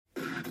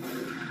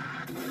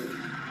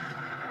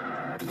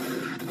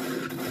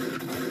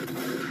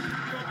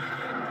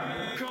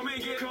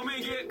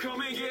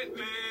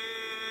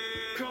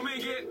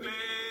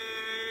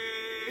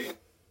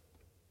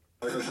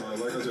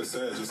Like I just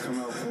said, just come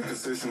out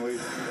consistently,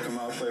 come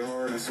out, play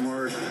hard and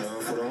smart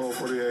for the whole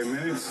 48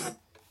 minutes.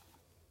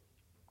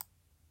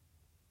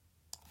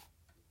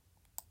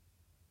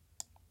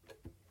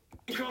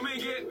 Come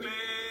and get me.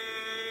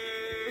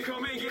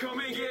 Come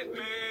and get me.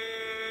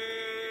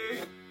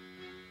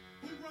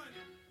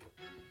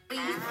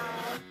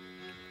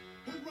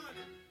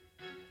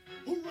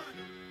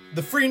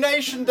 The Free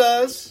Nation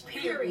does.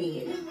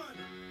 Period.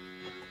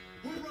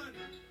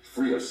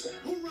 Free yourself.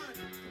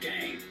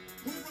 Gang.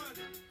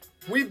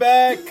 We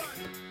back.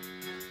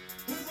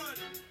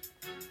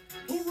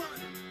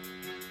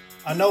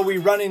 I know we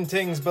running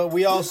things, but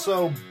we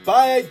also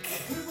bike.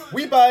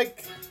 We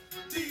bike.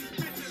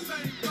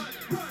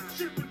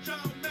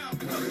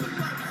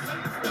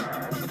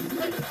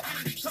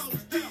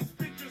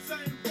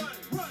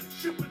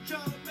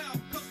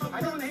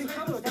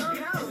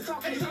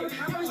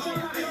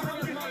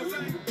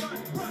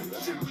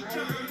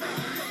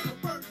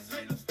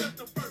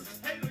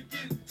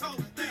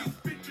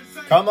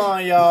 Come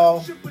on,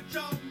 y'all.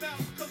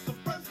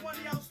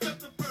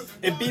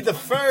 It be the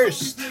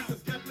first.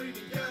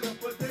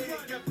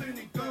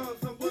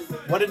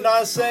 What did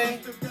Nas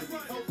say?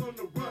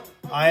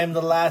 I am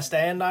the last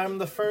and I'm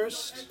the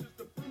first.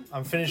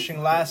 I'm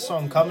finishing last, so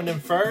I'm coming in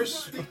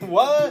first.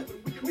 What?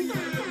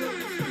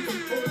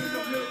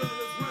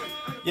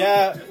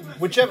 Yeah,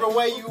 whichever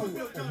way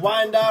you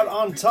wind out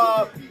on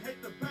top,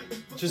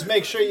 just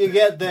make sure you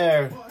get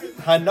there.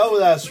 I know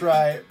that's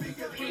right.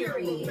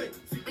 Period.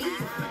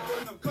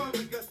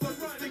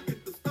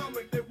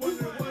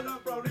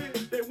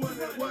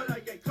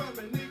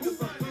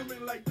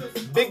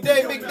 Big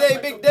day, big day,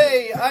 big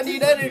day. I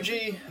need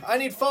energy. I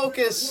need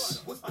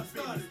focus.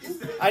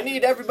 I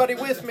need everybody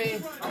with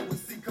me.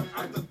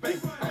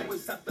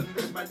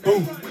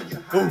 Ooh,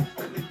 ooh,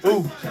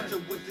 ooh.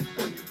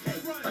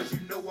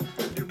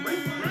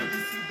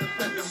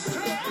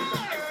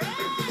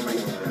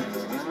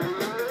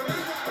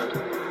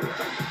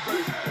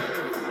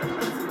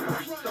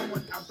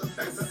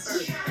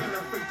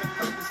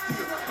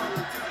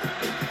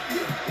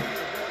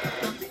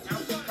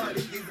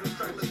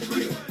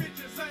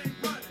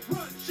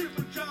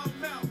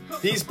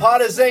 These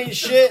potters ain't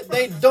shit,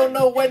 they don't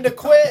know when to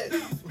quit.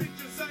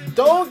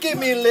 Don't get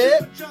me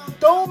lit,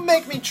 don't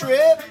make me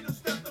trip.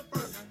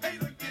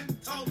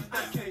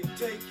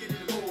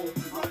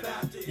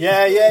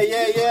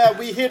 Yeah,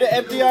 we here to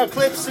empty our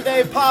clips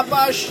today, pop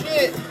our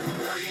shit.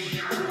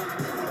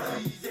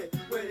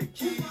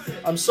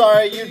 I'm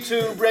sorry,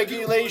 YouTube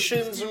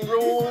regulations and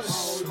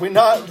rules. We're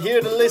not here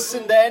to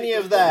listen to any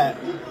of that.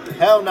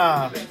 Hell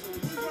nah.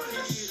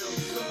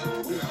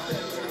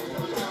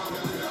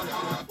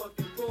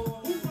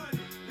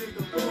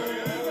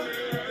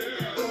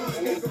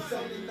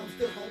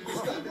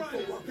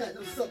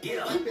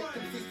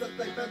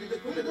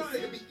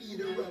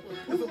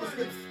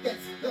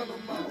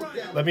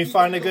 Let me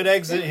find a good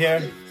exit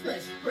here.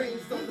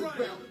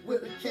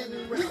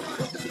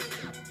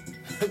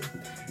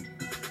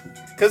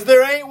 Cause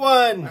there ain't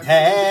one.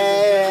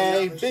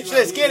 Hey, bitch,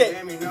 let's get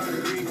it.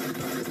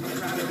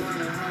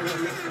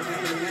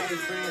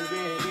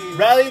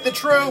 Rally the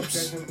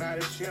troops.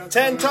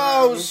 10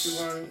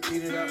 toes.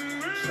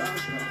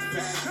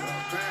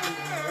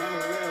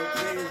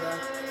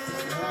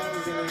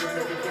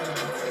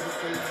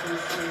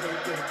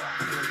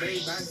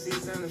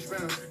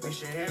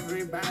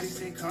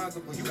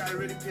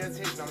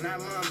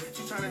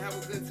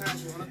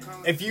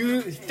 If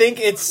you think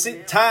it's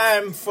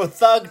time for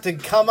Thug to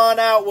come on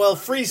out, well,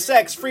 free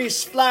sex, free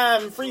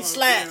slime, free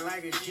slap.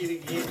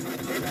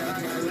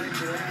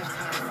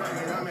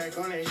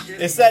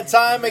 It's that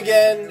time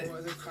again.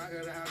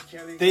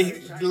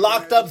 They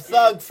locked up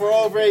Thug for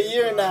over a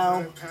year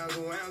now.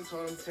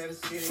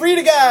 Free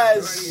the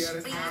guys.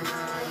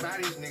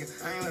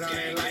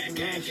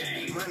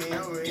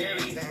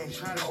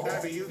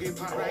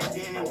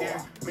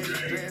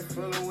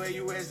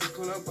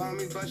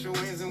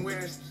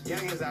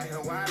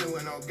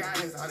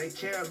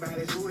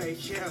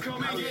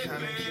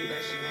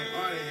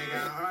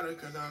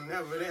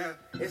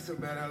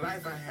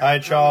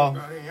 Alright, y'all.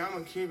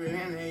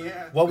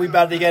 What we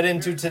about to get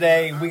into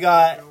today, we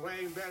got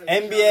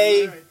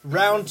NBA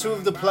round 2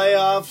 of the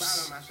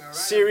playoffs.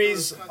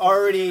 Series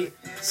already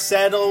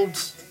settled.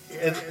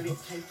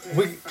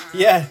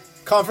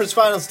 Conference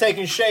finals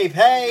taking shape.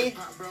 Hey!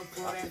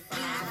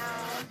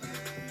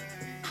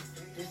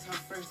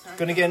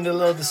 Gonna get into a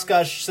little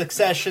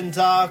succession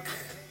talk.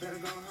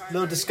 A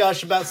little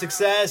discussion about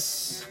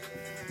success.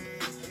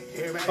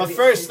 But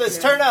first, let's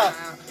turn up.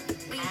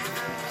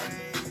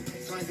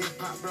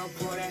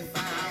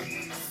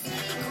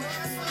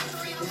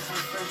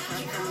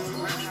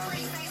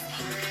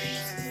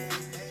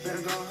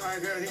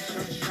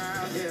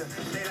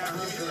 Stay down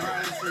hustle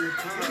hard until you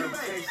come up.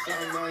 Take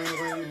something on you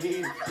when you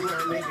need it. You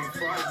wanna make it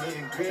far,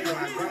 getting greedy.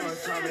 My grandma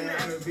taught me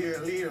how to be a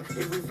leader.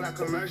 If we fly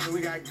commercial,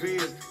 we got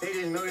greeters. They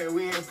just know that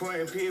we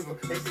important people.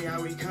 They see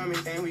how we coming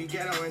and we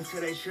get on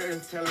until they sure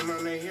and tell them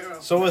I'm their hero.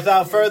 So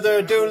without further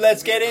ado,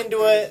 let's get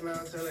into it.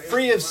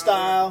 Free of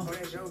style.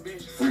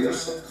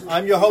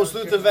 I'm your host,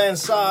 Luther Van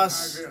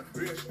Sauce.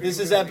 This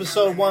is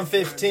episode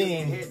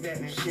 115. Hit that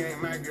and she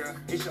ain't my girl.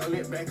 It's your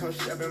lip back, come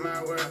step in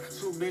my world.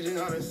 Two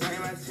bitches on the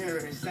same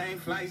itinerary. Same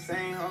flight,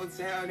 same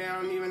hotel. They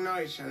don't even know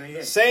each other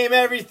yet. Same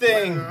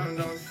everything.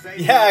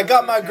 Yeah, I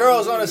got my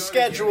girls on a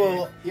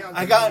schedule.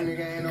 I got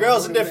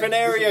girls in different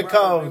area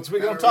codes. We're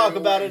going to talk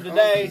about it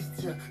today.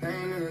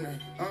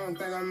 I don't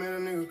think I met a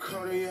nigga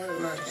colder yet.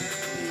 Like,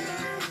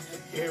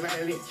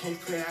 everybody lit, can't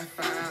put that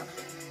file.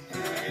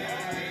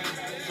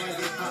 So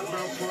this pop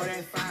bro, pour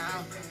that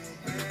file.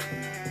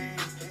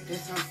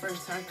 This our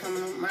first time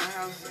coming to my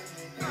house.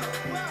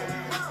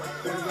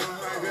 Better go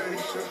hard, girl,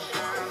 this your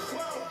child.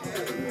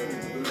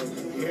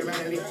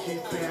 Everybody lit,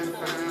 can't put that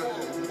file.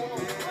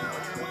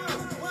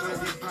 So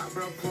this pop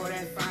bro, pour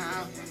that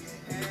file.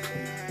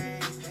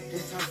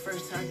 This our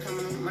first time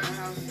coming to my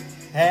house.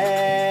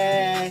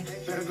 Hey.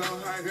 Better go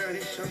hard, girl,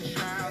 this your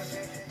child.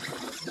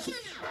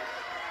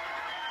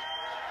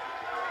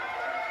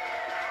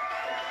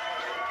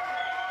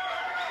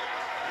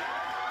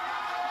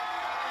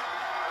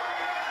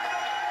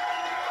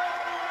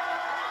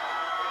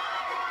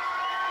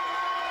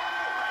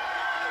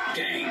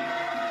 Gang.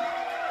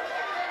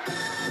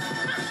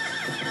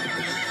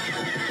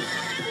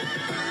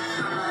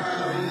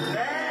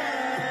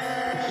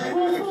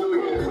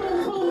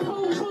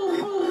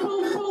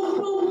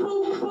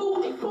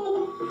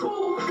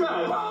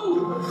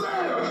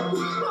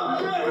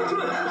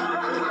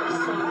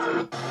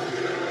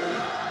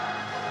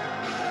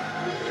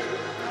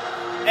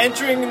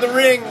 Entering the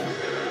ring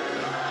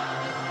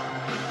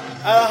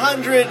at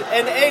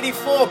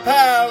 184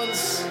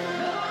 pounds.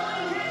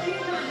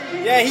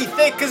 Yeah, he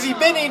thick because he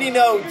been eating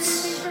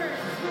oats.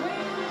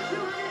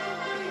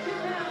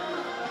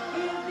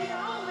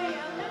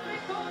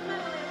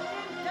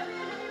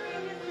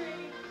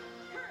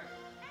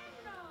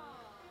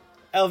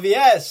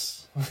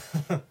 LVS.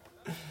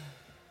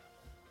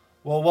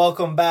 Well,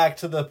 welcome back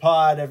to the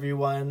pod,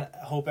 everyone.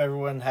 Hope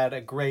everyone had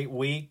a great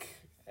week.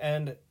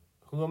 And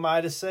who am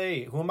I to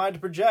say? Who am I to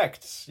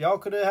project? Y'all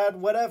could have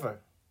had whatever.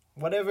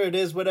 Whatever it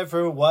is,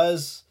 whatever it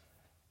was,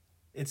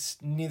 it's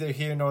neither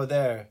here nor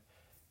there.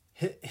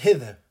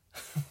 Hither.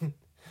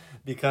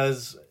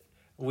 Because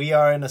we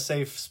are in a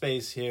safe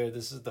space here.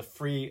 This is the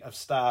Free of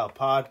Style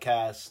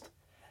podcast.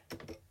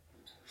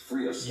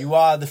 Free of style. You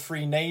are the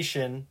free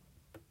nation.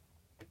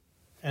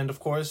 And of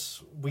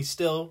course, we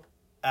still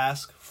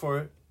ask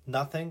for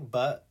nothing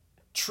but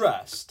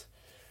trust.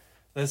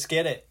 Let's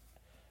get it.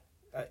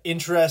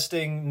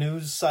 Interesting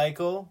news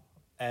cycle,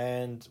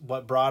 and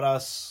what brought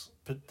us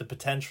the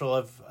potential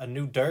of a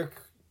new Durk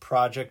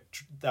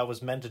project that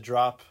was meant to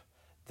drop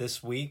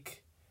this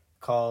week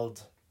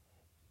called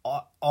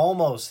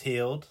Almost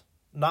Healed.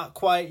 Not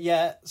quite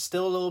yet.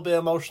 Still a little bit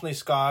emotionally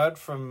scarred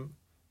from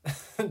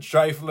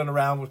trifling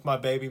around with my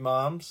baby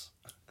moms.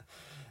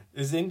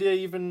 Is India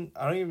even...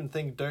 I don't even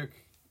think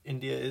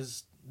India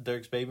is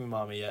Durk's baby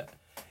mama yet.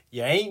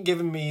 You ain't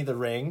giving me the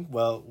ring.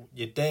 Well,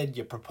 you did.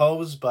 You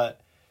proposed,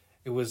 but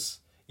it was...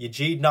 You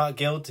G'd not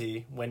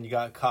guilty when you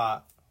got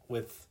caught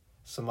with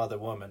some other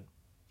woman.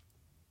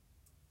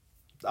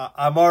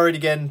 I'm already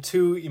getting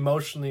too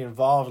emotionally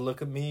involved.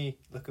 Look at me,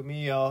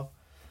 y'all.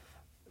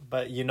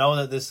 But you know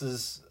that this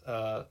is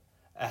a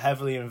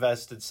heavily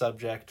invested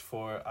subject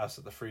for us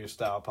at the Free of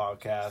Style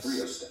podcast.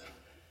 Free of style.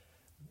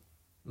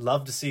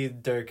 Love to see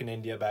Durk and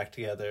India back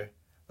together.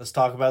 Let's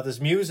talk about this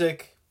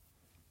music.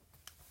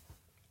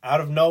 Out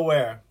of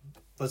nowhere,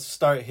 let's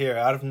start here.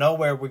 Out of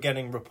nowhere, we're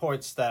getting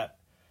reports that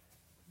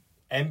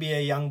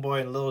NBA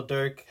Youngboy and Lil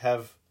Durk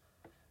have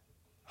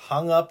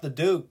hung up the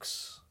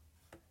Dukes.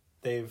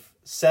 They've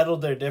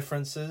settled their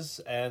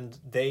differences, and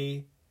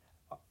they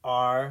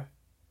are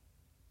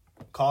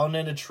calling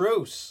in a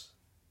truce.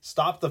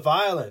 Stop the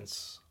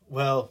violence.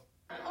 Well...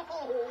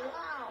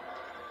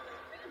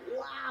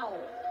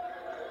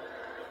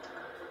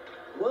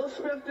 Will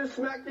Smith just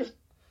smacked the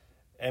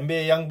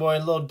NBA Youngboy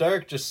and Lil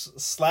Durk just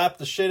slapped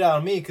the shit out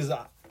of me because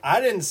I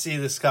didn't see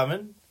this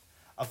coming.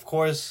 Of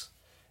course,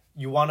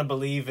 you want to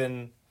believe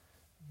in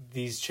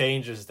these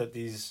changes that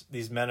these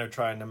men are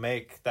trying to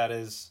make. That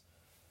is,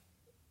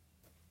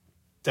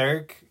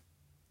 Durk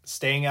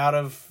staying out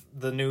of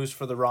the news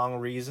for the wrong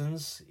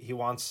reasons. He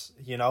wants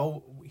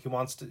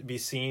to be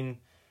seen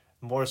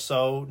more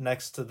so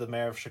next to the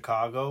mayor of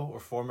Chicago, or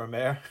former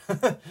mayor.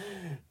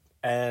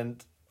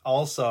 And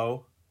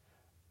also,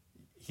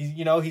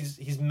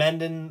 he's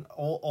mending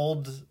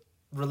old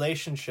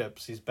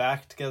relationships. He's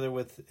back together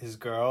with his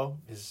girl,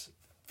 his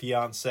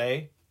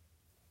fiancée.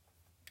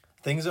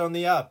 Things are on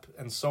the up,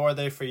 and so are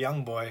they for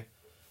Youngboy,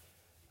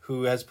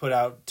 who has put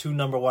out 2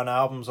 #1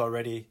 albums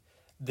already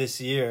this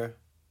year.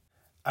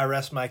 I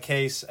rest my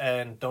case,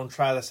 and don't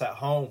try this at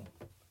home.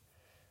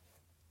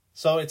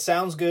 So it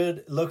sounds good,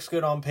 it looks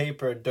good on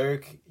paper.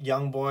 Durk,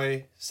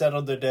 Youngboy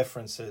settled their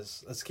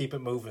differences. Let's keep it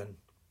moving.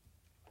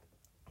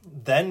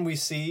 Then we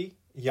see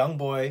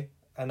Youngboy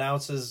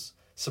announces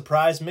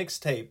surprise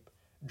mixtape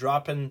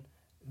dropping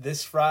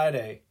this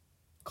Friday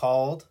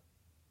called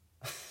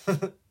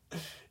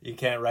you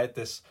can't write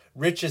this,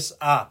 Richest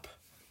App.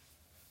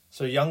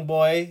 So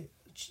Youngboy,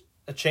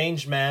 a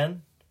changed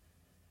man,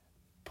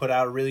 put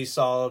out a really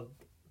solid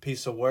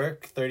piece of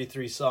work,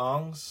 33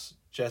 songs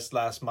just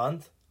last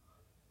month.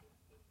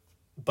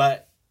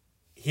 But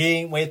he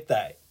ain't with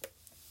that.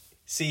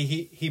 See,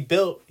 he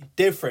built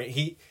different.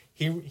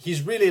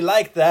 He's really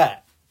like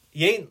that.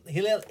 He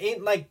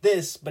ain't like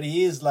this, but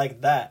he is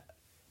like that.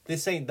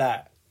 This ain't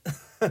that.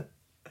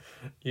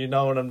 You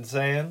know what I'm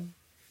saying?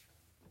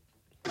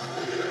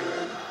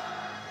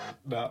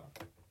 No.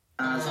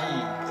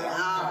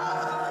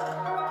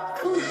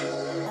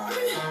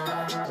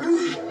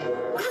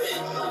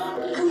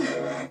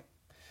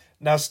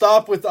 Now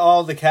stop with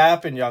all the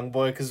capping,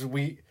 Youngboy, because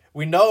we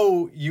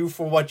know you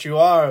for what you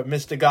are,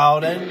 Mr.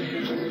 Golden.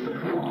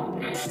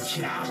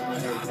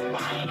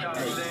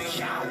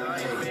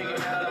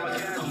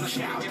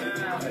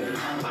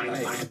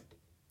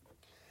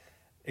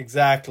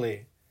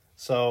 Exactly.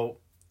 So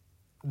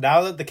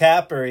now that the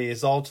cappery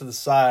is all to the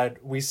side,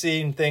 we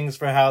seen things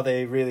for how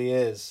they really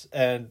is.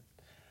 And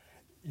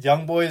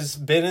Youngboy's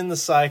been in the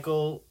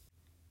cycle.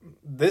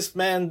 This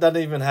man doesn't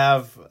even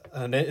have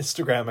an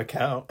Instagram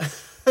account.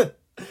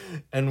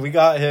 And we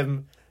got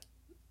him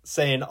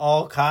saying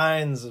all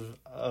kinds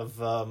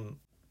of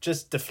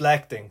just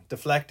deflecting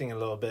a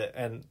little bit.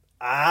 And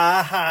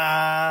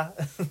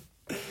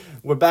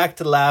we're back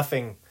to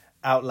laughing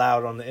out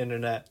loud on the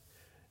internet.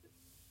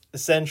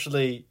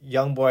 Essentially,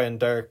 Youngboy and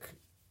Durk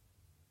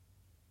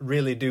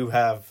really do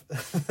have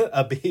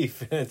a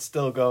beef, and it's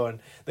still going.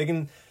 They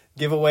can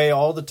give away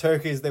all the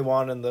turkeys they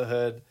want in the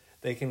hood.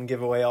 They can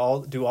do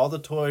all the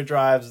toy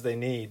drives they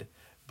need,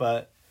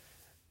 but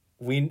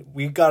we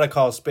gotta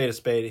call a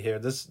spade here.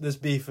 This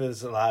beef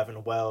is alive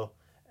and well,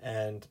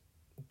 and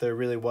there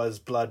really was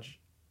blood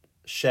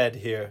shed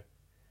here,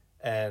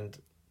 and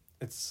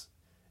it's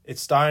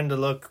starting to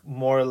look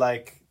more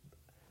like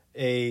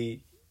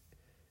a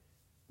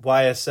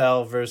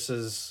YSL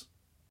versus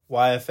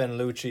YFN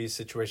Lucci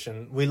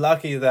situation. We're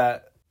lucky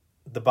that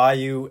the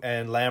Bayou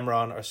and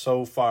Lamron are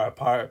so far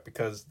apart,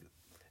 because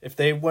if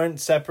they weren't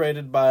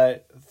separated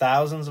by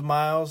thousands of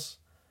miles,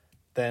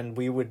 then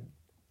we would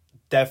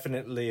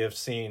definitely have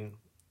seen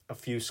a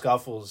few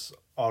scuffles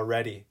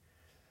already.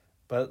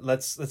 But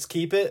let's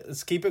keep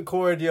it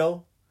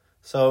cordial.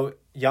 So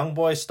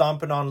Youngboy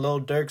stomping on Lil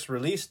Durk's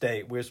release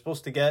date. We're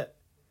supposed to get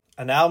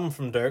an album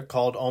from Durk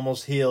called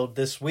Almost Healed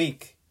this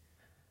week.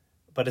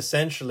 But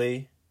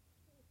essentially,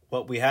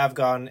 what we have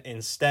gotten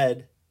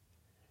instead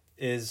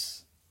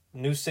is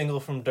new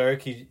single from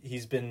Durk.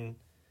 He's been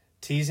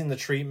teasing the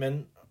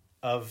treatment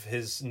of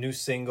his new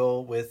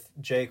single with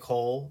J.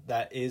 Cole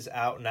that is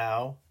out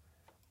now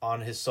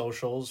on his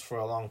socials for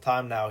a long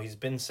time now. He's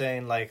been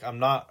saying, like, I'm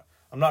not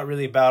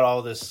really about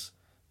all this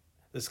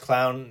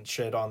clown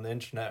shit on the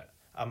internet.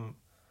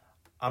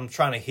 I'm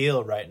trying to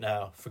heal right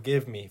now.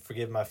 Forgive me.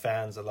 Forgive my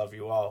fans. I love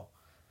you all.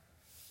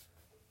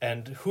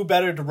 And who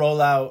better to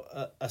roll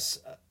out a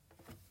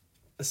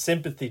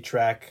sympathy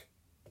track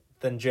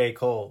than J.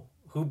 Cole?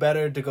 Who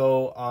better to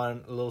go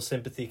on a little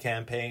sympathy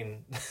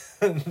campaign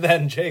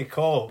than J.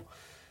 Cole?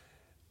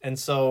 And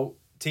so,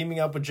 teaming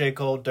up with J.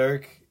 Cole,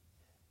 Durk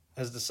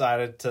has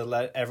decided to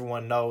let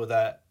everyone know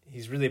that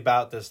he's really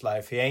about this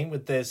life. He ain't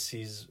with this.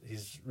 He's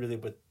really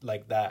with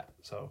like that.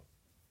 So.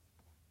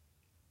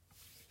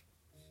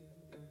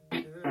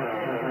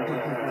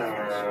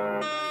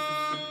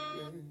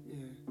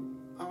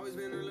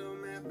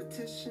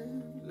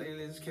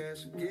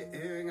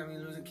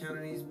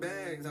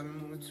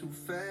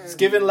 It's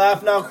giving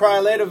laugh now, cry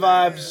later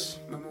vibes.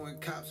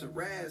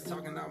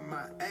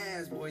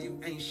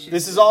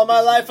 This is All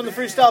My Life on the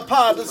Freestyle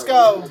Pod. Let's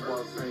go.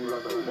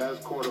 The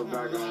best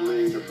quarterback in the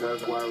league, the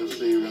best wide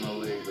receiver in the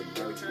league, the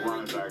best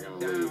running back in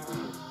the league.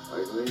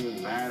 Like, they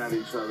ain't mad at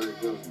each other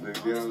because,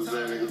 you know what I'm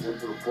saying, niggas went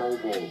to the Pro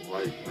Bowl.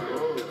 Like,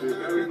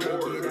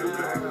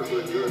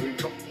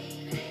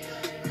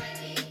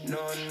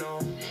 no.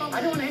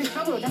 I don't want to hit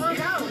trouble. Just get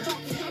out.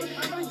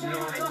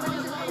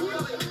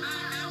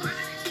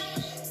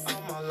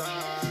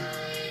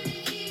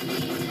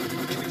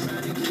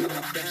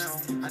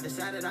 I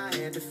decided I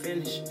had to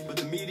finish, but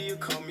the media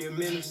called me a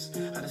menace.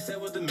 I just sat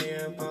with the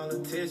mayor and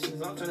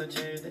politicians. I'm trying to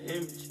change the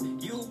image.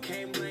 You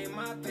can't blame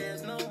my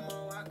past no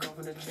more. I come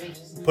from the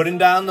trenches. Putting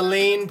down the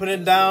lean,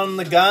 putting down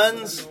the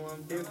guns,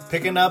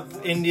 picking up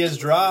India's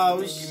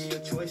draws.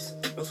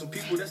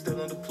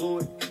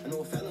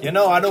 You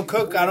know, I don't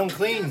cook, I don't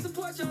clean.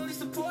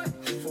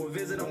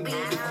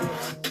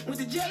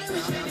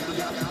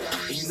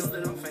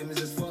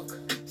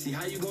 See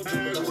how you gon'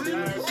 treat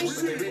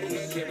those they really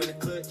ain't kept in the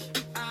clutch.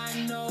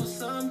 I know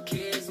some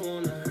kids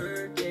wanna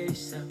hurt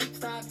themselves.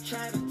 Stop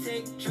trying to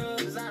take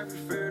drugs, I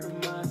refer to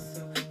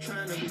myself.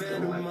 Trying to better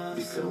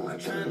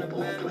myself, trying to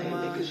better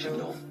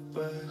myself.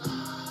 But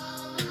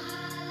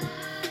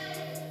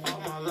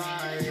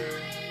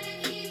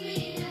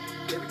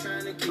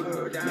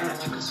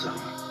So,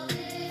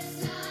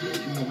 yeah, you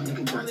know,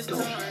 nigga got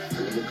dope. A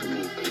nigga could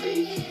make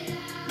big.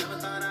 Never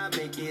thought I'd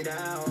make it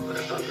out. But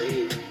if I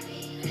leave,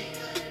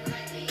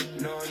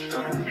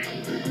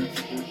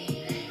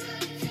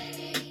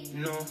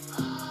 No.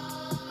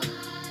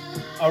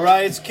 All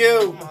right, it's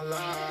cute.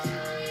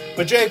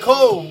 But J.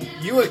 Cole,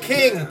 you a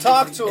king.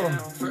 Talk to him.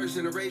 First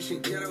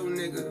generation ghetto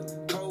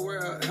nigga. Whole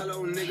world,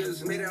 hello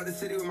niggas. Made it out the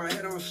city with my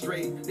head on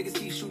straight. Niggas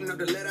keep shooting up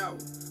the let out.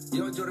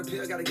 Yo, Jordan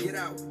Pill gotta get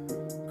out.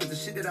 Cause the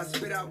shit that I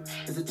spit out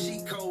is a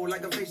cheat code.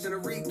 Like I'm facing a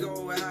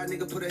Rico. And how a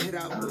nigga put a hit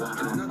out. And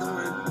another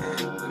one,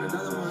 and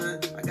another one.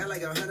 I got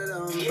like 100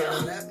 of them. Yeah.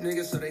 Lap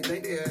niggas, so they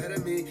think they ahead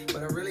of me.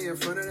 But I'm really in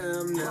front of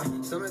them now.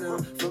 Some of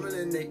them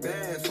fumbling they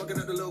bad. Fucking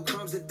up the little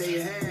crumbs that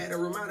they had. A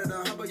reminder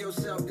to humble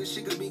yourself. This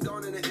shit could be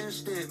gone in an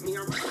instant. Me,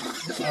 I'm...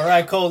 All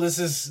right, Cole, this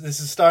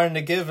is starting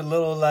to give a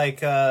little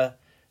like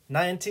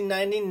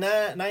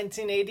 1999,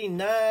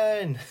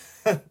 1989.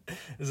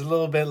 It's a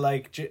little bit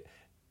like,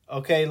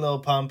 okay, Lil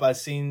Pump, I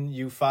seen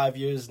you 5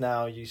 years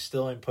now. You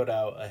still ain't put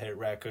out a hit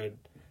record.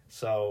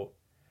 So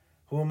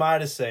who am I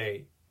to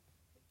say?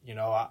 You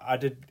know, I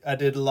did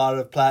a lot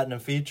of platinum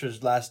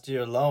features last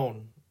year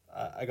alone.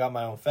 I got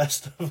my own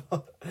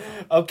festival.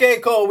 Okay,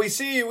 Cole, we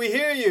see you, we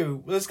hear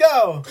you. Let's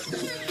go.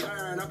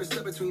 I've been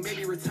stuck between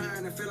maybe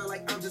retiring and feeling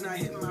like I'm just not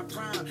hitting my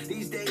prime.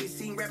 These days,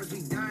 seeing rappers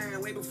be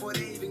dying way before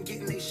they even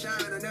getting they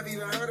shine. I never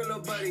even heard of Lil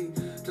Buddy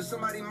till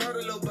somebody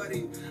murder Lil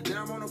Buddy.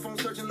 Now I'm on the phone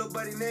searching Lil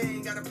Buddy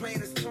name. Got to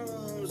playing his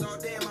tunes all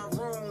day in my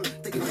room.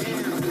 Thinking,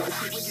 damn,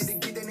 shit wicked to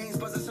get their names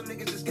buzzing. Some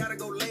niggas just gotta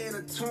go lay in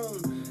a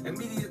tomb. And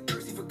media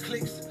thirsty for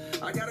clicks.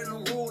 I got a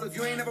new rule. If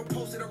you ain't never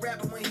posted a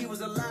rapper when he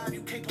was alive,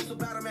 you can't post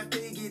about him after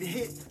he get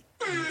hit.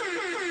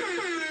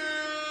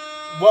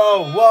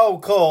 Whoa,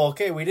 Cole.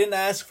 Okay, we didn't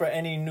ask for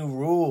any new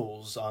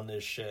rules on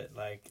this shit.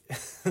 Like,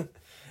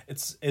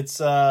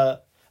 it's an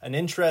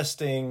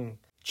interesting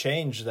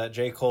change that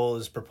J. Cole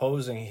is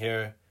proposing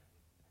here,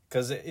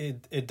 because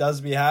it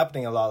does be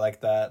happening a lot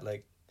like that.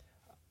 Like,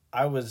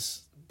 I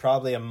was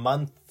probably a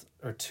month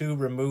or two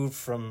removed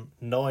from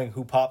knowing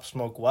who Pop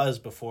Smoke was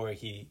before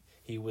he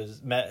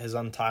met his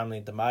untimely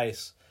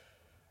demise.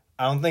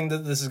 I don't think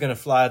that this is gonna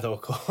fly though,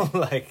 Cole.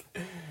 Like,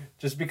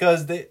 just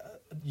because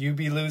you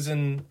be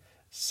losing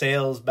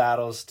sales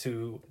battles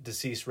to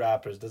deceased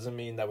rappers doesn't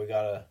mean that we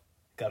gotta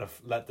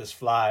let this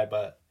fly.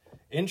 But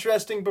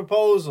interesting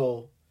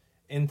proposal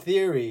in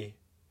theory.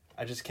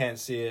 I just can't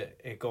see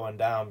it going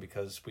down,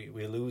 because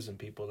we losing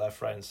people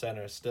left, right, and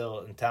center still,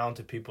 and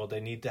talented people. They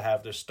need to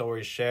have their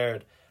stories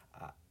shared.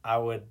 I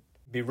would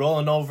be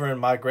rolling over in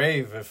my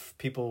grave if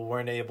people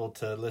weren't able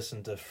to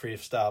listen to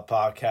Freestyle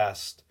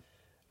Podcast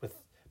with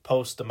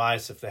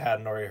post-demise if they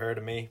hadn't already heard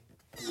of me.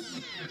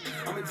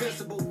 I'm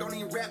invincible, don't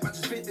even rap, I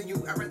just spit to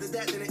you. I'd rather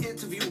that than an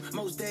interview.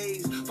 Most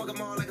days, fuck them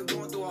all like I'm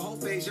going through a whole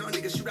phase. Young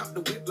niggas shoot out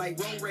the whip like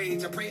road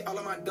rage. I pray all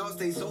of my dogs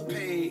stay so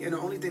paid, and the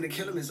only thing to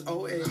kill them is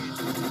old age.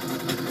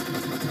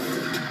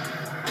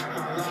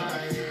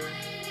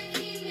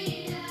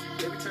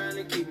 They be trying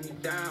to keep me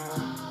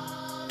down.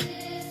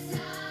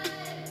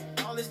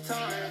 All this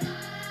time,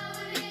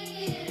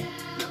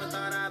 never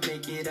thought I'd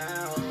make it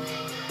out.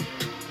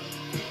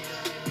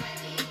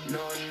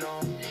 No.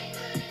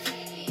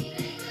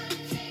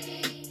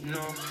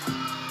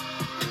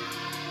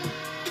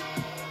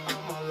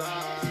 I'm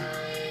alive.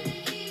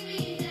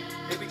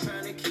 They be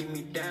trying to keep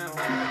me down.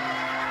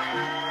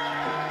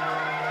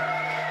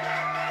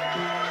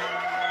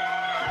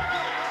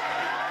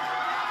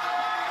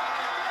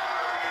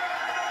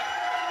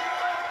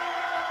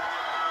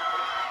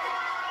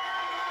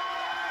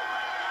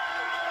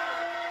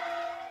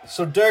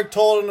 So Durk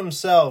told it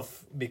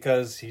himself,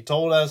 because he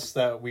told us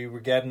that we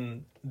were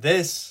getting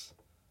this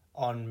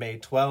on May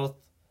 12th.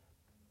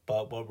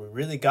 But what we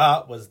really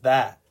got was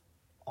that,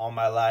 All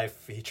My Life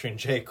featuring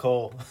J.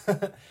 Cole.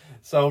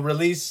 So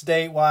release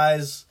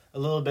date-wise, a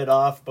little bit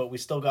off, but we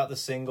still got the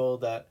single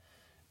that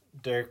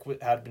Durk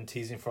had been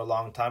teasing for a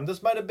long time.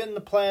 This might have been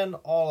the plan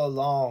all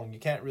along. You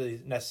can't really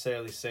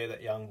necessarily say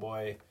that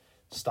Youngboy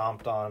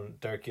stomped on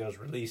Durkio's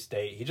release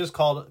date. He just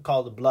called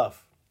a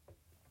bluff.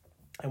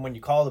 And when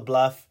you call the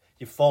bluff,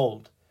 you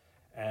fold.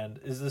 And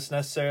is this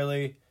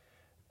necessarily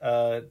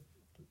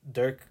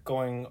Durk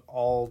going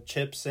all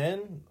chips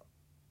in?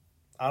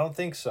 I don't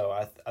think so.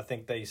 I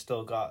think that he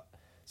still got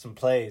some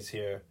plays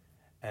here.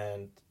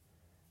 And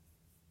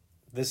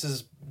this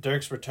is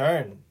Durk's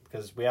return,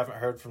 because we haven't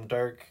heard from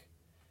Durk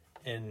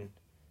in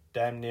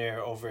damn near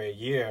over a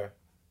year.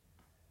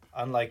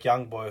 Unlike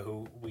Youngboy,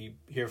 who we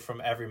hear from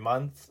every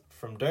month.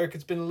 From Durk,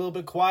 it's been a little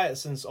bit quiet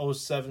since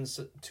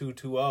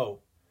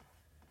 07220.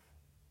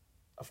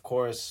 Of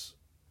course,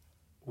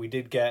 we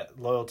did get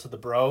Loyal to the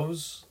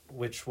Bros,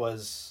 which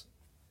was,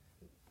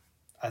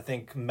 I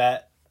think,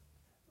 met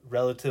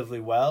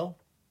relatively well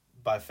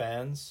by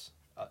fans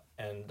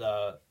and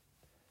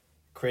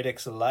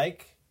critics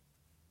alike.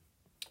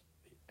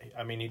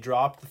 I mean, he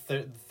dropped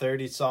the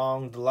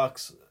 30-song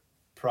deluxe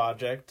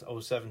project,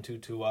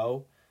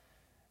 07220,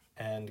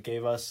 and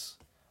gave us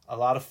a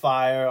lot of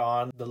fire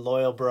on the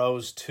Loyal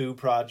Bros 2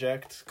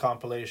 project,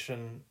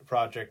 compilation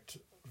project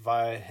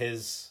via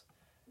his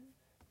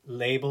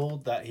label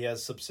that he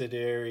has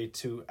subsidiary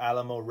to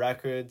Alamo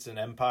Records and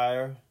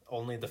Empire.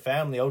 Only the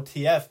Family,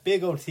 OTF,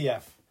 big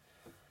OTF.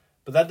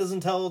 But that doesn't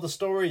tell the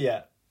story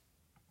yet.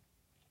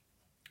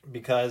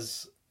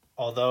 Because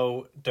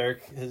although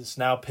Durk has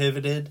now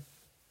pivoted,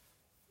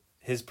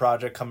 his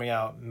project coming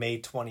out May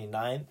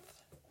 29th,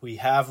 we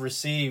have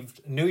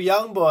received new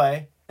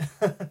Youngboy.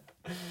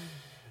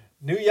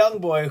 New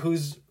Youngboy,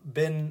 who's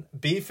been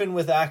beefing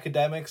with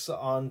academics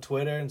on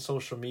Twitter and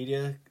social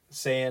media,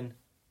 saying,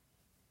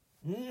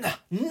 no.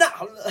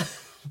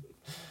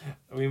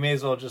 We may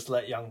as well just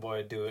let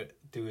Youngboy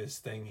do his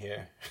thing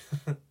here.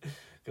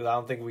 Because I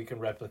don't think we can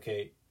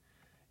replicate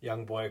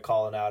Youngboy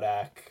calling out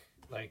Ak.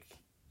 Like,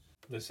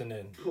 listen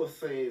in.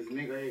 Pussy ass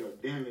nigga ain't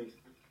a damage.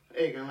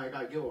 Acting like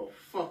I give a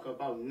fuck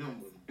about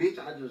numbers. Bitch,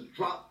 I just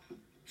dropped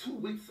 2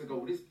 weeks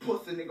ago. This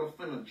pussy nigga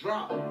finna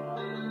drop.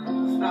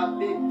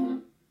 Stop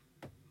it.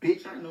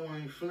 Bitch, I know I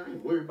ain't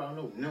flying. Worry about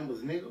no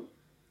numbers, nigga.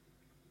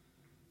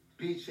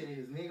 Bitch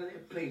ass nigga,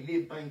 that play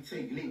lit bang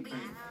take lit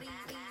bang.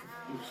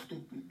 You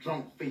stupid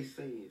drunk face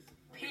ass.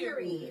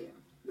 Period.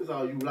 That's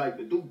all you like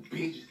to do,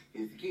 bitch,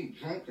 is get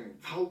drunk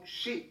and talk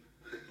shit.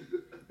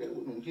 That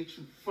was gonna get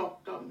you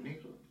fucked up,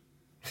 nigga.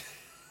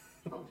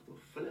 Off the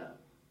flap.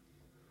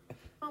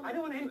 I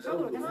don't want to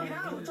intrude. Just get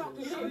out. Talk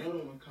to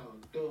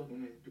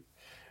shit.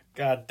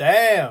 God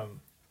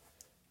damn.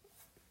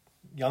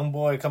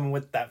 Youngboy coming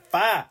with that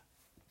fire.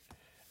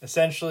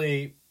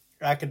 Essentially,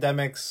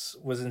 academics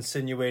was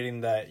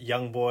insinuating that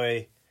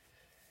Youngboy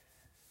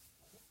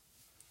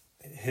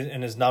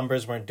and his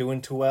numbers weren't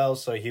doing too well,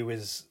 so he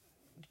was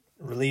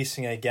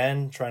releasing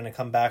again, trying to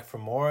come back for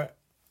more.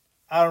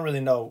 I don't really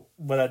know.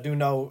 What I do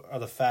know are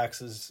the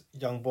facts is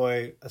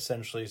Youngboy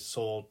essentially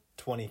sold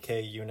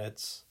 20k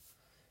units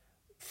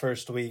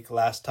first week,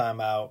 last time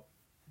out.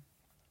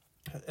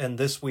 And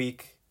this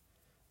week,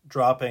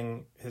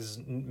 dropping his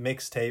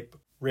mixtape,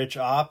 Rich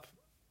Op,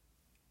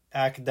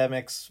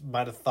 academics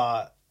might have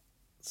thought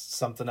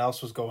something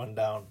else was going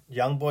down.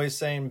 Youngboy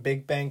saying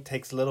big bank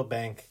takes little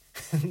bank.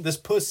 This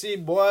pussy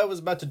boy was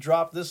about to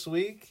drop this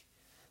week.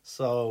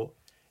 So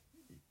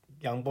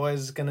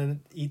Youngboy's gonna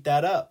eat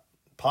that up.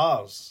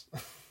 Pause.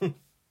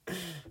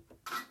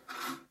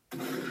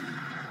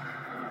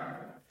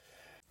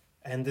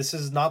 And this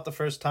is not the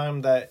first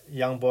time that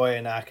Youngboy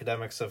and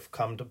academics have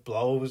come to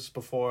blows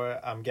before,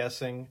 I'm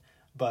guessing.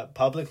 But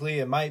publicly,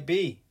 it might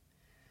be.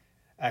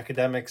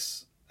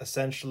 Academics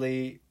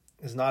essentially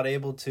is not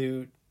able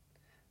to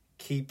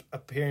keep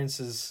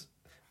appearances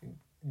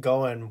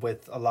going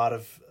with a lot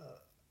of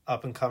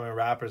up-and-coming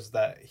rappers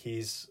that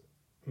he's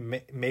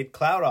made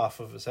clout off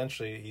of,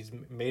 essentially. He's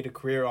made a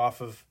career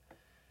off of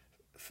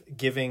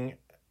giving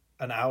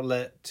an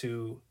outlet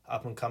to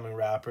up-and-coming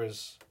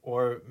rappers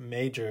or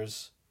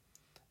majors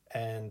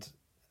and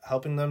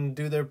helping them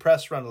do their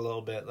press run a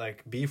little bit,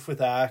 like beef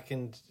with Ak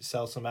and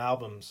sell some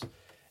albums.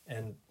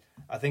 And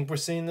I think we're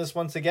seeing this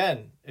once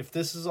again. If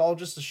this is all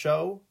just a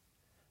show,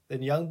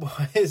 then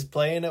Youngboy is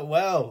playing it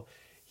well.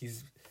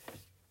 He's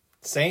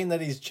saying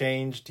that he's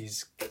changed.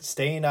 He's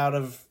staying out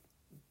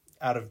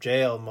of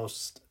jail,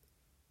 most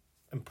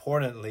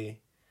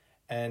importantly,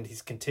 and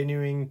he's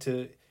continuing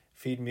to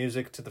feed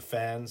music to the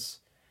fans.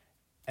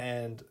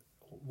 And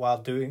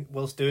whilst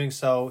doing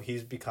so,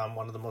 he's become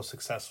one of the most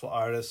successful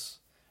artists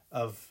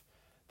of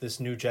this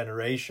new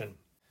generation.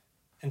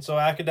 And so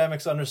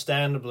academics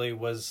understandably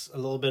was a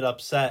little bit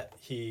upset.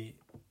 He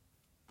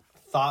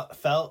thought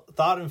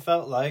and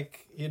felt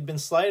like he had been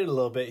slighted a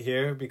little bit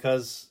here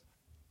because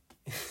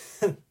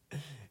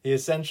he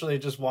essentially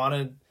just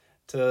wanted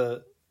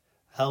to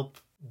help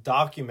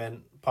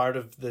document part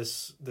of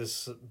this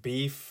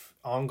beef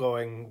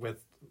ongoing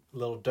with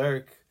Lil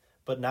Durk.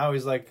 But now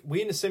he's like,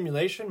 we in a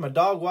simulation? My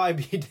dog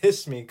YB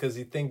dissed me because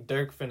he think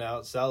Durk finna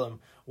outsell him.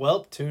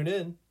 Welp, tune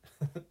in.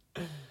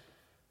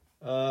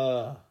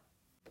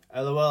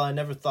 LOL, I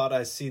never thought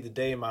I'd see the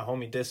day my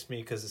homie dissed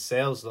me because of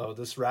sales, though.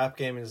 This rap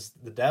game is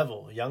the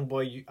devil.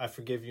 Youngboy, I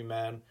forgive you,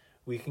 man.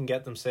 We can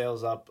get them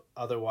sales up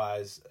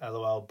otherwise,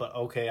 LOL. But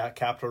okay, at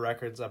Capitol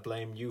Records, I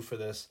blame you for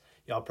this.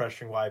 Y'all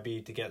pressuring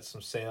YB to get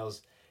some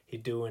sales. He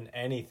doing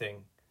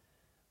anything.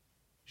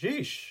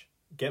 Sheesh.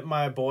 Get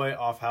my boy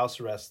off house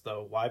arrest,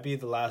 though. YB,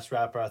 the last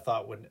rapper I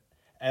thought would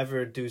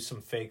ever do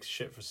some fake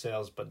shit for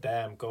sales. But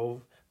damn,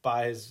 go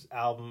buy his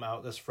album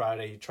out this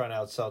Friday. He's trying to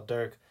outsell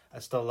Durk. I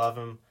still love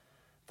him,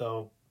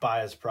 though.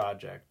 Buy his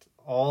project.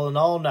 All in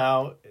all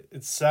now,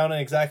 it's sounding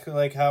exactly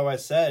like how I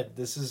said.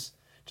 This is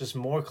just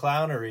more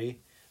clownery.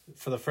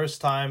 For the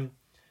first time,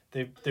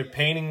 they're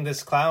painting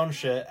this clown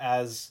shit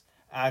as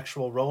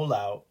actual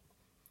rollout.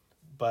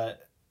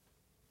 But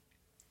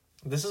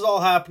this is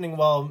all happening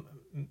while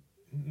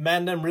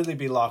man them really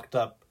be locked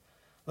up.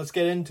 Let's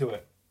get into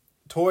it.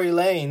 Tory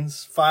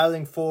Lanez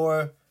filing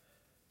for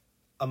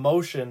a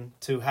motion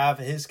to have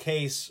his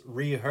case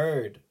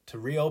reheard, to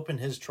reopen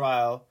his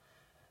trial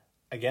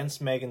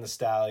against Megan Thee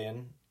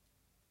Stallion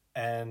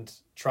and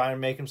try and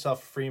make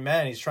himself a free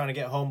man. He's trying to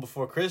get home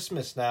before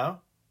Christmas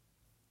now.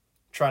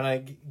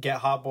 Trying to get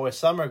Hot Boy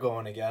Summer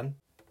going again.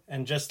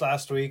 And just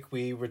last week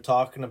we were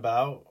talking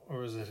about,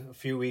 or was it a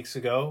few weeks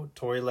ago,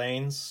 Tory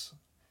Lanez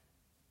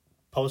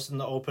posting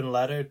the open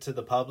letter to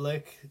the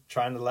public,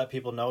 trying to let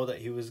people know that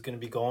he was going to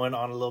be going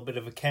on a little bit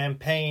of a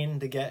campaign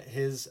to get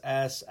his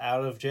ass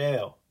out of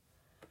jail.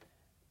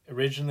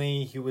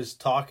 Originally, he was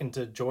talking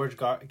to George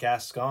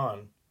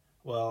Gascon.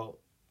 Well,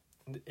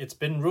 it's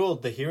been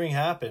ruled. The hearing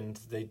happened.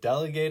 They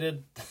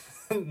delegated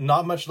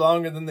not much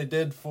longer than they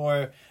did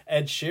for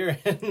Ed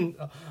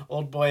Sheeran,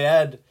 old boy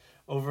Ed,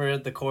 over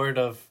at the court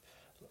of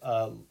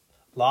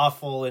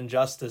lawful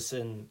injustice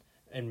in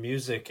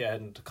music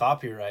and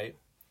copyright.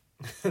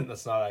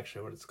 That's not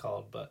actually what it's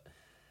called, but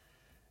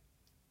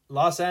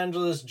Los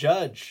Angeles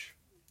judge,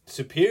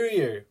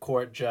 Superior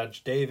Court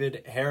Judge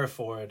David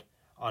Hereford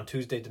on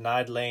Tuesday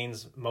denied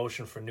Lane's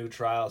motion for new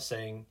trial,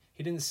 saying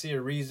he didn't see a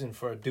reason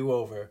for a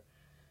do-over.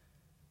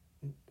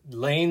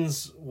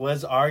 Lane's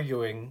was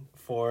arguing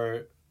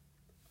for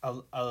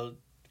a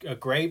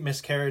great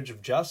miscarriage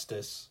of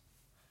justice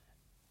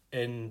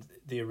in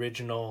the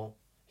original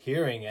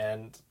hearing,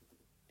 and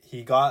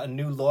he got a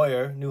new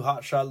lawyer, new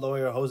hotshot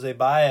lawyer, Jose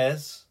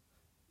Baez.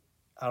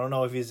 I don't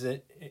know if he's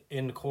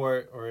in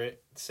court or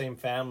same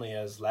family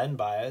as Len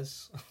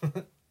Baez,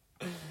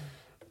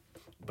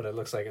 but it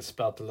looks like it's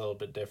spelt a little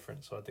bit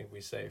different, so I think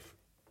we're safe.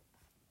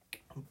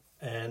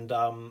 And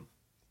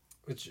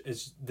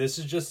this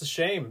is just a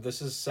shame.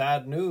 This is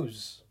sad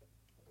news.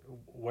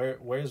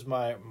 Where's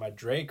my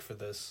Drake for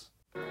this?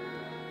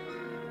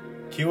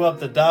 Cue up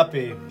the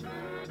Duppy.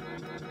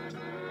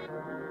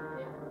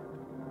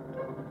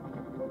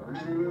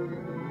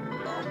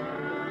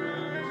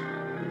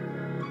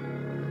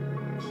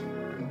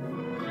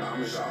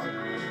 I'm shocked.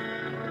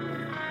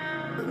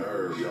 The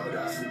nerve, the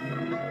audacity.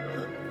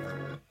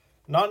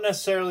 Not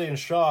necessarily in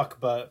shock,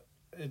 but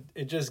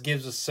it just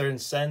gives a certain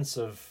sense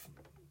of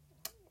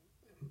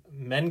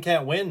men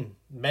can't win.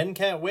 Men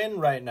can't win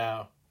right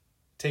now.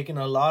 Taking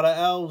a lot of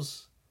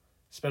L's,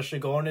 especially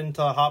going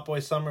into Hot Boy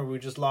Summer. We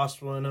just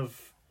lost one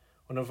of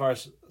our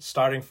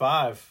starting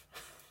five.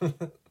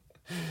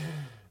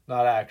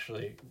 Not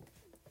actually.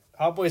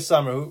 Hot Boy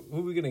Summer, who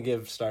are we going to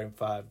give starting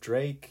five?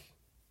 Drake,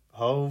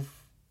 Hove,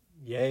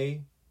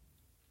 Ye.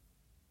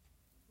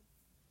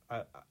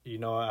 I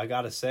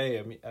gotta say,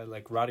 I mean,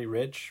 like Roddy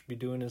Ricch be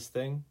doing his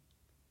thing.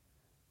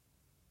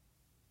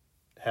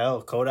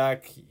 Hell,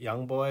 Kodak,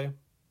 Youngboy.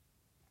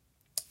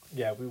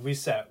 Yeah, we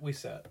set.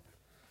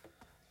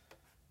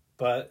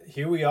 But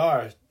here we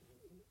are.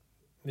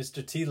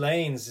 Mr. T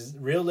Lanez. His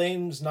real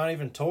name's not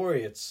even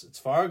Tory, it's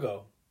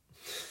Fargo.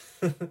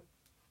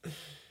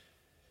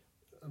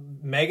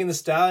 Megan Thee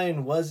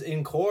Stallion was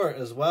in court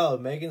as well.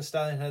 Megan Thee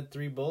Stallion had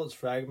 3 bullets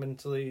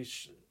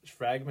fragments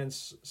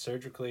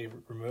surgically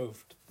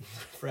removed.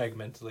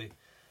 Fragmentally.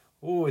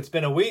 Ooh, it's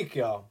been a week,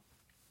 y'all.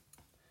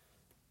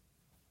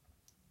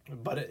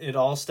 But it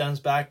all stems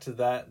back to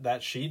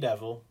that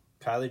she-devil,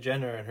 Kylie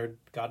Jenner, and her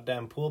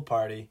goddamn pool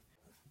party.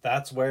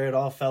 That's where it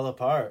all fell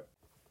apart.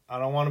 I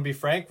don't want to be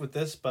frank with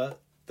this, but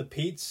the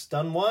Pete's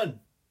done won.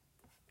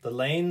 The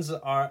Lanes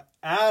are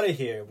out of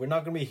here. We're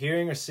not going to be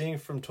hearing or seeing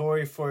from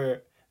Tory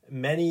for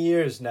many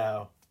years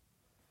now.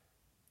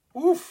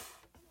 Oof.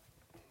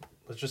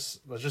 Let's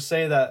just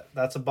say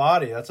that's a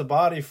body. That's a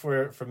body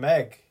for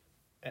Meg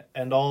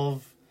and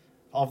all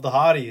of the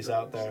hotties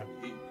out there.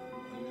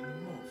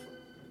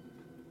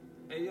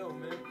 Hey, yo,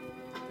 man.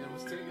 Damn,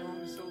 what's taking on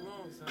me so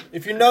long, son?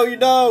 If you know, you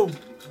know.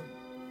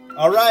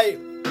 All right.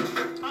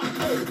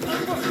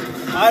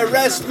 I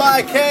rest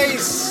my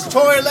case.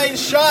 Tory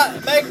Lanez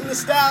shot Megan Thee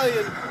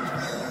Stallion.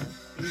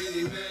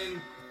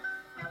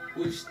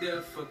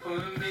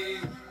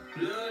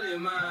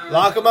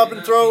 Lock them up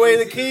and throw away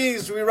the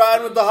keys. We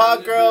riding with the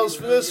hot girls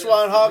for this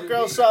one. Hot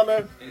Girl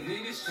Summer. And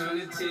niggas trying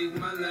to take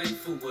my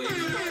life away.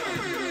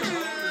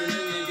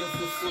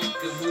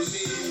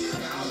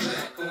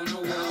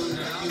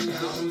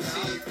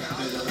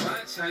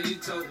 Watch how you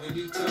talk when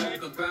you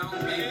talk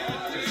about me.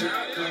 Cause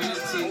I'm gonna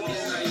take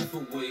your life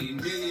away.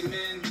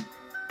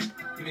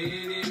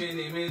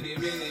 Many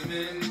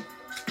men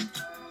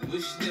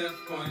wish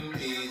death on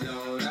me,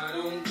 Lord. I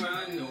don't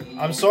cry no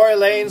more. I'm sorry,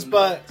 Lanes,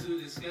 but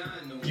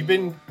you've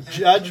been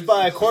judged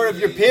by a court of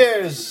your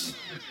peers.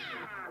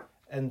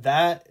 And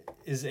that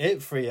is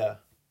it for you.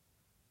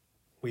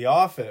 We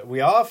off it.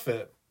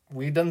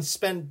 We done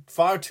spent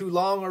far too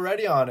long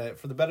already on it.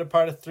 For the better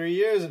part of 3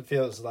 years, it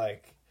feels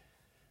like.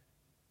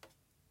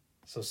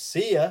 So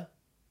see ya.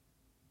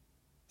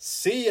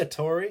 See ya,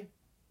 Tory.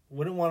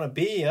 Wouldn't want to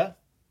be ya.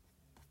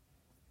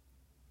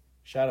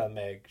 Shout out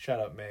Meg.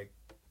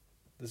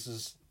 This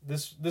was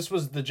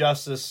the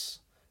justice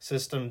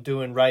system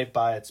doing right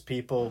by its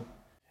people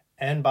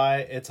and by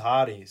its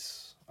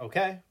hotties.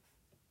 Okay?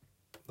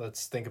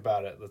 Let's think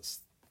about it.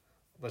 Let's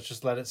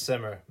just let it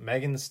simmer.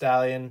 Megan Thee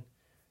Stallion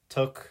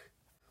took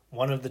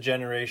one of the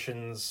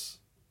generation's,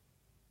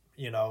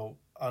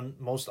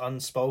 most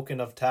unspoken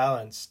of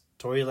talents.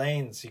 Tory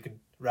Lanez, he could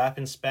rap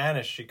in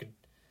Spanish.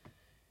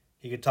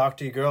 He could talk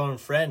to your girl in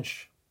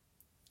French.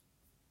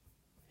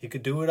 He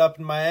could do it up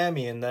in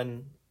Miami and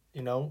then,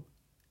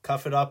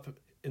 cuff it up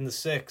in the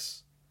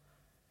 6.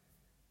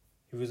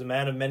 He was a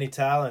man of many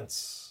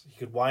talents. He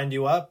could wind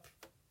you up.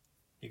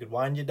 He could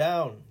wind you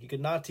down. He could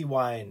naughty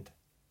wind.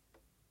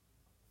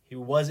 He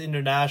was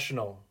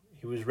international.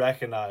 He was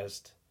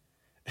recognized.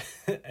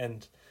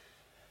 And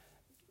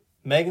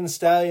Megan Thee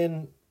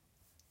Stallion,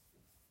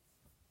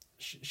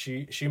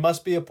 she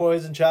must be a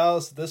poison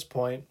chalice at this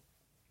point.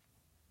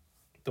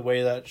 The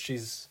way that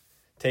she's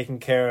taking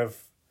care of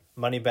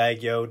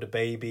Moneybagg Yo,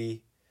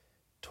 DaBaby,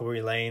 Tory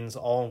Lanez,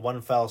 all in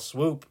one fell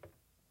swoop.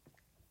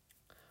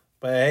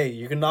 But hey,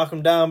 you can knock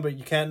them down, but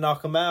you can't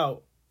knock them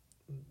out.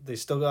 They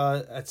still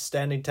got a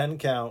standing 10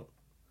 count.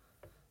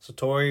 So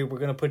Tory, we're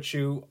going to put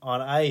you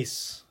on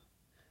ice.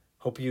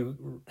 Hope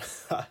you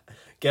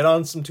get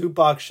on some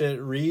Tupac shit.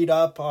 Read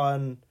up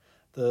on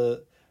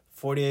the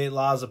 48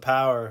 Laws of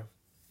Power.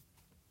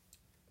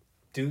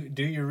 Do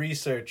your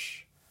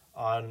research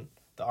on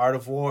the art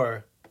of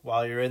war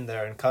while you're in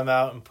there, and come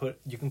out and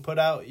put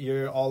out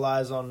your all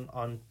eyes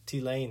on T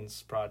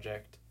Lane's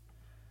project.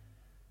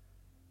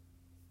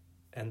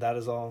 And that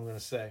is all I'm going to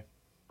say.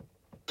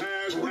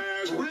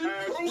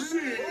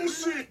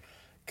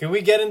 Can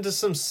we get into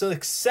some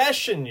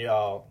Succession,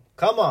 y'all?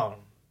 Come on.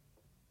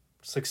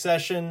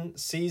 Succession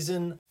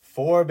season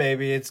 4,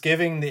 baby. It's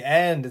giving the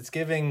end. It's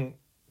giving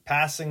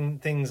passing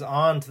things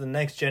on to the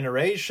next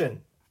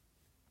generation.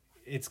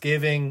 It's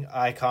giving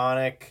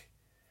iconic.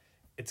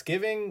 It's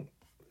giving,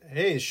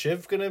 hey, is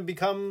Shiv going to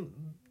become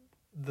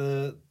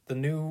the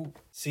new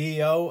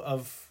CEO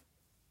of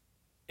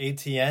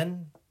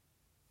ATN?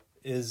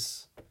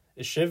 Is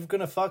Shiv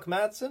gonna fuck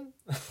Madsen?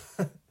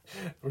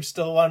 We're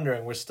still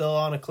wondering. We're still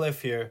on a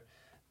cliff here.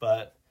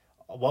 But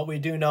what we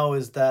do know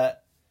is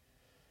that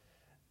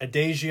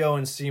Adagio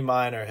in C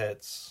minor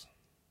hits.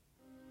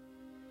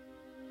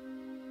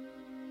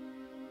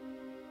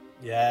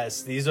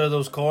 Yes, these are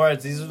those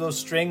chords. These are those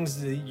strings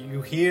that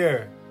you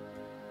hear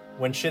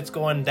when shit's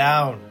going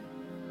down.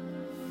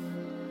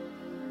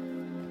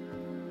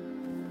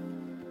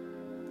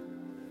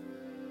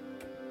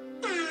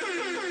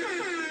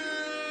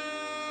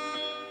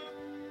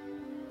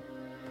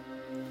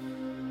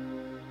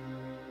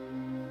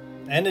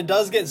 And it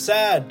does get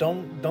sad.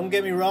 Don't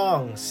get me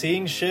wrong.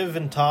 Seeing Shiv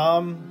and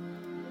Tom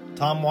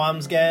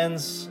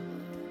Wamsgans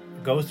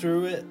go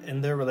through it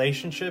in their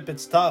relationship,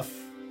 it's tough.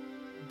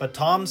 But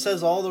Tom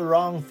says all the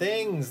wrong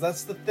things.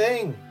 That's the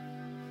thing.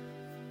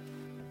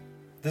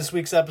 This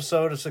week's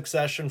episode of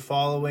Succession,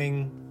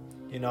 following,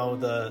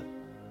 the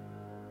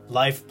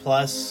Life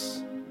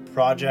Plus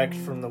project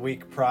from the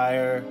week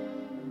prior.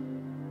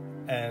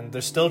 And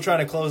they're still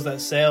trying to close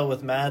that sale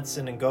with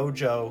Madsen and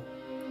Gojo.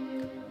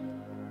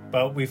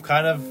 But we've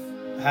kind of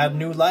had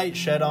new light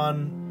shed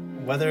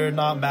on whether or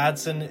not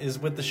Madsen is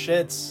with the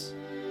shits.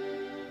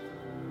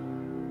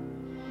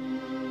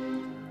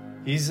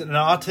 He's an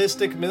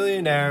autistic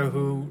millionaire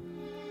who,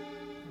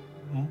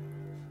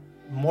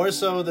 more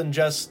so than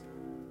just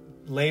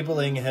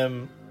labeling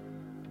him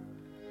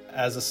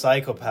as a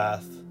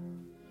psychopath,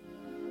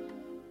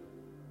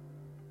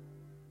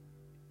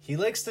 he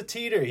likes to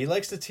teeter. He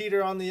likes to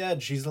teeter on the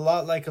edge. He's a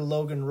lot like a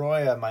Logan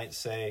Roy, I might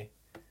say.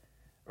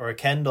 Or a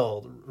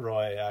Kendall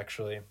Roy,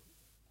 actually.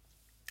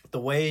 The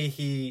way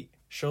he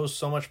shows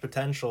so much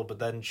potential, but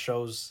then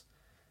shows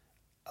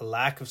a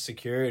lack of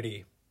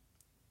security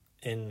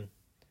in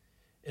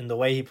the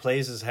way he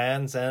plays his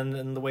hands and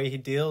in the way he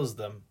deals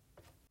them.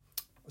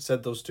 I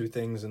said those two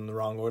things in the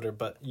wrong order,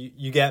 but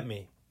you get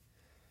me.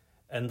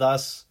 And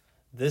thus,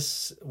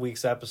 this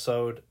week's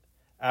episode,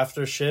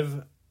 after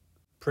Shiv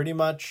pretty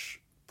much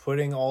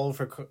putting all of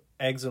her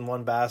eggs in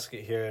one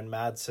basket here in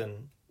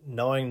Madsen,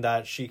 knowing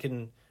that she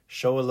can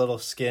show a little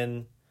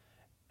skin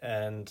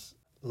and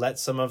let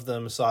some of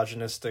the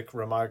misogynistic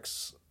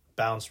remarks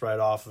bounce right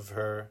off of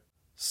her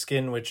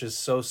skin, which is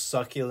so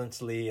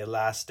succulently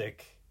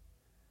elastic.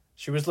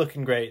 She was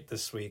looking great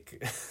this week.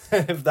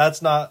 If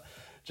that's not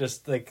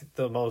just like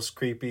the most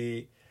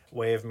creepy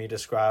way of me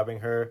describing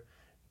her,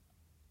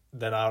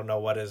 then I don't know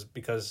what is,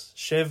 because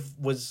Shiv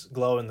was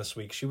glowing this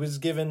week. She was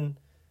given,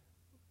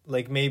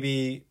 like,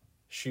 maybe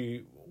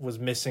she was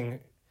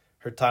missing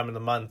her time of the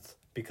month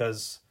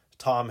because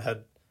Tom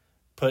had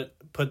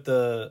put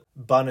the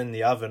bun in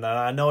the oven. And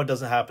I know it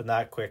doesn't happen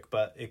that quick,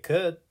 but it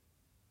could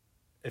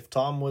if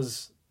Tom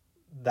was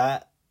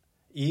that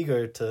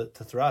eager to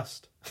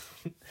thrust.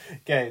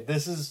 Okay,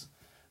 this is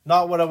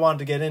not what I wanted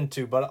to get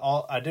into, but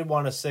I did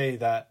want to say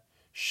that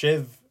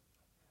Shiv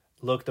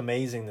looked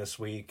amazing this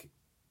week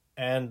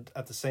and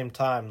at the same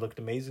time looked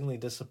amazingly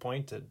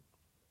disappointed.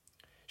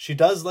 She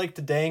does like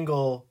to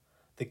dangle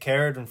the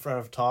carrot in front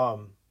of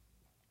Tom,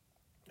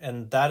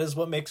 and that is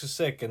what makes her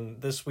sick.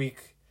 And this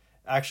week,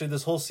 actually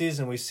this whole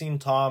season, we've seen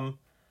Tom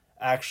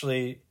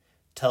actually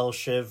tell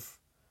Shiv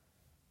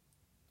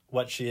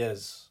what she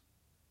is.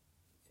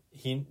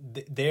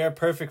 They are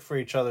perfect for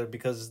each other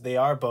because they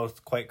are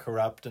both quite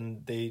corrupt,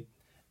 and they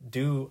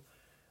do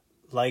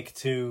like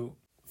to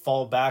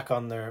fall back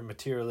on their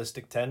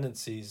materialistic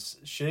tendencies.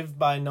 Shiv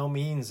by no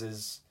means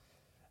is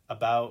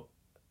about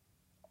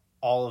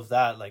all of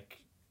that.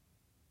 Like,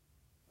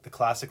 the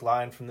classic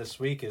line from this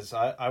week is,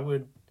 I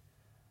would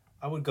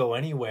go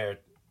anywhere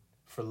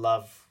for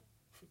love.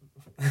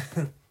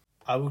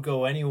 I would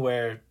go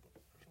anywhere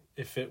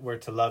if it were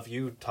to love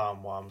you,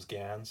 Tom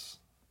Wamsgans,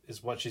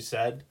 is what she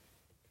said.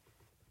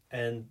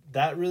 And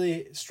that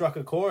really struck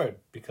a chord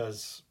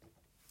because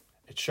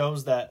it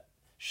shows that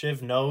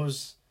Shiv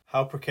knows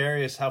how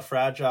precarious, how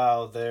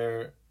fragile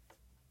their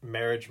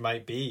marriage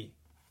might be.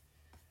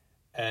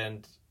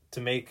 And to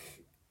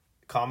make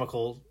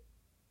comical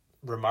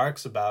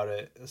remarks about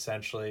it,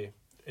 essentially,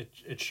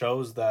 it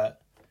shows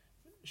that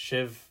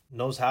Shiv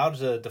knows how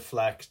to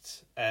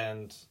deflect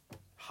and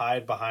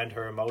hide behind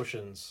her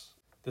emotions.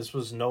 This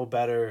was no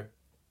better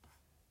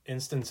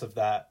instance of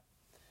that.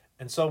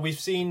 And so we've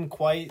seen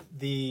quite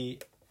the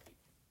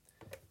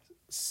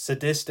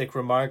sadistic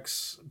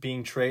remarks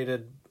being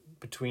traded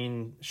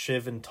between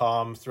Shiv and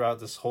Tom throughout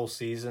this whole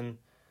season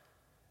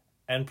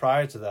and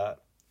prior to that.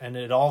 And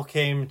it all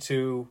came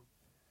to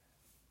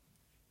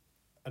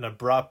an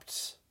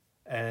abrupt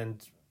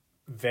and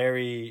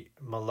very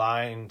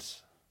maligned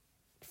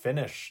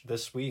finish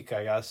this week,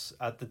 I guess,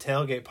 at the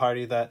tailgate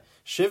party that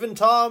Shiv and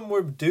Tom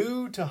were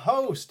due to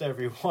host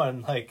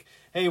everyone. Like,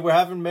 hey, we're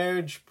having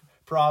marriage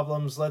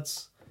problems.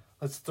 Let's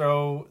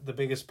throw the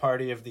biggest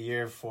party of the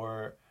year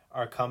for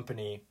our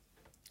company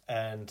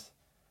and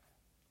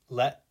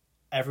let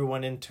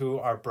everyone into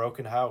our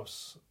broken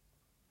house.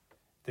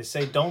 They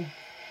say don't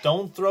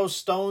throw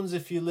stones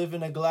if you live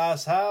in a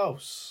glass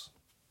house.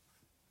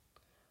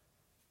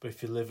 But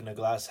if you live in a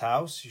glass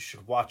house, you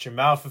should watch your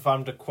mouth, if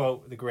I'm to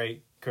quote the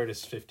great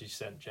Curtis 50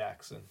 Cent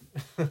Jackson.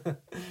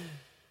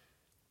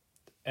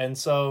 And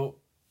so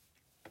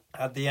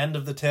at the end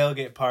of the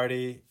tailgate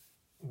party,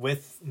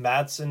 with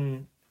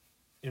Madsen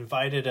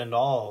invited and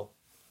all,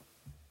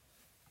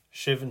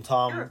 Shiv and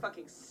Tom You're a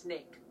fucking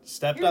snake.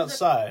 stepped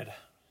outside.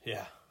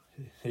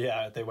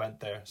 Yeah, they went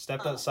there.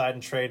 Stepped outside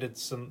and traded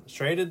some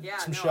shots.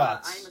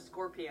 I'm a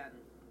scorpion.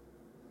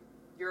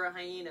 You're a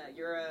hyena.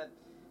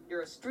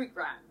 You're a street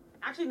rat.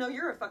 Actually, no,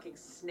 you're a fucking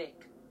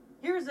snake.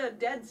 Here's a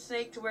dead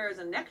snake to wear as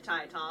a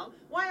necktie, Tom.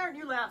 Why aren't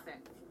you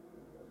laughing?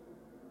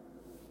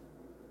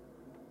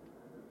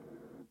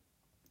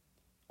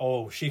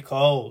 Oh, she's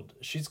cold.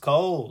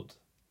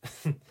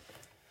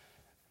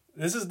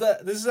 This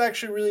is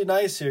actually really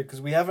nice here because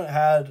we haven't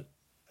had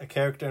a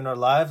character in our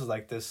lives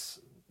like this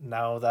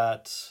now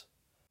that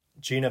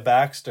Gina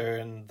Baxter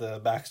and the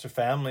Baxter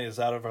family is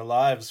out of our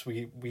lives.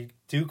 We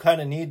do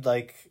kind of need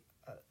like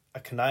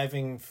a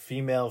conniving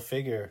female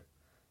figure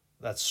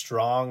that's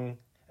strong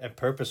and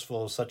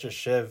purposeful, such as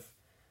Shiv.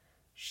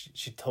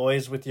 She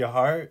toys with your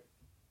heart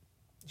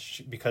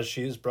because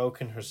she is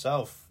broken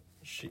herself.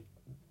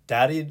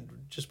 Daddy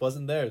just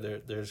wasn't there.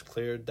 There's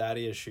clear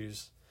daddy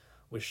issues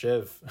with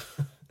Shiv.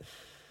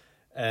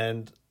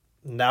 And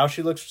now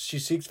she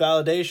seeks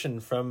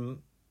validation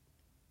from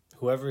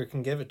whoever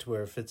can give it to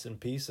her if it's in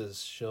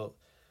pieces.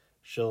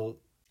 She'll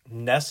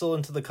nestle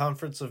into the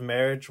comforts of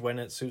marriage when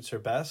it suits her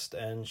best,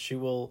 and she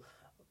will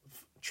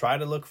try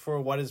to look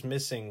for what is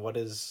missing,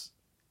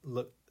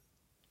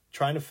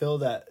 trying to fill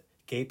that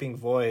gaping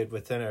void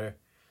within her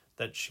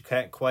that she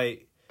can't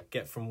quite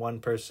get from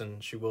one person.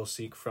 She will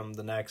seek from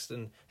the next.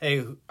 And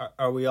hey,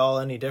 are we all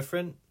any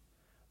different?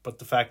 But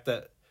the fact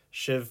that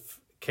Shiv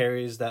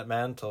carries that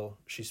mantle,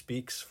 she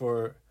speaks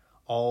for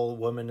all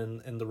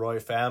women in the Roy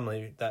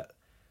family that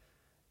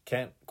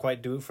can't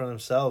quite do it for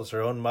themselves.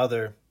 Her own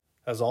mother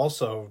has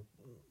also,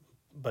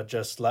 but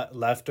just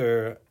left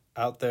her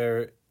out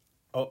there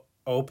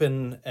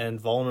open and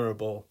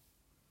vulnerable.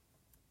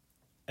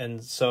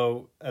 And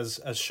so as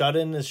shut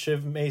in as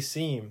Shiv may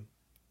seem,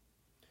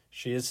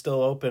 she is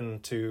still open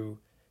to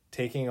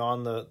taking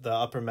on the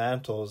upper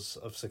mantles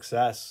of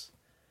success.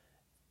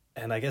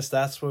 And I guess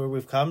that's where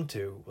we've come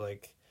to,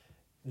 like,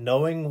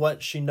 knowing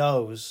what she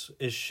knows.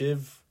 Is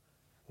Shiv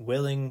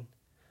willing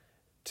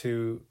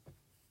to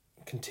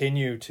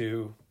continue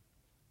to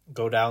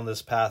go down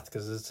this path?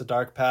 Because it's a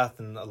dark path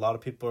and a lot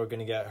of people are going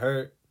to get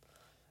hurt,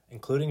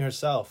 including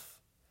herself.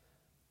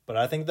 But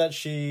I think that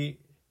she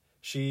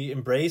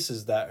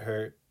embraces that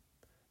hurt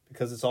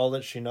because it's all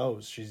that she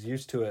knows. She's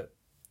used to it.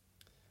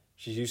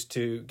 She's used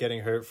to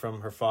getting hurt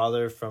from her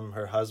father, from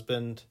her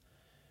husband,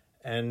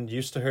 and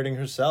used to hurting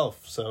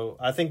herself. So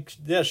I think,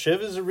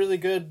 Shiv is a really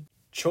good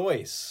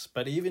choice.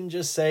 But even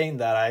just saying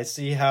that, I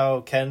see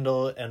how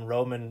Kendall and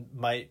Roman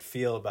might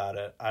feel about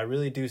it. I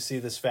really do see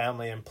this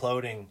family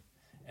imploding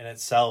in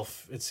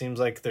itself. It seems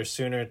like they're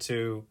sooner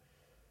to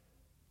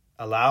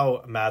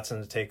allow Madsen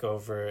to take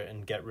over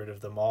and get rid of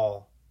them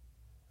all,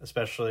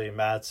 especially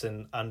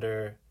Madsen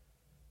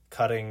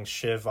undercutting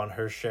Shiv on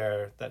her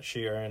share that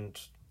she earned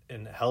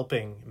in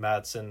helping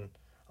Madsen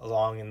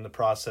along in the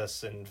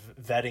process and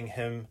vetting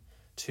him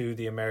to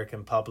the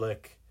American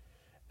public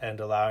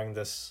and allowing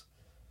this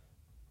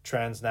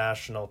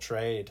transnational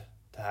trade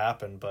to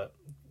happen. But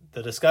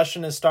the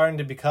discussion is starting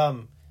to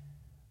become,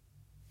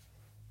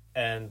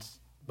 and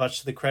much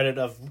to the credit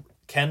of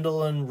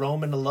Kendall and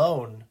Roman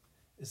alone,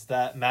 is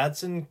that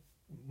Madsen,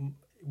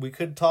 we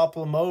could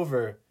topple him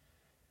over.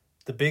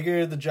 The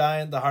bigger the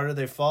giant, the harder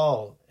they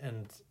fall.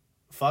 And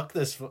fuck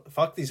these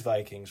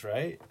Vikings,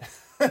 right?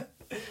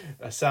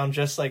 I sound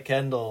just like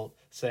Kendall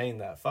saying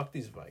that. Fuck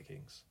these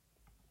Vikings.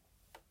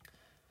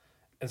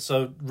 And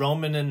so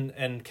Roman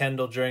and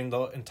Kendall, during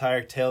the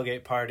entire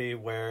tailgate party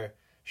where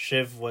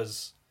Shiv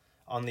was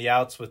on the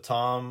outs with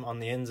Tom, on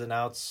the ins and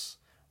outs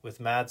with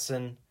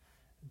Madsen,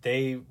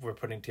 they were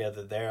putting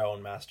together their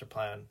own master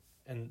plan.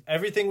 And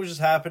everything was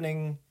just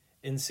happening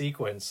in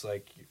sequence.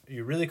 Like,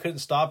 you really couldn't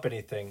stop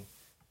anything.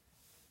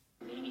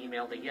 He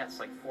emailed a yes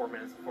like 4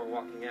 minutes before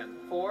walking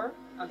in. 4?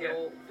 Okay, Yeah.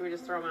 well, do we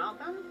just throw him out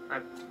then?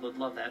 I would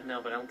love that,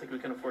 no, but I don't think we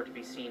can afford to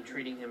be seen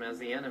treating him as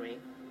the enemy.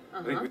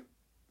 Uh-huh.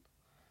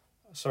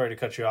 Sorry to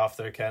cut you off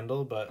there,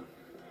 Kendall, but...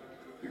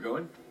 You're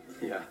going?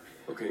 Yeah.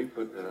 Okay,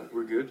 but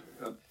we're good.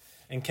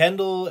 And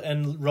Kendall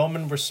and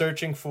Roman were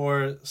searching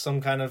for some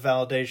kind of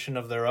validation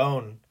of their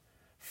own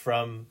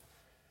from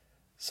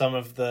some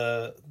of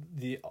the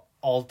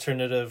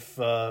alternative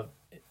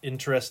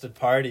interested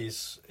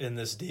parties in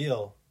this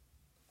deal.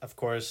 Of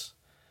course,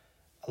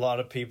 a lot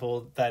of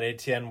people that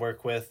ATN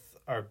work with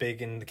are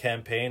big in the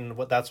campaign.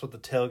 That's what the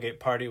tailgate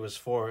party was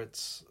for.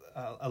 It's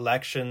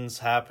elections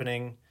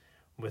happening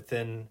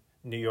within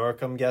New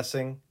York, I'm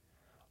guessing,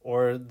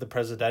 or the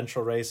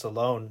presidential race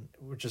alone,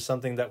 which is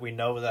something that we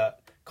know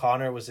that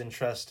Connor was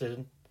interested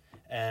in.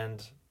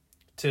 And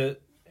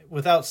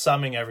without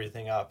summing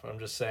everything up, I'm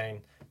just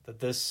saying that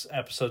this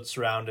episode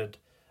surrounded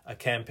a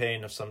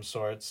campaign of some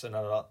sorts and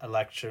an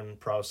election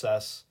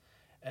process.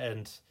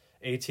 And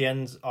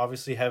ATN's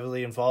obviously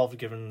heavily involved,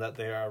 given that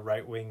they are a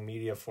right-wing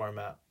media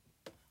format.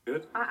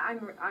 Good?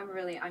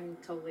 I'm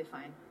totally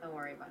fine. Don't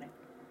worry about it.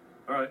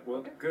 All right,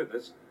 well, good.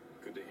 That's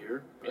good to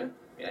hear.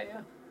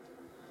 Yeah.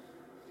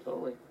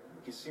 Totally.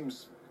 He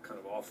seems kind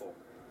of awful.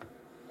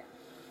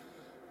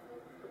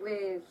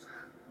 We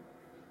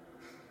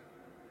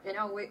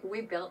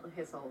built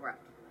his whole rep.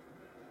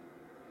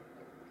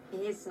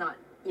 He's not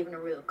even a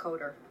real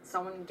coder.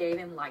 Someone gave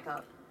him like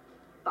a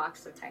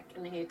box of tech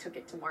and then he took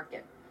it to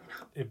market.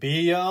 It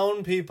be your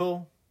own,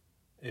 people.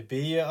 It be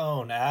your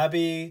own.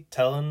 Abby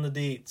telling the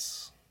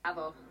deets.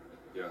 Bravo.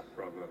 Yeah,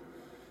 bravo.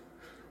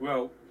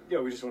 Well, yeah,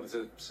 we just wanted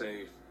to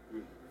say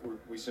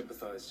we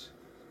sympathize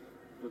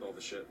with all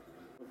the shit.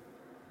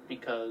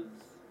 Because...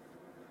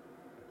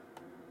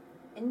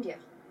 India,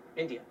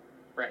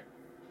 right.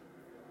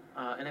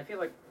 And I feel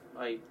like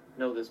I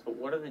know this, but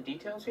what are the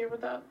details here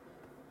with that?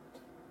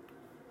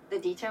 the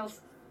details.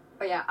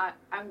 Oh yeah,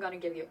 I'm gonna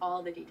give you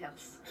all the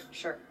details.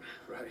 Sure.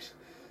 Right.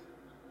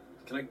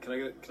 Can I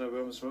go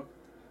and smoke?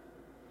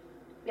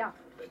 Yeah.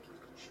 Thank you.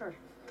 Sure.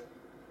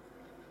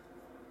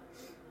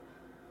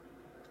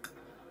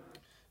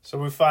 So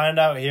we find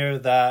out here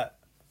that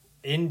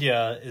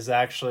India is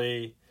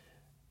actually,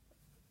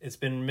 it's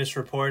been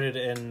misreported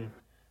in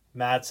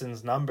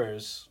Madsen's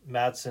numbers.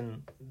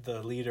 Madsen,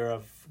 the leader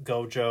of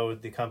Gojo,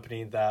 the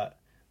company that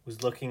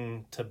was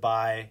looking to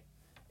buy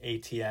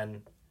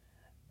ATN,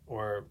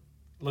 or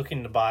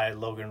looking to buy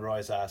Logan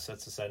Roy's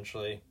assets,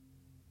 essentially.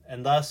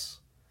 And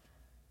thus,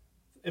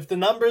 if the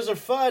numbers are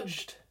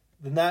fudged,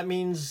 then that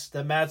means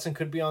that Madsen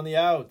could be on the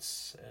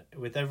outs.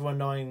 With everyone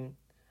knowing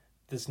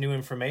this new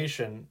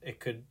information, it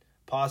could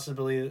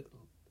possibly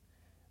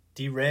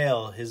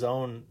derail his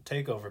own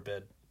takeover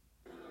bid.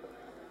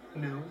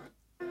 No.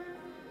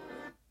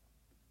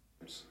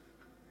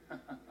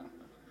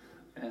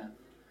 Yeah.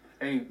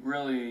 Hey,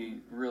 really,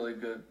 really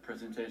good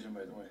presentation,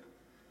 by the way.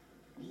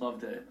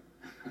 Loved it.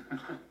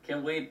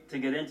 Can't wait to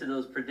get into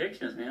those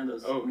predictions, man.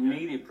 Those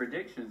media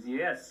predictions.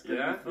 Yes.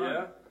 Yeah.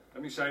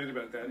 I'm excited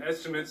about that.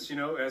 Estimates.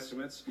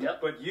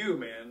 Yep. But you,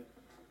 man,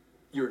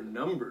 your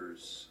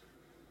numbers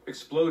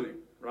exploding,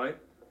 right?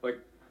 Like,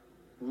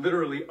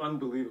 literally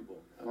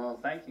unbelievable. Well,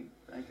 thank you.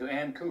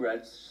 And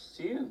congrats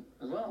to you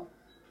as well.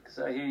 Because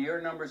I hear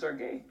your numbers are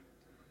gay.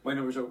 My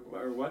numbers are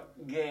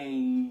what?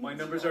 Gay. My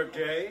numbers are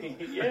gay?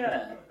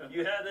 Yeah.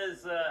 You had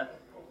this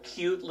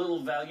cute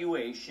little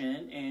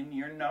valuation, and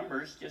your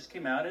numbers just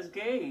came out as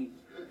gay.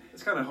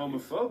 It's kind of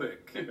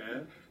homophobic,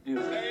 man.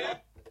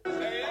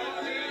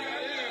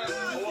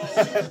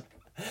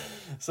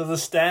 So the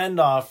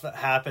standoff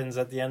happens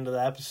at the end of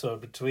the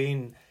episode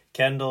between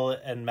Kendall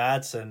and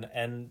Madsen,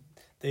 and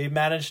they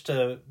managed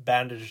to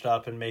bandage it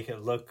up and make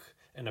it look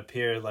and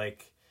appear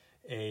like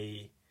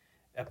a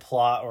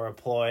plot or a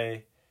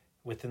ploy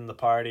within the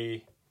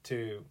party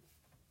to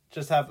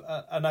just have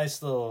a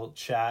nice little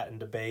chat and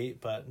debate,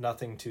 but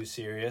nothing too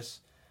serious.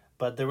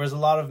 But there was a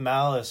lot of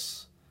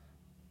malice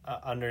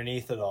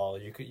underneath it all.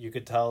 You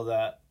could tell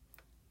that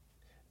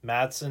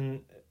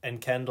Madsen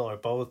and Kendall are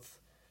both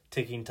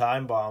ticking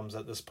time bombs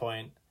at this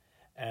point,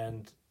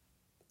 and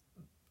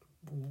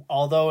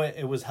although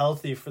it was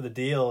healthy for the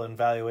deal in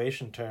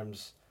valuation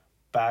terms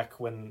back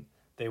when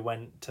they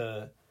went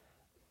to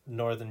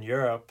Northern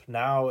Europe,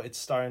 now it's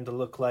starting to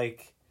look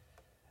like,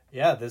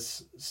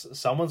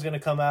 someone's going to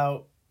come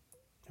out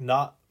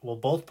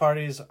both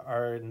parties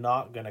are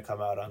not going to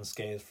come out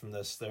unscathed from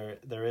this.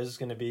 There is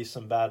going to be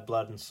some bad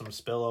blood and some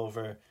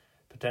spillover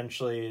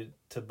potentially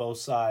to both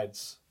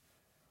sides.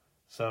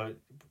 So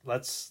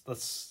let's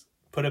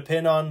put a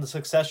pin on the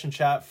succession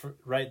chat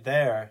right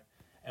there,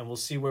 and we'll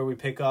see where we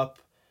pick up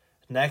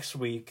next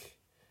week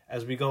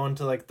as we go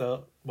into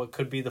what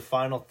could be the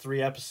final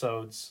 3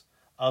 episodes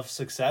of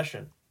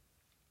Succession.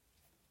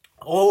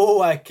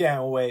 Oh, I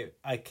can't wait.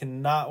 I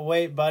cannot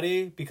wait,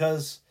 buddy,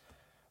 because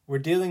we're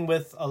dealing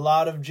with a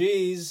lot of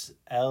G's.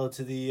 L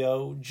to the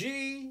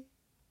O-G.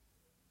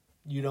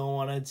 You don't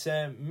want to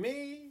tempt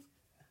me.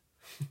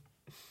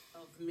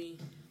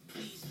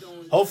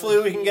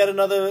 Hopefully we can get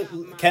another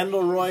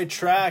Kendall Roy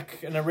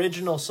track, an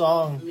original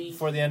song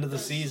before the end of the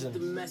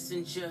season.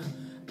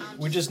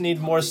 We just need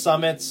more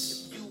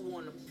summits,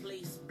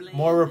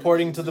 more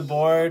reporting to the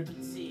board,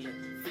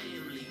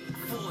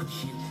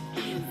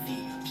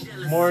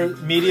 more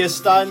media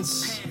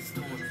stunts.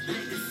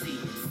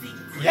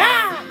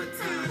 Yeah!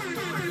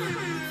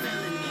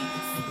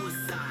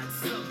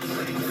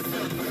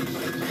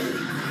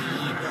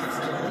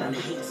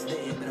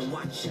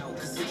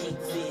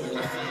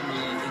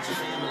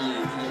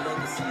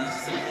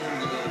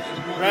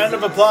 Round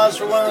of applause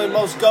for one of the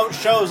most GOAT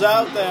shows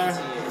out there.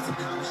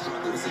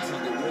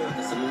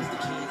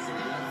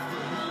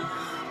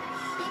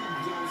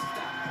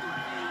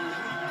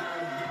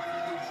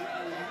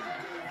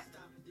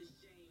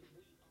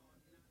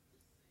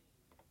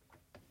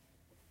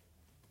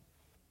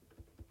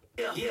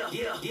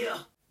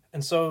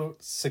 And so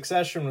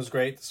Succession was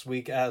great this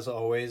week, as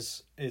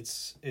always.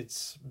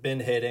 It's been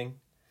hitting.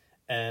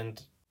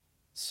 And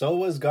so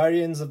was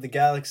Guardians of the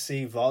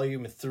Galaxy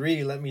Volume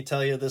 3. Let me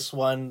tell you, this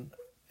one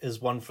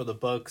is one for the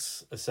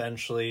books,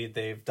 essentially.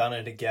 They've done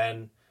it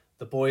again.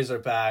 The boys are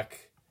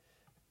back.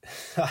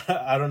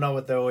 I don't know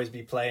what they'll always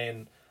be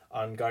playing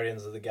on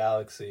Guardians of the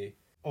Galaxy.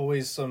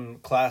 Always some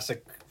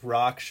classic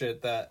rock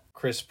shit that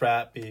Chris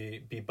Pratt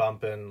be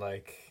bumping,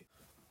 like,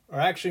 or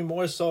actually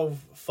more so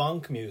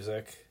funk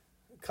music.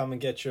 Come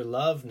and Get Your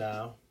Love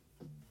Now.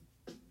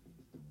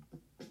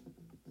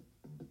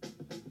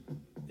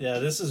 Yeah,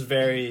 this is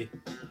very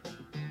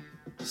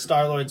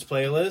Star-Lord's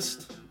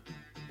playlist.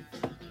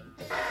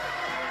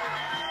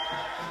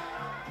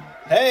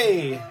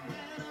 Hey!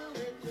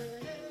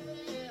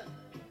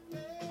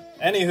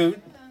 Anywho,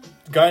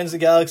 Guardians of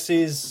the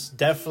Galaxy is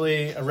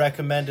definitely a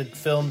recommended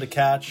film to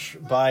catch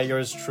by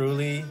yours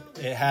truly.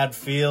 It had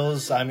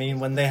feels. I mean,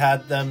 when they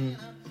had them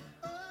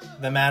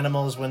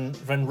animals,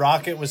 when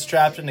Rocket was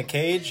trapped in a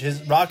cage,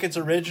 Rocket's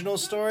original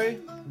story,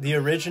 the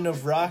origin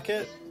of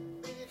Rocket,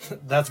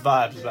 that's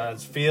vibes, man.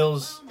 It's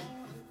feels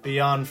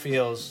beyond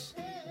feels.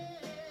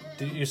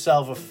 Do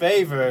yourself a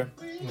favor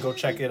and go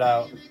check it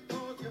out.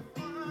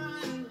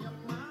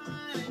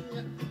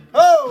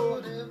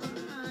 Oh!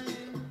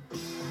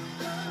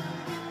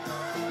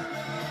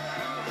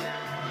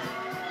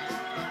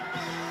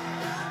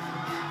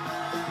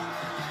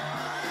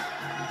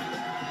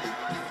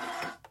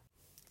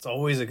 It's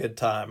always a good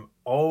time.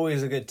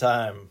 Always a good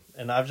time.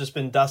 And I've just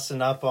been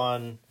dusting up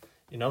on,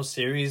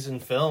 series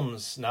and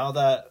films. Now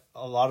that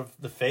a lot of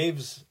the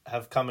faves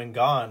have come and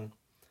gone,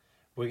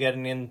 we're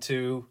getting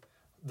into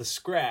the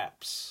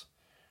scraps.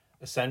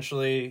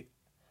 Essentially,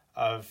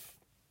 I've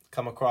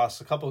come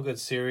across a couple of good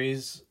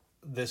series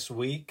this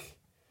week.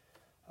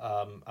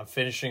 I'm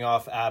finishing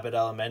off Abbott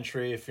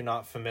Elementary. If you're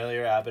not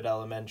familiar, Abbott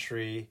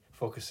Elementary,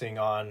 focusing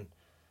on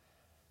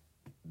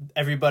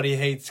Everybody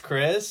Hates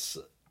Chris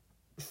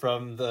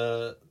from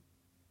the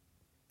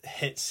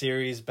hit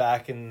series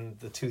back in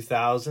the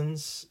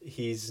 2000s.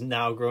 He's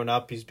now grown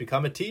up. He's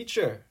become a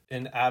teacher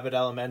in Abbott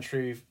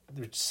Elementary,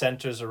 which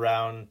centers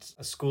around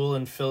a school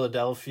in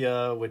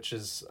Philadelphia, which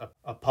is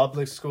a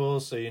public school.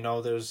 So,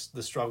 there's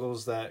the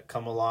struggles that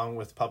come along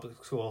with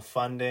public school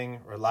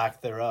funding or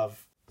lack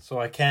thereof. So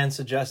I can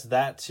suggest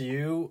that to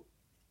you,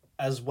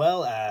 as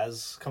well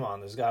as, come on,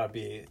 there's got to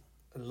be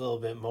a little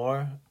bit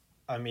more.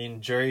 I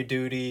mean, Jury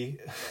Duty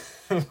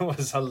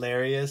was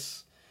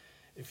hilarious.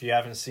 If you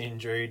haven't seen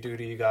Jury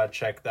Duty, you gotta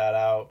check that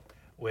out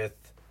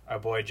with our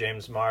boy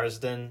James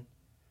Marsden.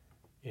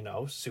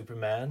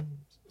 Superman,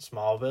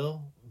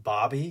 Smallville,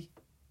 Bobby.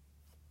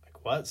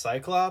 Like what?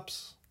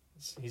 Cyclops?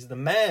 He's the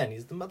man.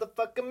 He's the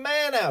motherfucking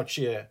man out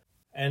here.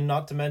 And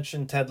not to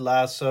mention Ted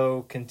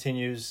Lasso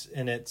continues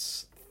in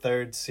its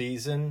 3rd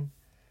season.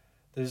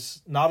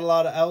 There's not a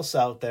lot else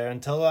out there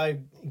until I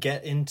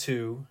get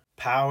into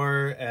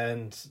Power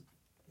and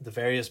the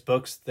various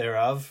books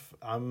thereof.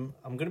 I'm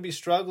going to be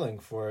struggling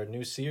for a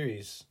new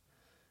series.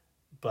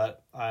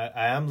 But I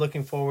am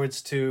looking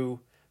forwards to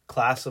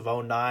Class of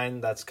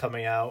 09 that's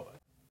coming out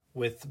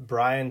with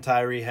Brian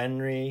Tyree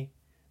Henry.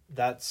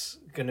 That's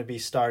going to be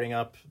starting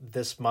up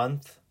this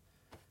month.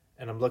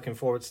 And I'm looking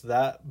forward to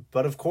that.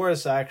 But of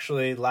course,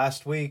 actually,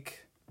 last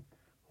week,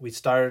 we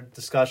started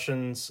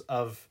discussions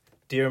of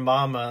Dear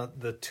Mama,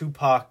 the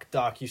Tupac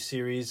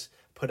docuseries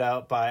put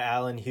out by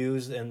Alan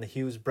Hughes and the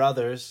Hughes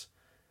brothers.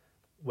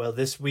 Well,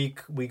 this week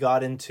we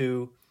got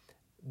into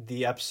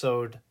the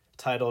episode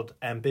titled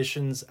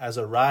Ambitions as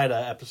a Rider,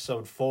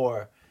 episode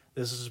 4.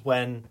 This is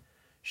when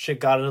shit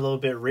got a little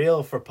bit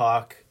real for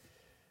Pac,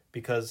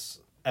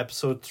 because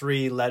episode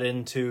 3 led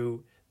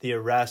into the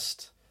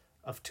arrest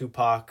of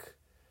Tupac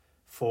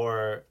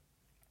for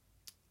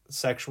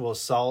sexual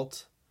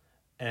assault,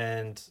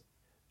 and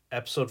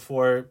episode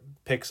 4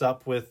 picks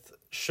up with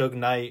Suge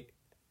Knight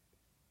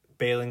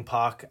bailing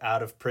Pac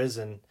out of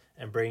prison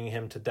and bringing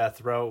him to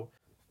death row.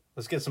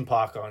 Let's get some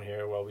Pac on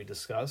here while we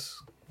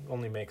discuss.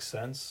 Only makes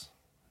sense.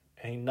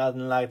 Ain't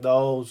nothing like the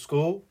old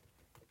school.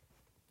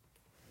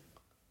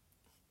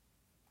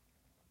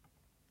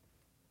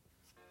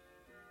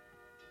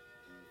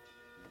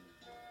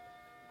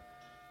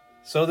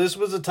 So this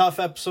was a tough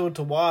episode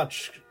to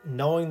watch,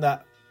 knowing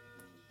that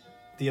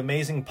the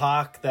amazing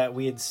Pac that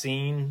we had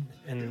seen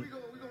and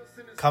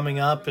coming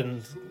up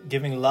and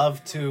giving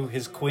love to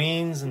his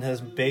queens and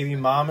his baby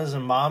mamas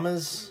and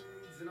mamas.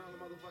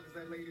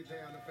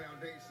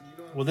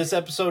 Well, this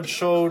episode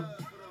showed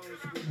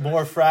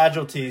more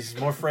frailties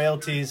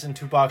in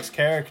Tupac's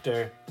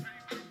character.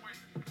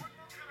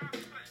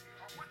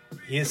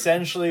 He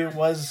essentially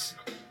was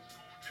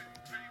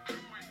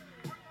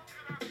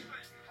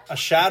a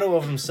shadow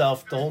of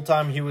himself the whole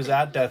time he was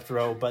at death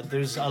row, but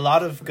there's a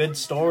lot of good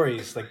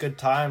stories, like good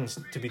times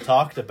to be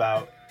talked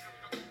about.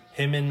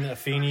 Him and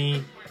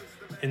Afeni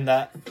in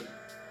that,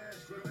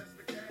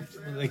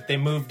 like, they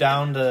moved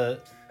down to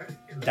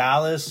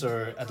Dallas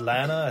or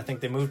Atlanta. I think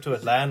they moved to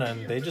Atlanta,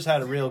 and they just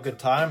had a real good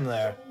time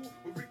there.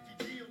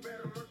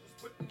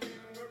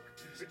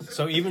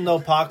 So even though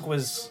Pac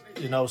was,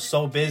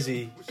 so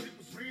busy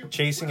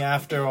chasing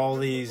after all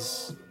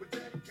these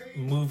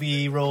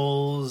movie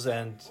roles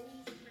and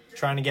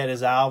trying to get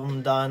his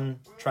album done,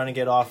 trying to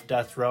get off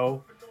death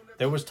row,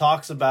 there was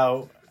talks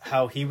about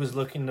how he was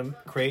looking to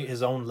create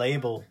his own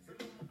label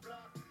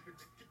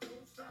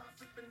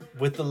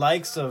with the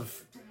likes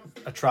of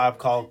A Tribe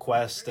Called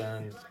Quest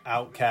and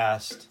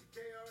Outkast.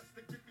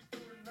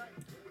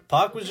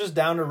 Pac was just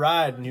down to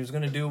ride, and he was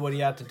going to do what he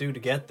had to do to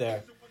get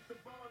there.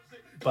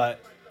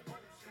 But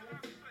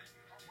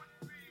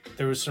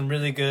there was some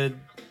really good,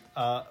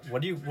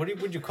 would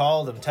you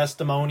call them,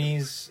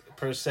 testimonies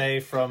per se,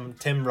 from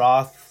Tim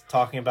Roth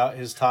talking about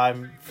his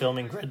time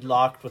filming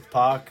Gridlocked with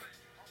Pac.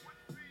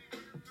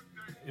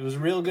 It was a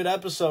real good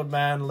episode,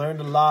 man. Learned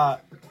a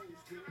lot.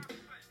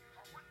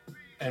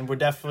 And we're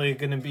definitely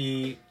going to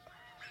be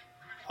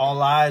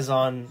all eyes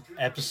on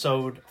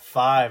episode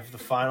 5, the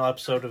final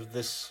episode of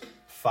this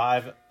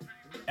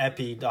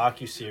 5-epi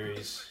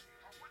docuseries.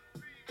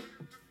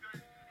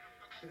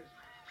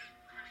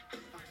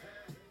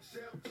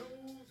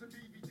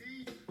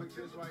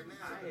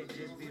 I had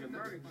just did a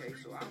murder case,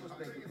 so I was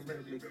thinking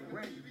politically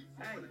correct.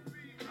 Hey,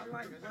 I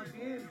like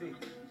Buffy and Biggie.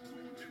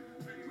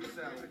 We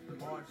sell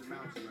large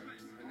amounts of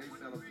records, and they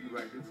sell a few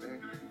records,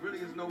 and really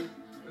there's no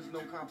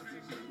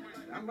competition.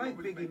 I like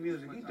Biggie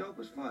music. He dope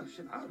as fuck.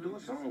 Shit, I'll do a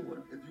song with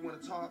him. If you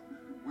want to talk,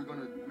 we're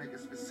gonna make it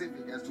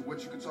specific as to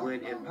what you can talk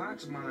about. In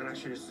Pac's mind, I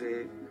should have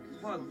said,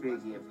 fuck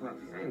Biggie and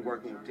Puffy. I ain't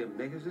working with them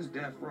niggas. It's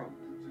death row.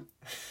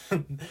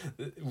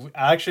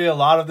 Actually, a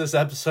lot of this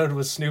episode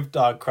was Snoop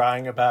Dogg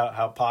crying about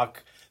how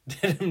Pac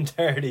did him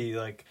dirty.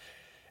 Like,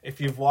 if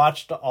you've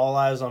watched All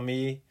Eyes on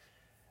Me,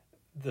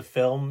 the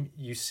film,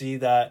 you see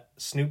that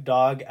Snoop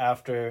Dogg,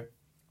 after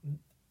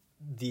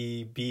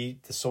the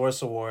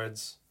Source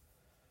Awards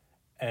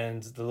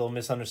and the little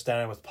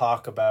misunderstanding with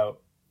Pac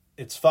about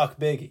it's fuck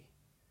Biggie,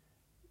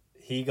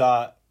 he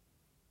got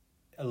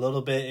a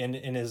little bit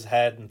in his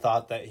head and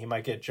thought that he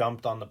might get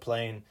jumped on the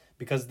plane,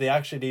 because they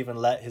actually didn't even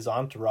let his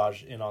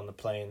entourage in on the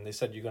plane. They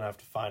said, you're going to have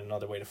to find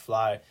another way to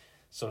fly.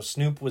 So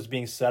Snoop was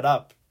being set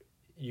up.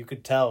 You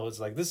could tell. It's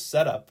like, this is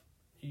set up.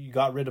 You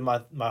got rid of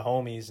my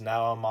homies.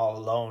 Now I'm all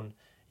alone.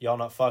 Y'all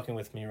not fucking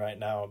with me right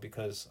now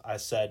because I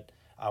said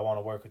I want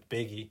to work with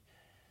Biggie.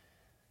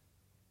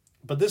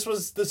 But this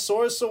was the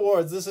Source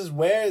Awards. This is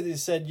where they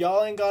said,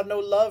 y'all ain't got no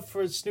love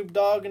for Snoop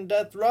Dogg and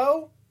Death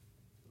Row.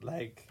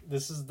 Like,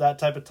 this is that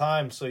type of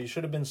time. So you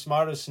should have been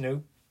smarter,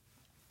 Snoop.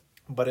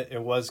 But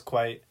it was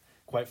quite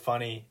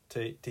funny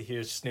to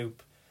hear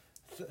Snoop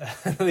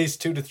at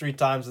least 2 to 3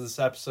 times in this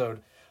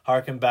episode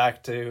harken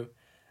back to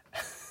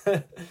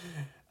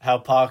how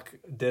Pac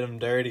did him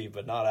dirty,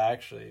 but not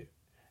actually.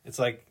 It's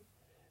like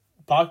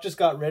Pac just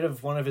got rid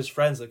of one of his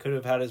friends that could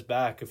have had his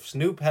back. If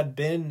Snoop had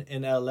been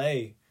in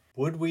LA,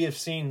 would we have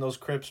seen those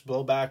Crips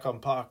blow back on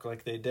Pac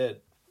like they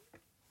did?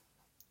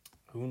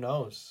 Who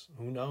knows?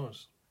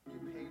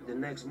 The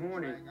next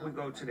morning, we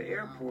go to the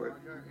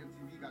airport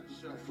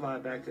and fly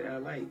back to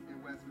LA.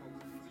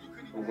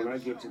 But when I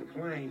get to the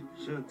plane,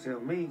 she'll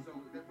tell me,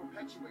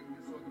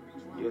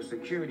 your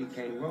security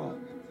came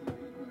wrong.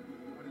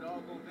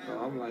 So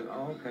I'm like,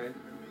 oh, okay.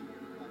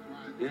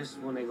 This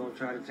when they gonna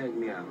try to take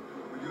me out.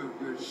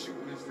 You're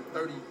shooting this to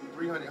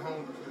 300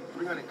 homes,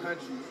 300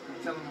 countries,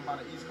 telling them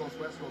about an East Coast,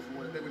 West Coast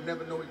war that they would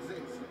never know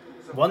exists.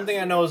 So one thing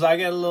I know is I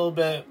get a little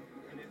bit...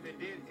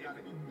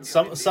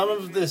 Some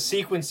of the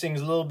sequencing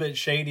is a little bit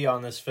shady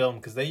on this film,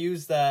 because they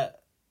use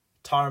that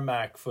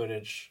tarmac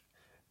footage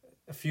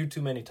a few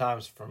too many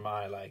times for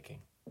my liking.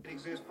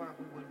 It's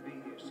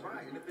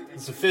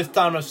the 5th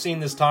time I've seen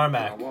this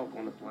tarmac. I walk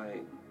on the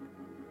plane.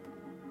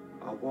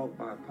 I walk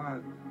by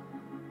Pac,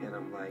 and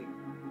I'm like,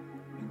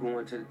 you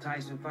going to the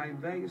Tyson fight in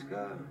Vegas,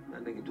 God?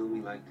 That nigga do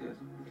me like this.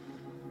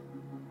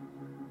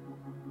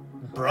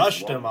 So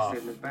brushed him off.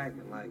 Sit in the back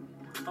and like,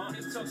 put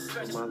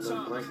my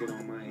little blanket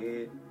on my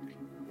head,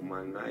 with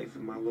my knife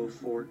and my little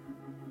fork,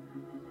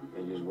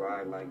 and just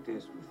ride like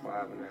this for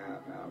 5.5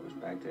 hours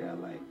back to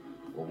LA.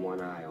 with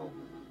one eye open.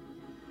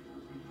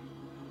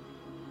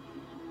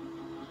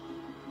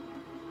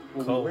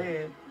 When Cool. we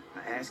land,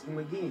 I ask him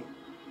again,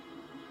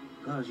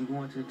 "Cuz, you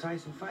going to the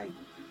Tyson fight?"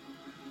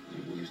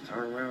 You can just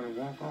turn around and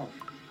walk off.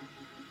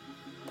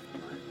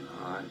 I'm like,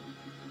 all right.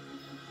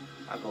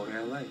 I go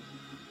to LA.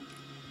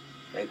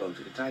 They go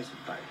to the Tyson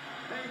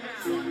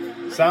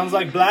fight. Sounds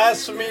like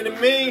blasphemy to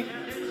me.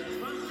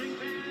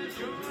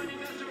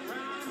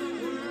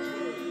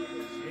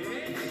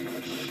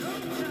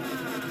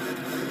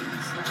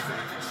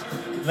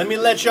 Let me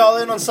let y'all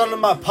in on something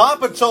my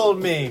papa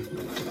told me.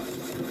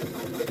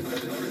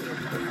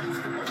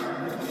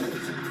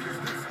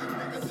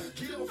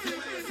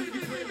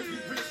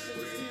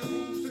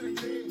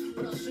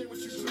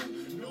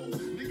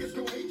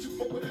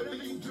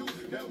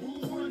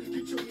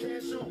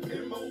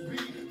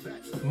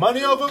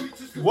 Money over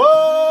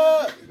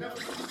what?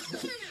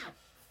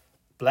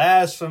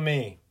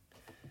 Blasphemy.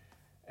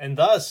 And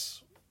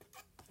thus,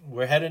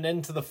 we're heading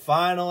into the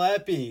final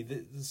epi.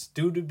 It's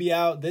due to be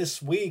out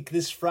this week,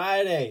 this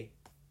Friday.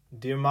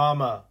 Dear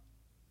Mama,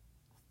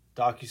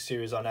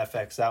 docuseries on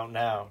FX out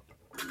now.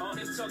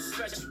 Only talk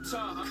special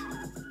talk.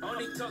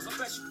 Only talk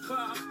special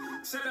talk.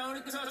 Said only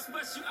talk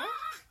special.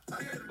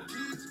 I had the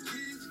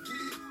keys.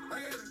 I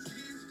had the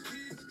keys. I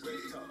had the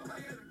keys. I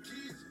had the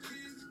keys.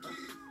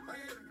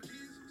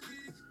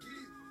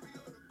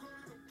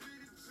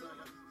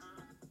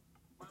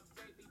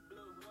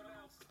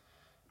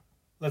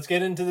 Let's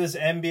get into this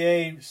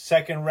NBA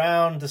second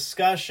round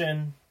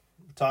discussion.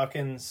 We're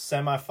talking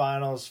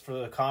semifinals for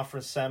the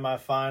conference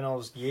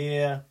semifinals.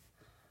 Yeah.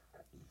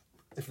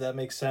 If that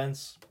makes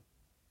sense.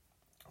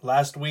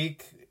 Last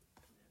week,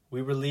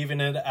 we were leaving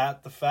it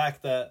at the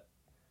fact that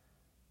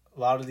a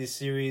lot of these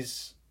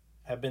series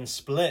have been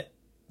split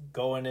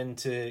going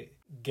into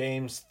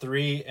games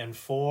 3 and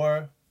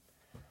 4.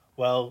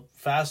 Well,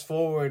 fast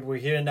forward, we're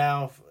here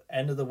now,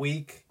 end of the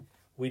week.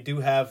 We do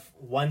have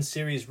one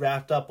series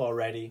wrapped up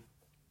already.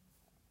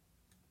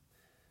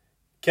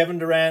 Kevin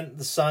Durant,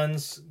 the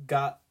Suns,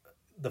 got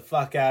the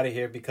fuck out of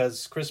here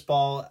because Chris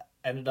Paul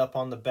ended up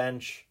on the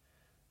bench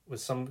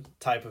with some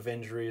type of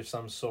injury of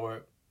some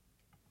sort.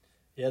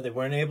 Yeah, they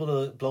weren't able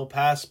to blow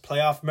past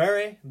playoff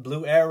Murray,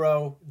 Blue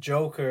Arrow,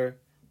 Joker,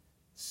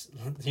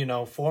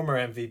 former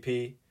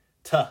MVP.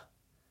 Tuh.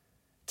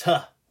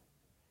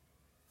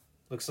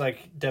 Looks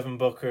like Devin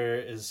Booker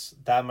is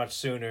that much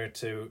sooner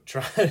to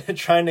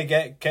trying to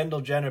get Kendall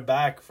Jenner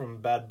back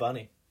from Bad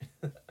Bunny.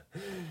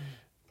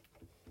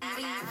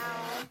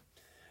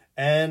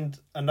 And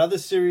another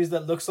series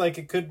that looks like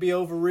it could be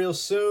over real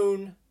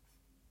soon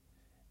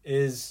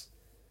is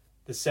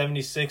the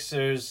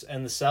 76ers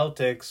and the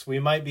Celtics. We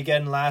might be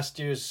getting last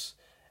year's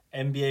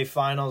NBA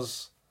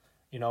Finals,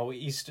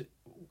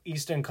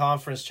 Eastern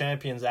Conference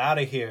champions out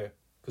of here.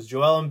 Because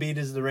Joel Embiid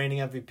is the reigning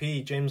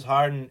MVP. James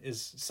Harden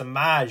is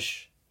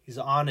Samaj. He's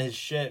on his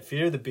shit.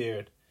 Fear the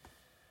beard.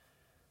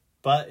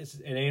 But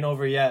it ain't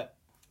over yet.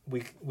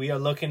 We are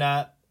looking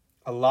at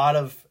a lot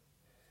of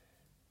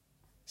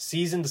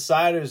season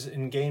deciders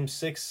in Game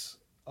 6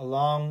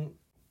 along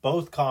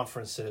both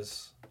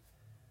conferences.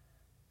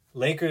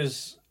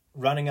 Lakers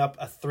running up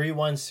a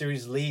 3-1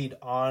 series lead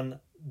on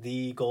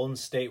the Golden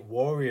State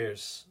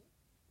Warriors.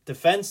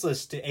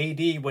 Defenseless to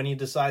AD when he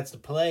decides to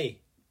play.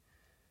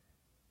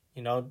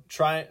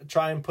 Try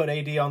and put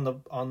AD on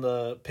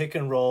the pick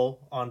and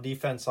roll on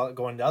defense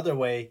going the other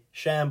way,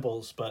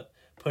 shambles. But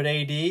put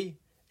AD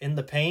in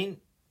the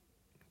paint,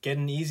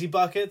 getting easy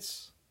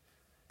buckets.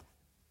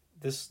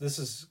 This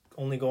is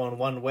only going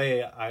one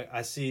way.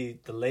 I see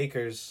the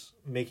Lakers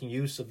making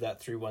use of that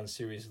 3-1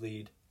 series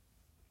lead.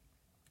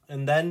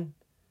 And then,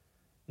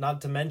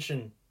 not to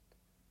mention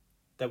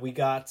that we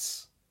got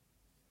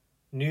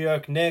New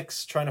York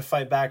Knicks trying to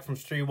fight back from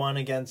 3-1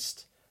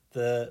 against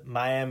the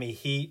Miami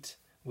Heat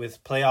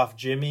with playoff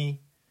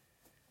Jimmy.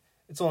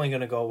 It's only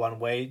going to go one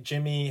way.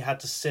 Jimmy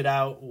had to sit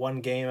out one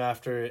game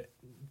after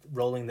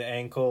rolling the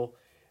ankle.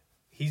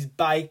 He's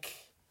bike,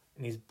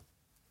 and he's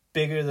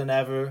bigger than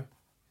ever.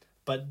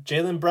 But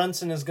Jalen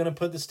Brunson is going to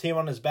put this team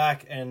on his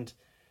back, and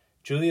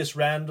Julius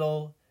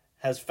Randle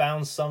has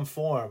found some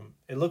form.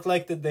 It looked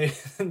like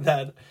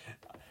that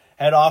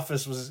head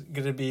office was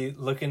going to be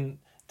looking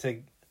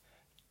to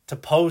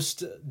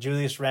post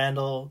Julius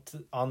Randle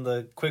on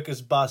the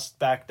quickest bus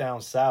back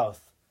down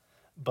south.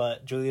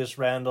 But Julius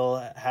Randle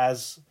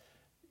has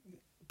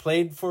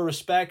played for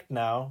respect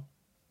now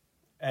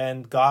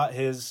and got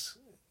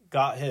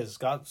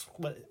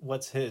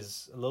what's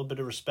his. A little bit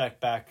of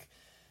respect back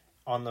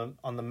on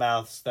the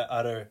mouths that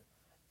utter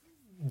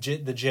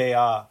the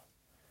JR.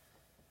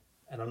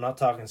 And I'm not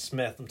talking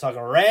Smith. I'm talking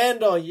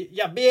Randle.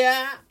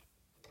 Yeah.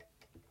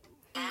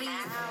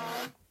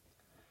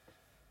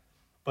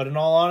 But in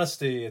all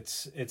honesty,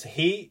 it's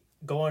Heat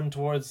going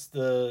towards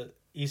the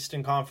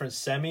Eastern Conference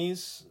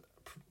semis,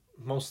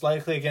 most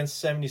likely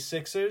against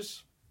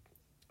 76ers.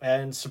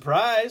 And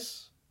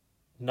surprise,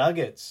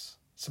 Nuggets.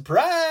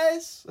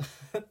 Surprise!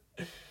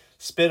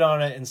 Spit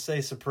on it and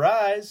say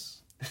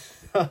surprise.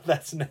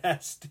 That's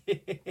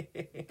nasty.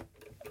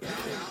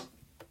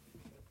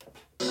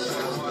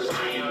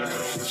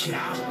 Can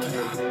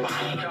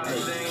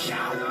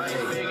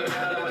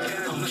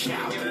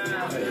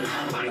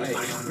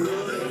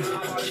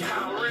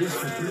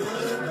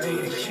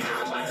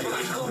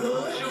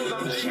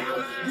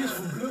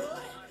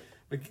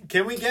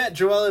we get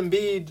Joel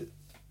Embiid?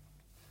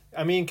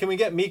 I mean, can we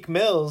get Meek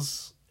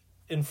Mills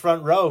in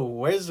front row?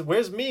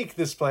 Where's Meek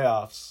this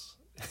playoffs?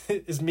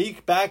 Is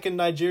Meek back in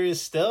Nigeria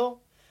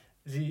still?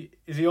 Is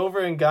he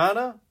over in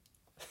Ghana?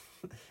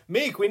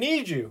 Meek, we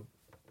need you.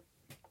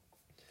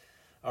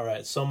 All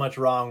right, so much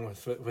wrong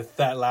with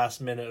that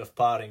last minute of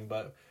potting,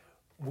 but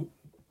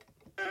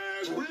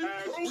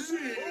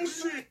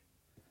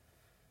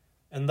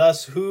and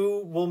thus who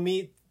will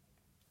meet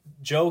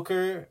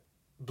Joker,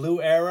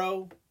 Blue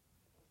Arrow,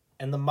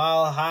 and the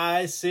Mile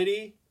High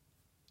City?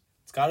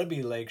 It's got to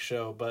be Lake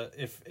Show, but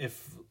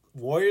if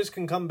Warriors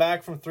can come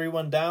back from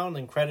 3-1 down,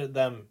 then credit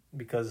them,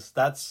 because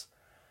that's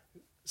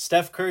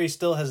Steph Curry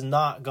still has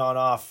not gone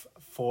off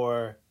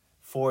for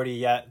 40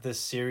 yet this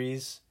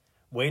series.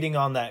 Waiting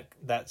on that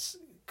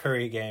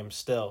Curry game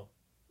still.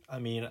 I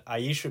mean,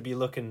 Aisha be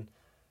looking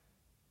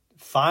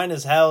fine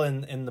as hell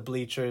in the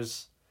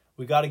bleachers.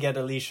 We got to get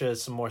Alicia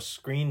some more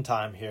screen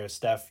time here,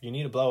 Steph. You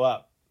need to blow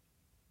up.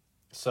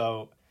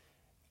 So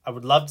I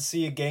would love to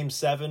see a Game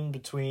 7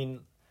 between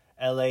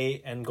LA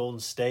and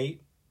Golden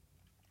State.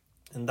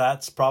 And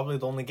that's probably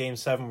the only Game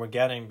 7 we're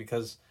getting,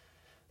 because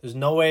there's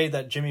no way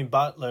that Jimmy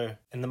Butler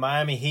and the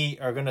Miami Heat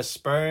are going to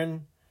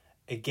spurn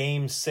a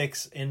Game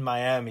 6 in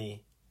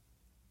Miami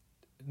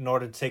in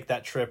order to take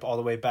that trip all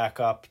the way back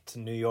up to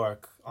New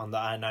York on the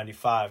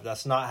I-95.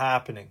 That's not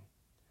happening.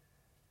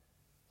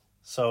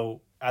 So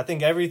I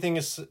think everything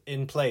is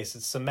in place.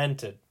 It's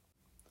cemented.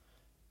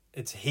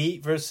 It's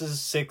Heat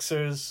versus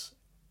Sixers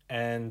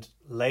and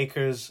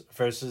Lakers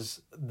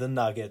versus the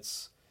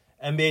Nuggets.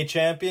 NBA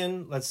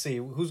champion, let's see.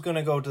 Who's going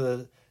to go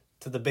to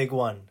the big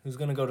one? Who's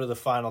going to go to the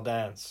final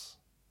dance?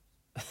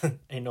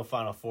 Ain't no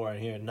Final Four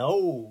in here.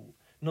 No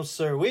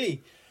sir.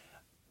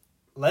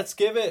 Let's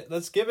give it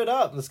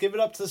up. Let's give it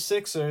up to the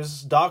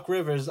Sixers. Doc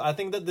Rivers, I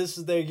think that this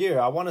is their year.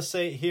 I want to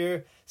say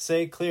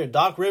it clear.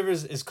 Doc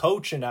Rivers is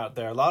coaching out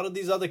there. A lot of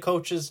these other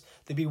coaches,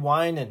 they be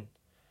whining.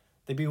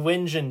 They be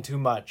whinging too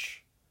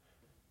much.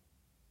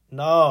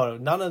 No,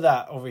 none of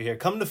that over here.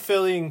 Come to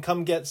Philly and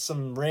come get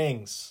some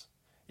rings.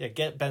 Yeah,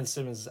 get Ben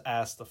Simmons'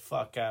 ass the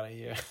fuck out of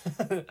here.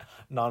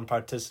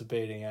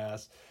 Non-participating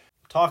ass.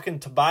 Talking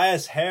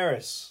Tobias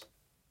Harris.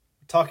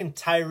 Talking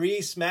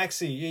Tyrese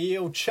Maxey.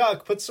 Yo,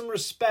 Chuck, put some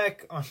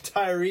respect on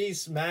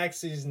Tyrese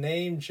Maxey's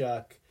name,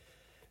 Chuck.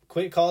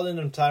 Quit calling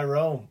him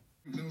Tyrone.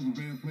 That was a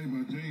bad play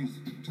by James.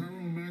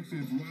 Tyrone Maxey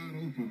is wide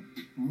open.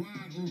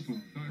 Wide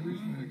open.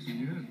 Tyrese Maxey,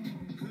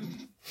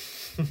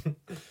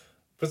 yeah.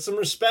 Put some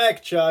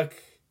respect, Chuck.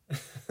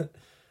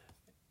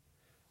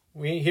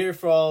 We ain't here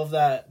for all of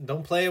that.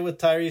 Don't play it with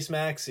Tyrese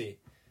Maxey.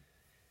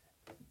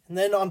 And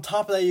then on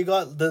top of that, you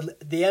got the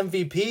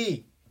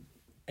MVP.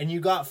 And you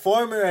got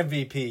former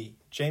MVP,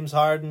 James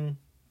Harden.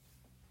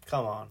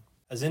 Come on.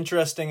 As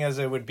interesting as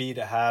it would be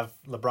to have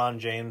LeBron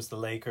James, the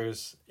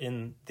Lakers,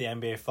 in the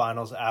NBA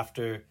Finals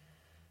after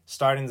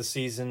starting the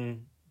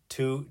season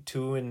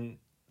 2-13,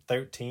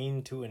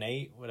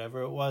 2-8,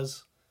 whatever it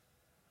was,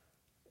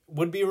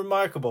 would be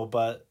remarkable.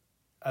 But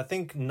I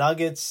think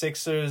Nuggets,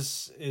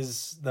 Sixers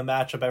is the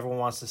matchup everyone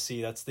wants to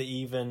see. That's the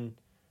even,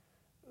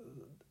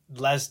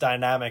 less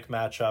dynamic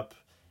matchup.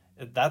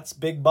 That's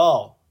big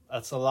ball.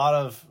 That's a lot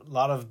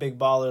of big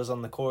ballers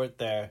on the court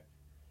there,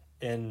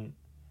 in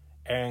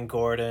Aaron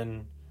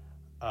Gordon,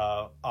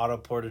 Otto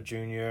Porter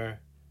Jr.,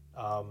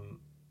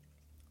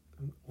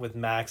 with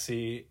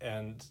Maxey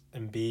and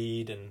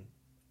Embiid and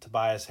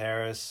Tobias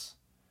Harris.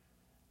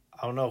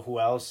 I don't know who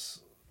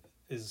else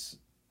is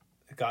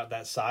got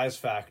that size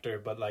factor,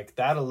 but like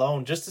that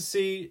alone, just to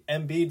see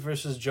Embiid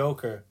versus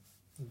Joker,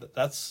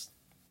 that's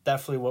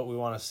definitely what we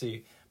want to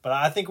see. But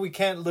I think we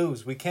can't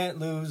lose. We can't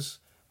lose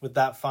with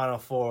that Final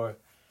Four.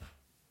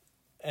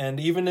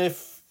 And even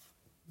if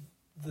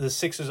the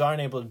Sixers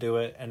aren't able to do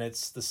it and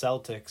it's the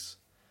Celtics,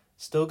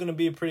 still going to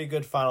be a pretty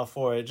good Final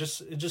Four. It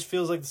just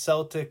feels like the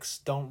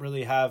Celtics don't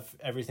really have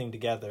everything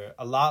together.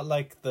 A lot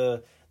like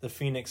the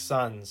Phoenix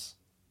Suns.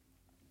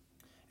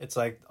 It's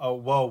like, oh,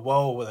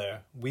 whoa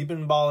there. We've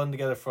been balling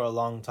together for a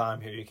long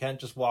time here. You can't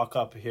just walk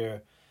up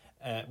here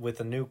with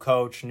a new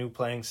coach, new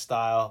playing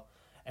style,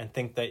 and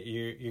think that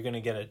you're going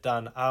to get it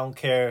done. I don't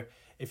care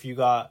if you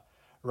got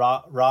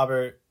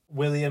Robert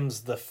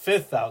Williams the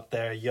fifth out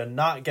there. You're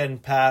not getting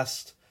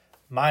past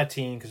my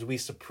team because we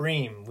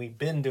supreme. We've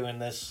been doing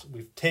this.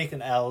 We've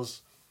taken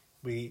L's.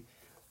 We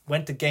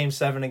went to Game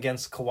 7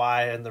 against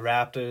Kawhi and the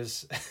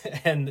Raptors,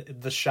 and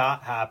the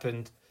shot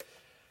happened.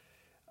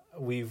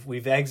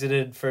 We've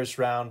exited first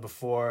round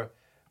before.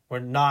 We're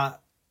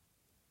not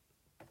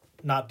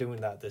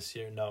doing that this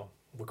year. No,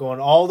 we're going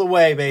all the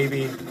way,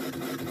 baby.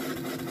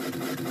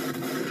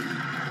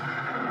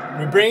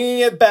 We're bringing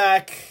it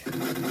back.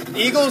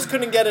 Eagles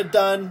couldn't get it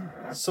done,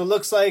 so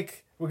looks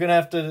like we're gonna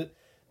have to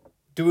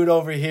do it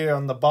over here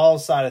on the ball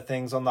side of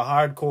things, on the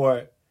hard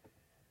court,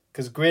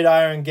 because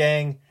Gridiron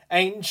Gang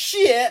ain't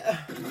shit.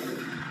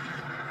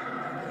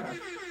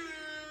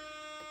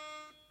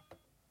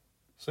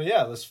 So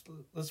yeah,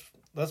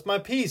 that's my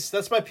piece.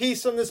 That's my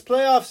piece on this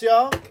playoffs,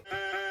 y'all.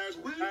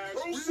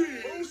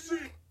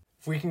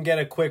 If we can get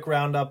a quick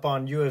roundup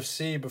on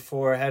UFC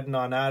before heading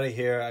on out of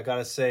here, I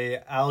gotta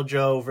say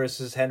Aljo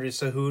versus Henry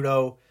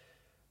Cejudo.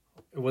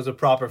 It was a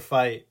proper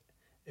fight.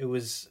 It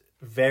was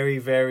very,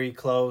 very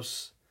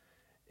close.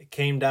 It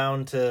came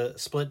down to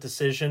split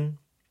decision,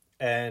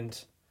 and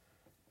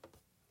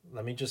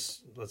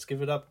let's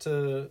give it up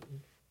to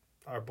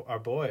our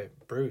boy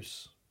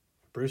Bruce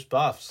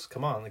Buffs.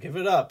 Come on, give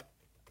it up.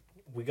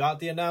 We got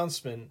the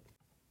announcement.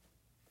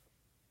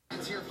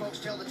 It's here, folks.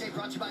 Tell the tape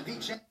brought to you by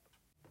VJ.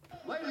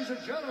 Ladies and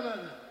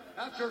gentlemen,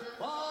 after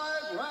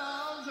 5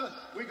 rounds,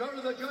 we go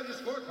to the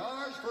judges'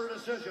 scorecards for a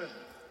decision.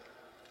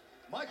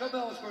 Michael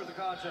Bell scores the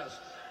contest,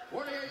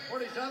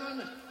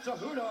 48-47,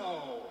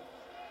 Cejudo.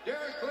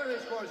 Derek Cleary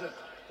scores it,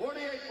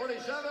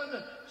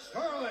 48-47,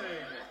 Sterling.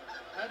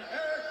 And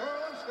Eric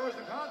Corlin scores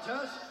the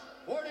contest,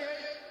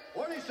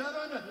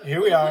 48-47.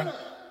 Here we are.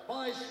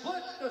 By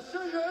split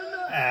decision.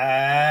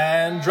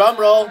 And drum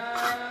roll.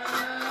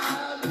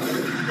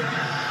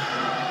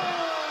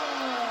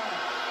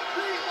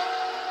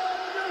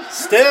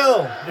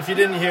 Still, if you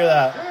didn't hear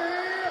that.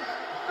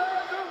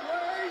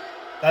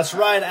 That's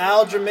right,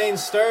 Aljamain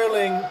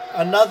Sterling.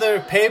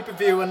 Another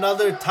pay-per-view,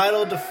 another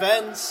title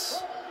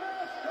defense.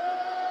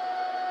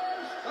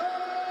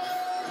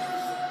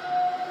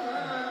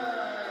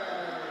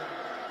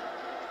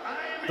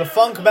 The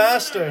Funk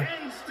Master.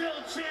 And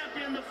still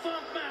champion, the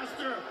Funk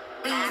Master.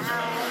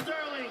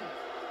 Sterling.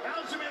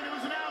 Aljamain, it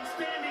was an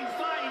outstanding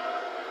fight.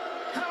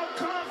 How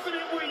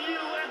confident were you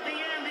at the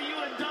end that you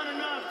had done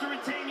enough to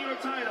retain your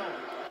title?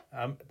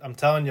 I'm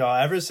telling y'all,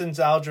 ever since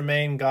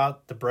Aljamain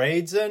got the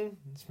braids in,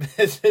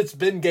 it's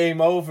been game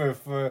over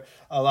for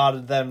a lot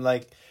of them.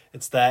 Like,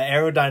 it's the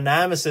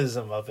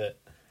aerodynamicism of it.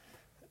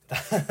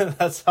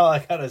 That's all I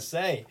gotta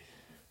say.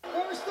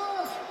 First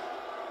off,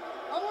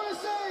 I want to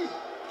say,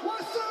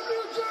 what's up,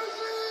 New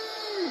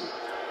Jersey?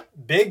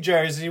 Big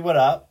Jersey, what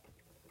up?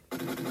 Hey,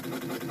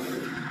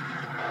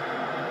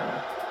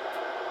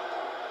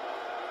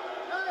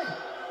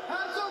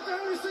 hats off to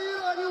Henry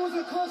Cejudo. I knew it was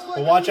a close fight.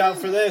 But watch out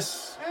for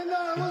this. And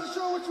I wasn't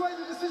sure which way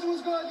the decision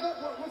was going to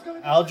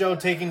go. Aljo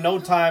taking no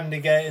time to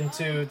get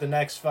into the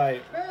next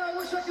fight. Man, I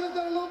wish I could have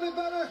done a little bit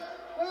better.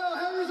 Well,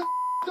 Henry's a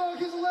dog.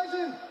 He's a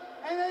legend.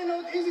 And it ain't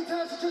no easy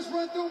task to just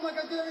run through him like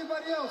I did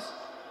everybody else.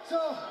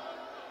 So,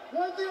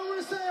 one thing I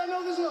want to say, I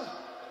know there's a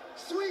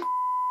sweet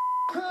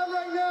crowd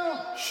right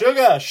now.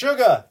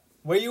 Sugar,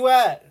 where you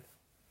at?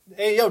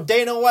 Hey, yo,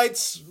 Dana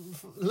White's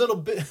little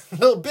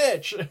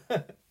bitch.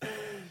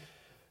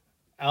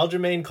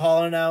 Aljamain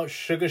calling out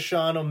Sugar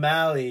Sean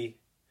O'Malley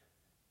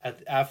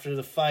after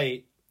the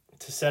fight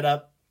to set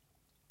up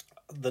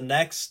the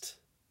next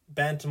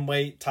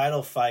bantamweight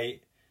title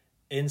fight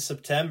in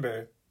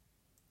September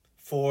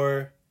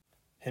for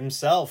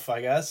himself,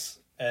 I guess.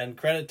 And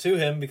credit to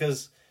him,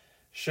 because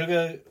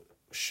Sugar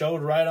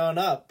showed right on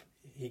up.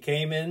 He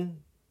came in,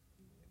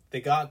 they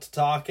got to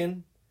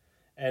talking,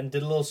 and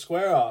did a little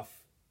square off.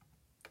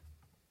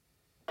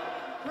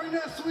 Bring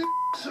that sweet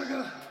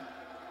Sugar.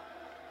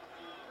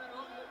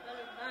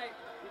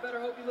 You better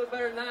hope you look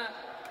better than that.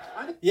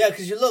 Yeah,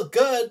 because you look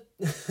good.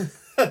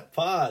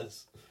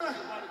 Pause.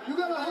 You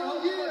got a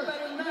whole year. You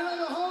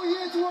got a whole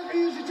year to work and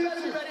use your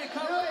jiu-jitsu. Now,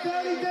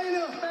 Daddy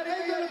Dana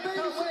ain't got a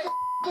baby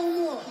no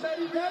more.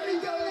 Daddy Dana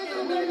ain't got a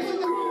baby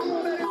no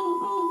more.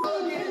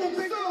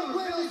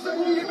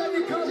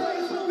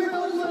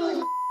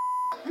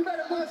 You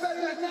better look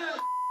better than that.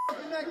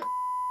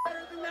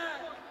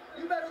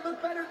 You better look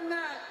better than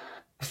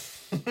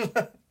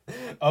that.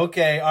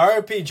 Okay,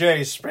 RP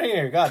Jerry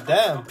Springer,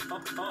 goddamn.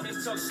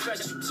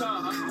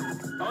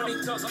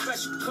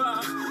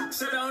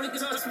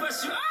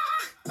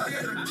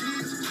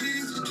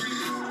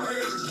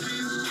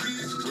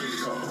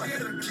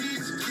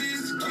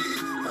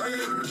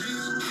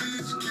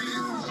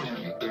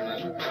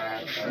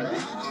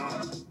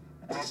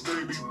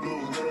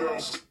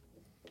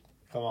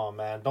 Come on,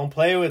 man, don't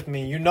play with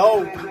me. You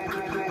know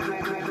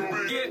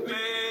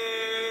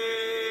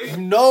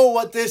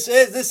what this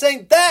is. This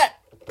ain't that.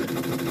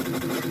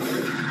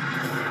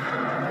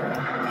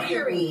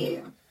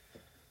 Period.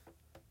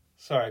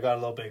 Sorry, I got a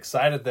little bit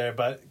excited there,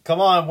 but come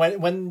on,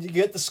 when you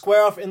get the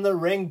square off in the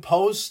ring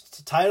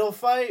post title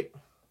fight.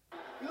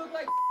 You look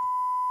like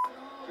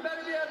you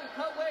better be able to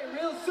cut weight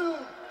real soon.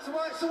 So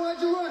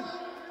why'd you run?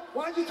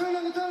 Why'd you turn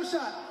on the title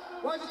shot?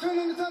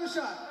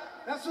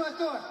 That's what I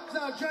thought. Cause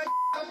I'll drag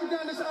up and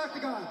down this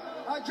octagon.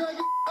 I'll drag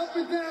it up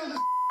and down this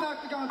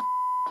octagon.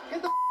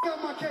 Get the out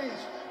of my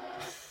cage.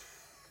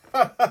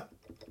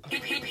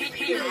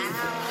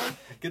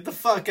 Get the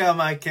fuck out of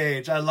my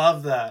cage. I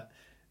love that.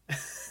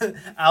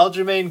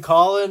 Aljamain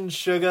calling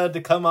Sugar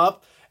to come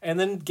up and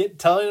then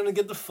telling him to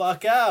get the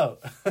fuck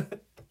out. Give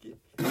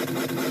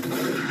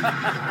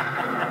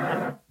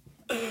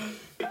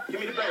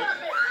me the bait.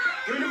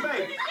 Give me the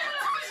bait.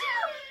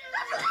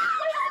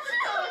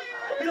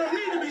 You don't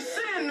need to be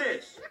saying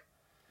this.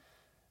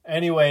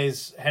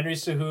 Anyways, Henry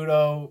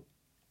Cejudo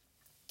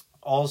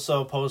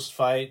also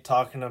post-fight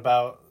talking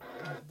about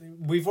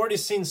we've already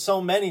seen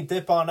so many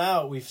dip on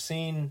out. We've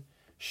seen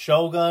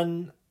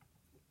Shogun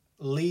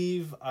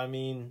leave. I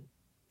mean,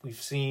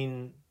 we've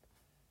seen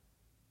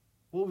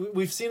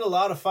a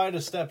lot of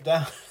fighters step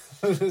down.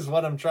 Is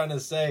what I'm trying to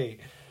say.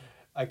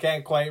 I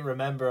can't quite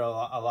remember a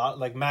lot.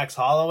 Like Max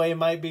Holloway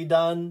might be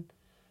done.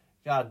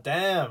 God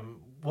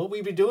damn, what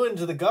we be doing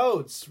to the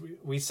goats?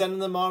 We sending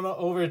them on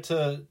over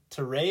to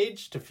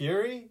Rage, to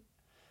Fury.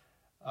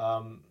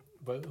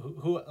 But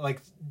who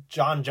like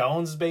John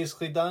Jones is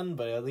basically done,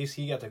 but at least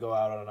he got to go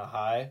out on a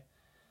high.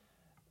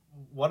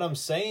 What I'm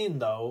saying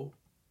though,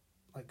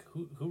 like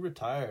who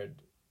retired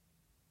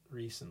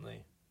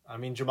recently? I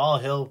mean, Jamal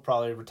Hill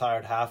probably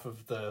retired half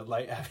of the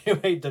light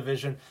heavyweight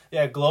division.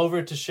 Yeah,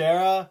 Glover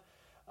Teixeira,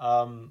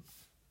 I'm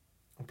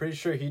pretty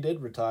sure he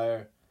did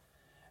retire.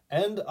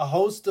 And a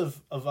host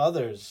of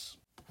others.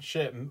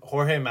 Shit,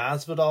 Jorge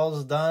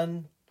Masvidal's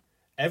done.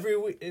 Every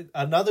week,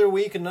 another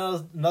week,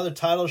 another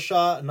title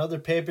shot, another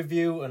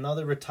pay-per-view,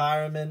 another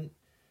retirement.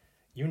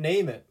 You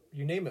name it.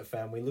 You name it,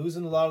 fam. We're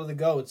losing a lot of the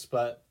GOATs,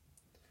 but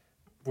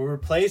we're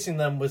replacing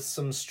them with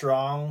some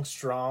strong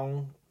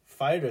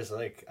fighters.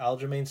 Like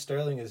Aljamain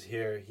Sterling is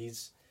here.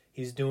 He's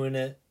doing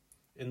it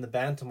in the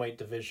bantamweight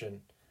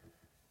division.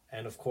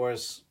 And of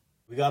course,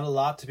 we got a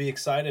lot to be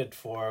excited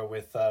for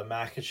with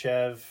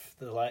Makhachev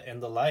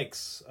and the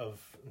likes of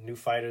new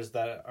fighters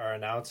that are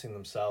announcing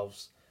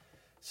themselves.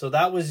 So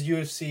that was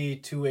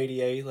UFC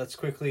 288. Let's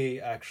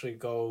quickly actually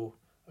go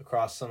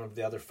across some of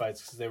the other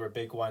fights because they were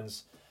big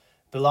ones.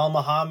 Bilal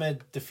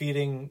Muhammad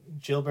defeating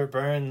Gilbert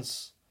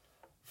Burns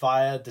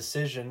via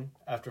decision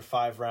after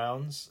 5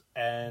 rounds.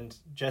 And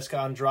Jessica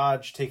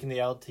Andrade taking the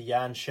L to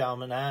Yan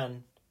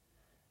Xiaomian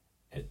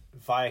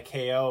via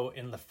KO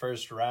in the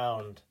first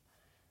round.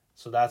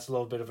 So that's a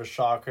little bit of a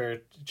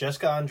shocker.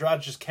 Jessica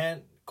Andrade just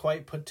can't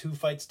quite put 2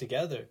 fights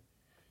together.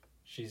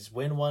 She's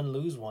win one,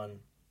 lose one.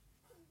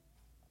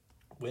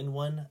 Win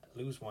one,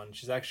 lose one.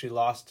 She's actually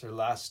lost her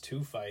last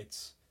 2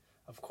 fights,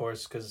 of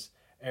course, because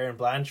Erin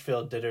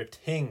Blanchfield did her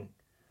ting.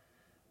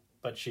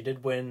 But she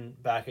did win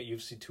back at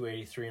UFC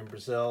 283 in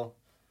Brazil.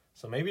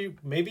 So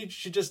maybe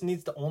she just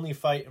needs to only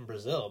fight in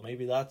Brazil.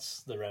 Maybe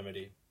that's the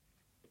remedy.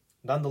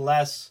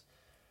 Nonetheless,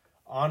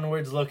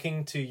 onwards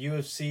looking to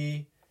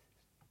UFC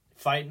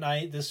Fight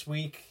Night this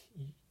week.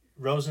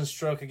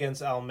 Rosenstruck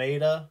against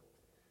Almeida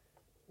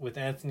with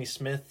Anthony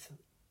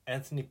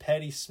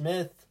Petty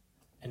Smith,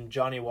 and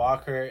Johnny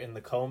Walker in the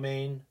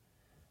co-main.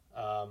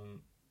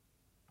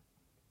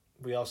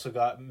 We also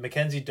got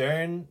Mackenzie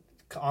Dern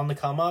on the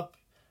come-up,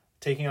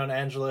 taking on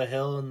Angela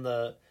Hill in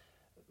the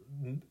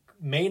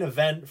main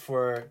event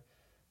for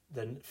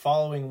the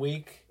following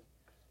week.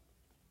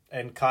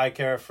 And Kai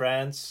Kara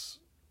France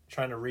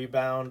trying to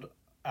rebound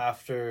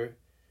after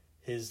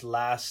his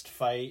last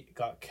fight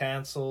got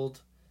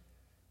cancelled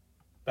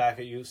back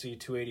at UFC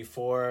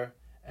 284.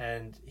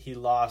 And he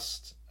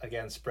lost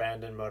against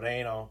Brandon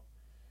Moreno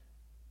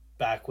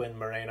back when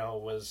Moreno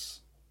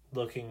was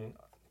looking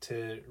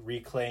to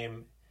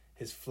reclaim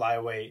his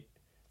flyweight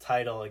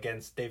title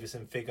against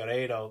Davison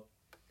Figueiredo.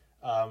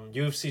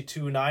 UFC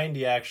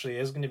 290 actually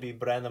is going to be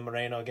Brandon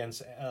Moreno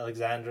against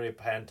Alexandre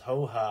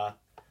Pantoja.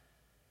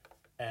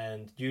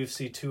 And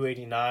UFC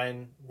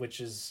 289,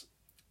 which is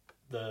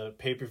the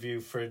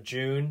pay-per-view for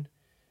June,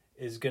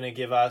 is going to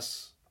give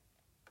us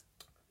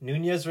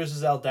Nunez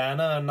versus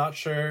Aldana. I'm not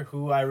sure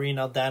who Irene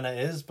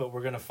Aldana is, but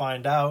we're going to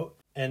find out.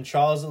 And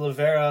Charles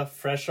Oliveira,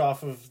 fresh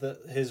off of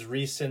his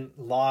recent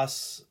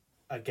loss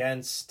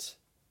against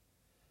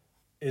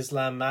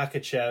Islam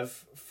Makhachev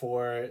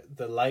for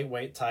the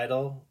lightweight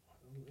title.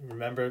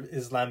 Remember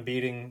Islam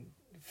beating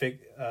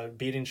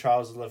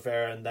Charles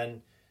Oliveira and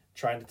then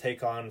trying to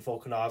take on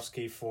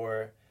Volkanovski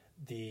for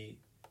the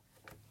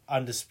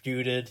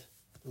undisputed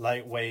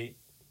lightweight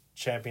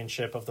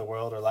championship of the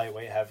world, or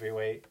lightweight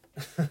heavyweight.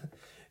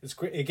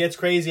 It gets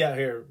crazy out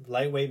here.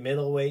 Lightweight,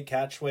 middleweight,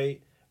 catchweight,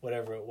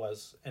 whatever it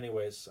was.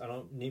 Anyways, I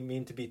don't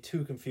mean to be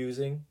too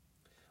confusing,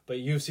 but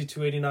UFC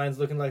 289 is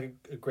looking like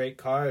a great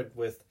card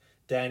with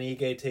Dan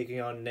Ige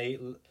taking on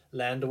Nate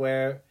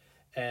Landwehr,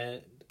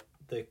 and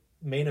the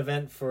main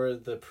event for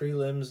the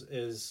prelims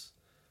is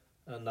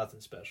nothing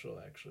special,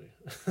 actually.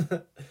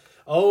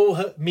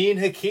 Mean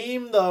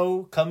Hakeem,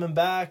 though, coming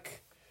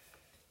back.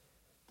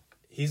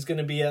 He's going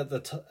to be at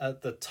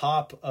the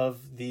top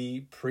of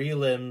the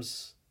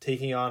prelims,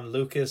 taking on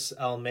Lucas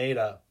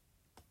Almeida.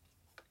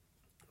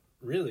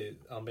 Really?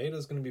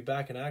 Almeida's going to be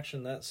back in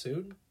action that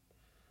soon?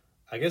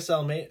 I guess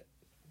Almeida...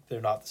 They're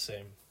not the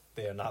same.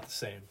 They are not the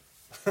same.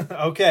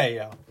 Okay,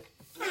 y'all.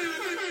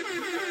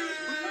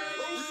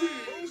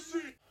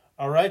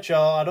 Alright,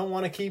 y'all. I don't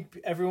want to keep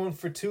everyone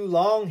for too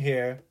long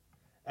here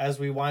as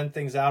we wind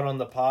things out on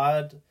the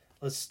pod.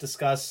 Let's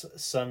discuss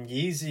some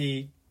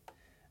Yeezy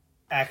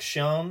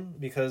action,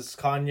 because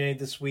Kanye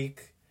this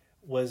week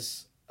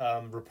was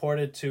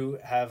reported to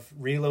have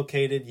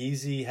relocated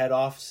Yeezy head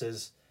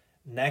offices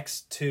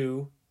next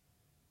to,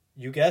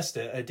 you guessed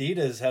it,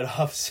 Adidas head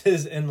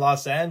offices in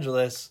Los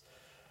Angeles.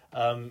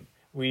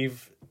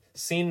 We've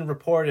seen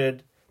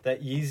reported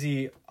that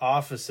Yeezy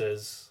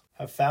offices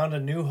have found a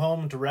new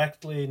home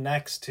directly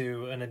next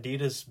to an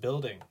Adidas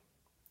building,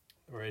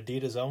 or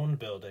Adidas owned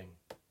building.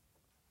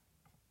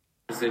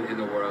 In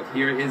the world.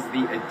 Here is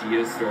the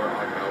Adidas store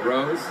on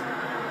Melrose,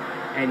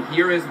 and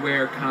here is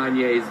where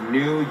Kanye's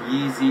new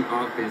Yeezy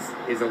office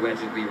is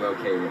allegedly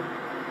located.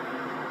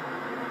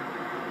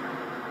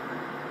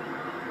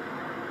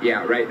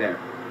 Yeah, right there.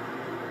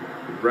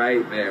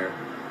 Right there.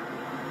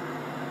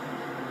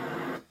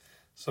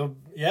 So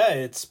yeah,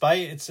 it's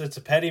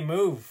a petty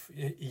move.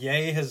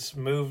 Ye has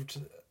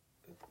moved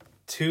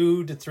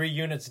 2 to 3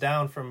 units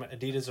down from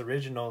Adidas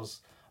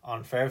Originals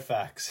on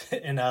Fairfax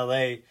in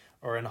LA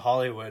or in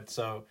Hollywood.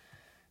 So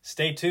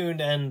stay tuned.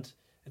 And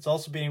it's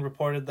also being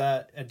reported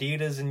that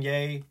Adidas and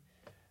Ye,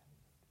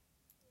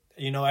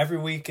 every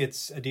week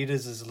it's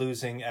Adidas is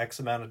losing X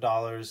amount of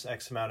dollars,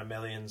 X amount of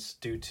millions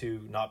due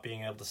to not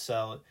being able to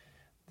sell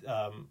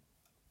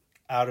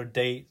out of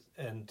date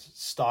and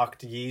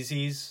stocked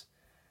Yeezys.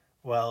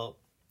 Well,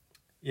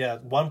 yeah,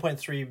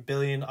 1.3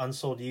 billion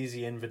unsold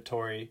Yeezy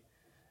inventory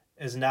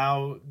is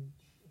now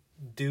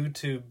due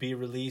to be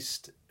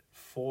released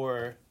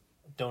for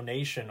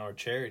donation or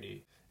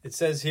charity. It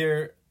says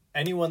here,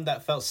 anyone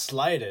that felt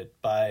slighted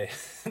by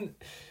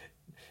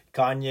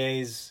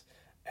Kanye's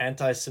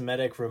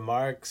anti-Semitic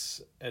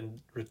remarks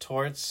and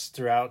retorts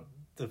throughout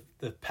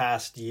the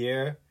past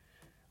year,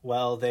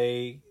 well,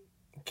 they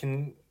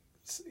can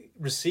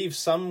receive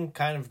some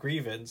kind of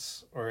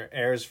grievance or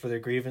heirs for their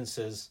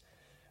grievances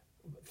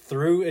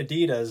through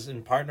Adidas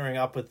and partnering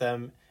up with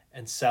them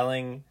and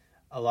selling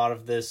a lot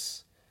of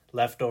this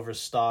leftover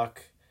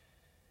stock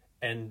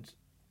and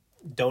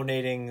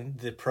donating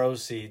the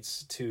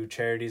proceeds to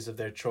charities of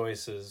their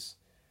choices.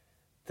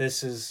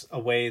 This is a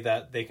way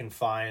that they can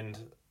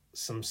find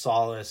some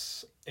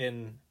solace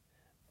in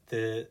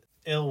the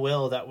ill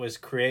will that was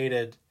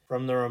created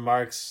from the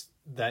remarks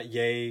that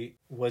Ye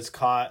was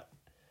caught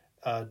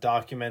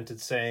documented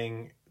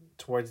saying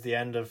towards the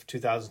end of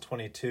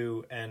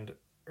 2022 and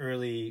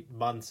early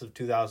months of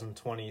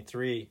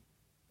 2023.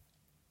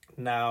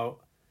 Now,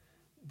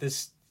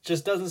 this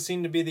just doesn't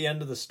seem to be the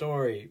end of the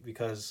story,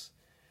 because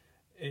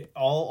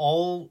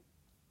all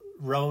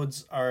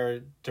roads are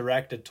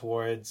directed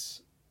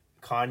towards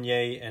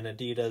Kanye and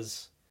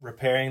Adidas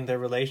repairing their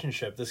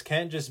relationship. This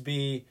can't just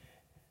be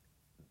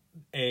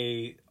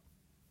a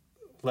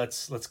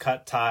let's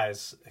cut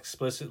ties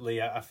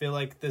explicitly. I feel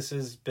like this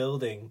is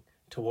building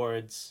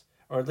towards,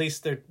 or at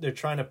least they're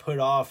trying to put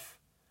off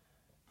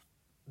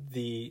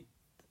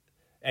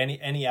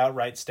any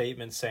outright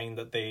statement saying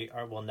that they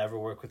will never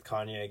work with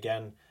Kanye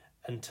again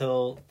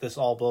until this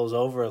all blows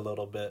over a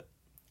little bit.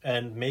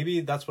 And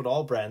maybe that's what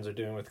all brands are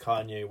doing with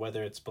Kanye,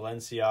 whether it's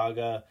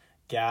Balenciaga,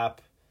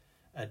 Gap,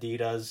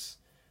 Adidas.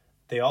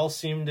 They all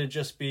seem to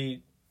just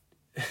be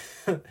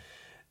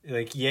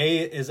like, Ye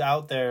is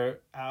out there,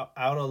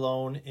 out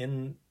alone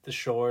in the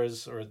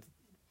shores, or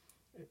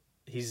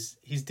he's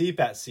deep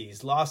at sea,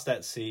 he's lost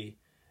at sea,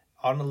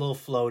 on a little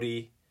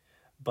floaty,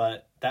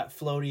 but that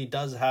floaty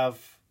does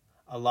have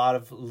a lot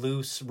of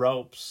loose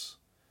ropes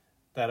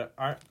that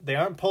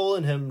aren't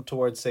pulling him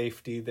towards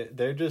safety.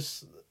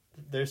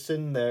 They're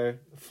sitting there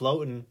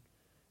floating,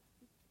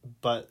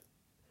 but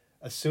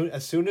as soon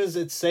as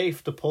it's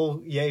safe to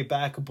pull Ye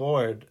back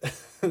aboard,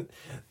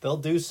 they'll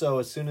do so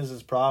as soon as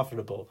it's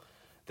profitable.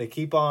 They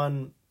keep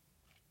on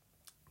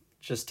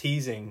just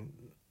teasing.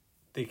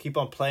 They keep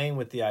on playing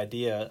with the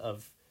idea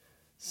of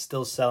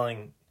still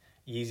selling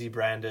Yeezy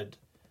branded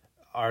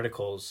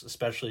articles,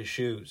 especially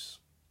shoes.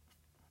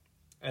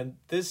 And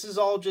this is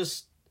all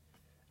just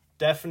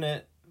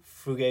definite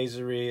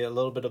fugazery, a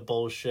little bit of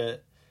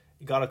bullshit.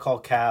 You gotta call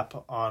cap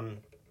on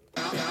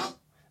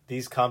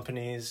these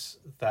companies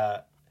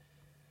that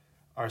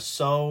are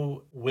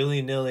so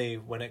willy-nilly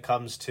when it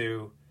comes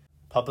to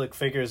public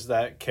figures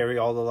that carry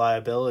all the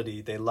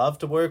liability. They love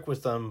to work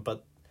with them,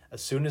 but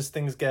as soon as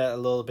things get a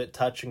little bit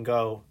touch and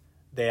go,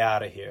 they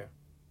out of here.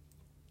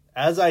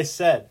 As I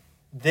said,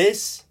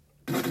 this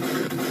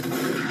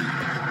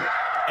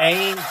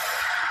ain't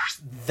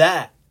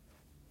that.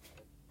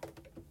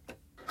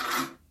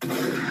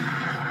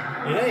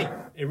 It ain't.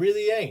 It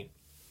really ain't.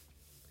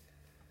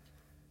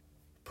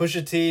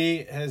 Pusha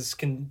T has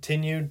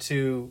continued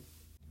to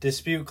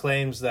dispute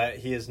claims that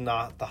he is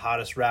not the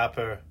hottest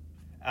rapper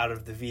out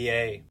of the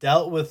VA.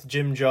 Dealt with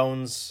Jim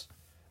Jones'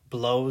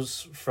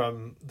 blows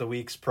from the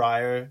weeks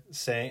prior,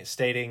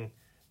 stating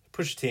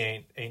Pusha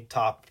T ain't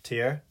top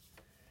tier.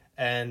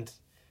 And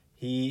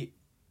he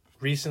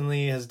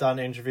recently has done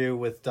an interview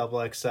with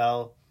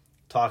XXL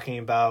talking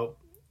about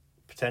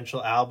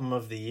potential album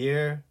of the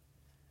year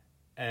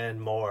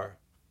and more.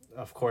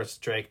 Of course,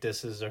 Drake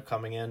disses are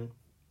coming in.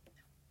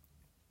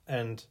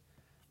 And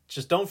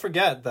just don't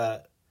forget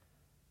that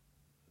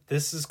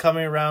this is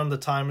coming around the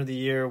time of the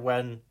year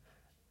when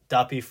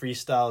Duppy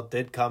Freestyle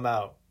did come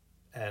out.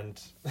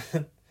 And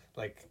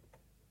like,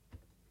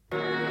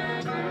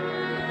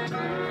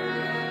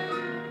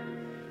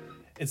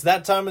 it's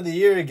that time of the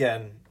year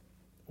again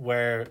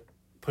where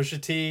Pusha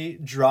T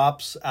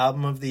drops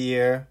album of the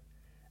year,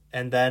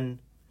 and then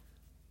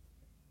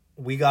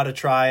we got to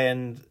try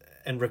and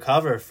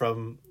recover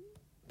from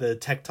the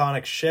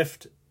tectonic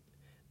shift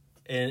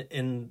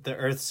in the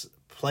Earth's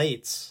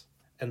plates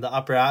and the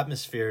upper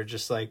atmosphere.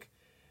 Just like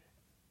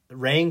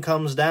rain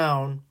comes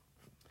down,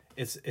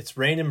 it's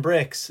raining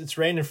bricks. It's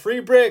raining free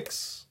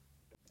bricks.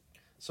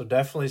 So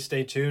definitely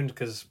stay tuned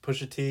because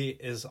Pusha T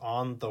is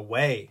on the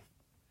way.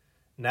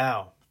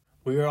 Now,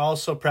 we are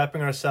also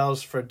prepping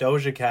ourselves for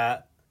Doja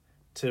Cat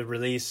to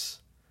release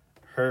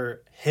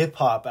her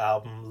hip-hop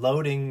album,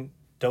 loading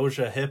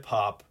Doja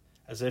hip-hop,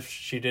 as if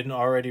she didn't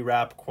already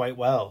rap quite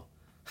well.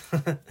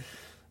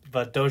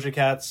 But Doja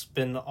Cat's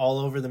been all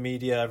over the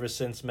media ever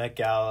since Met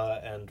Gala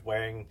and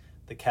wearing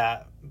the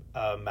cat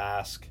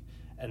mask.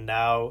 And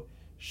now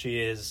she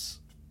is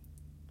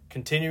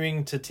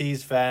continuing to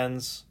tease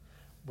fans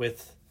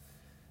with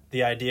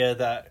the idea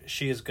that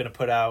she is going to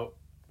put out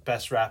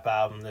best rap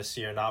album this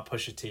year, not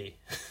Pusha T.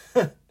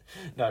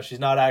 No, she's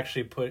not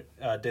actually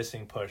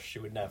dissing Push. She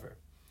would never.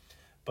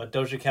 But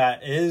Doja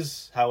Cat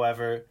is,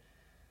 however,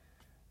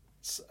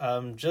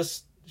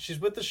 she's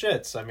with the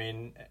shits. I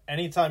mean,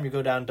 anytime you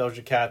go down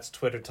Doja Cat's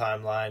Twitter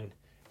timeline,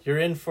 you're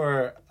in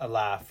for a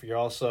laugh. You're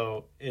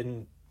also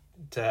in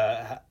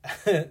to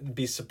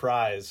be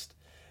surprised.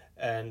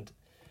 And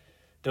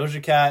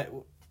Doja Cat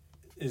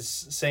is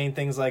saying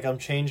things like, I'm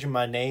changing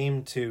my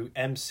name to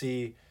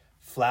MC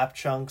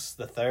Flapchunks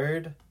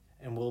III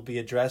and will be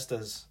addressed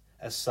as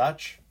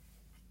such.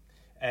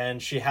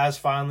 And she has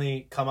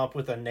finally come up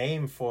with a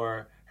name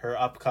for her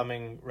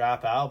upcoming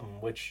rap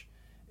album, which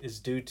is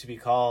due to be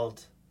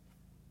called,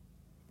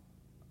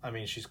 I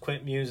mean, she's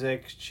quit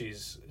music,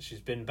 she's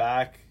been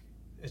back.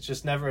 It's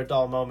just never a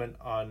dull moment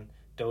on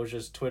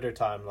Doja's Twitter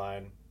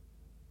timeline.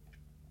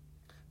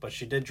 But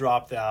she did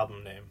drop the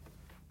album name.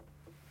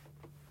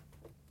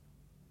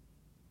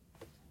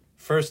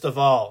 First of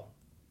All.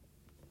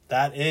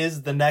 That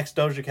is the next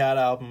Doja Cat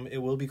album. It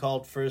will be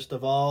called First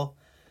of All.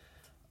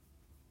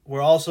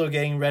 We're also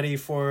getting ready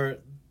for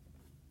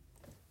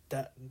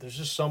that. There's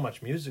just so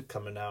much music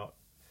coming out.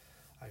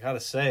 I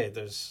gotta say,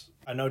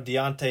 I know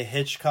Deontay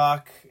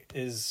Hitchcock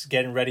is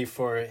getting ready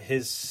for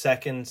his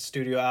second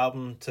studio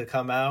album to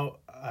come out.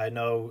 I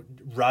know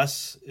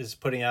Russ is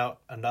putting out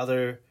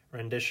another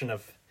rendition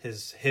of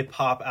his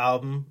hip-hop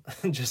album,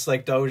 just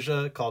like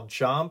Doja, called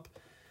Chomp.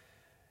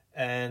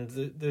 And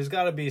there's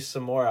got to be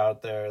some more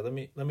out there. Let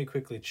me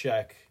quickly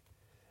check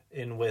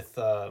in with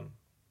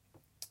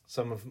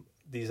some of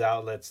these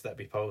outlets that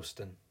be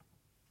posting.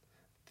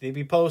 They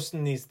be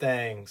posting these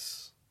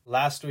things.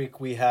 Last week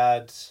we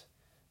had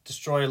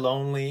Destroy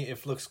Lonely,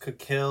 If Looks Could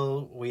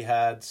Kill. We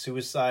had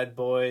Suicide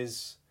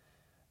Boys,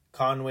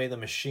 Conway the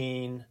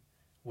Machine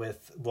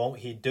with Won't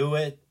He Do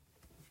It.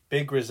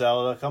 Big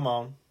Griselda, come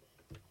on.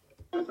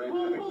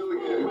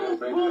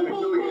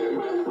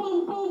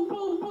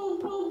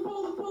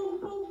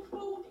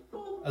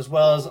 As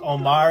well as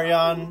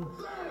Omarion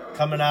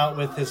coming out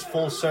with his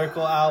Full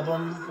Circle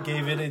album.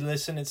 Gave it a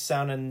listen, it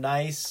sounded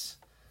nice.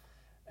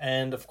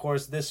 And of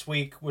course this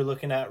week we're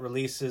looking at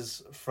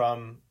releases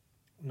from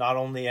not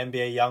only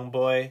NBA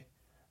Youngboy,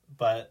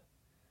 but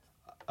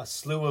a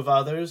slew of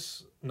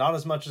others. Not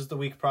as much as the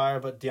week prior,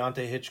 but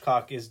Deontay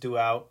Hitchcock is due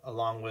out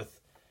along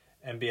with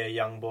NBA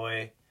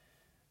Youngboy,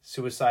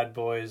 Suicide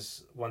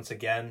Boys once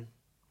again.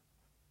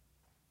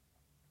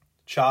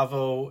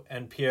 Chavo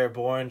and Pierre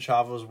Bourne,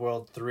 Chavo's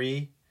World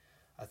 3.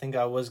 I think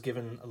I was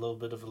given a little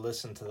bit of a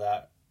listen to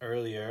that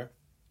earlier.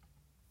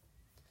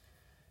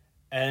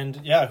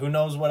 And yeah, who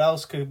knows what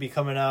else could be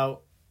coming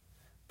out,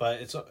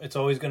 but it's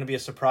always going to be a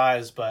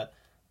surprise. But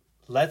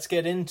let's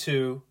get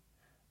into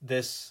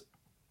this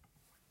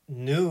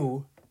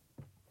new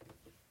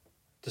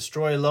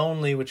Destroy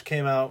Lonely, which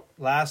came out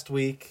last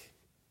week.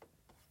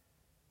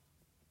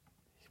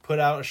 He put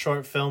out a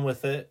short film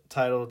with it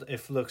titled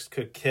If Looks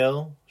Could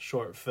Kill,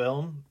 short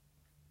film.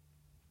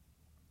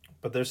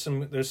 But there's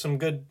some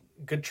good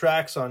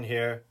tracks on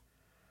here.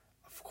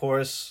 Of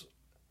course,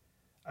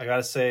 I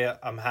gotta say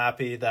I'm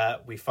happy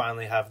that we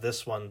finally have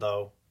this one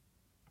though.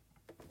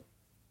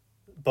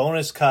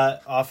 Bonus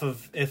cut off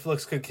of If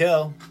Looks Could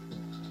Kill.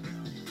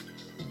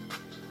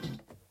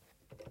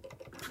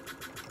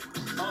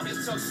 On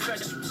his so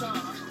special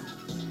time.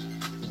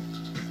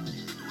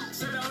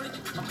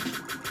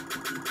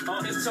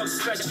 On his so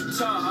special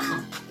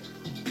time.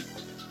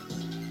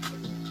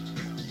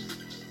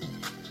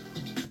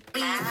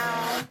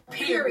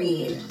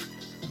 Period.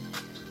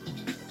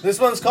 This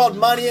one's called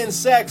Money and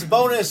Sex.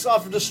 Bonus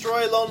off of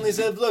Destroy Lonely's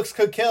If Looks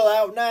Could Kill,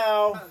 out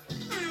now.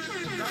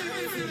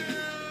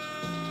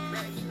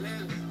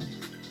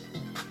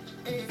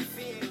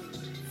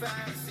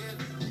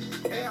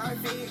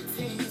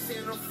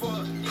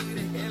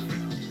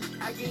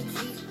 I get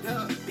geeked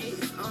up,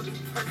 bitch, on the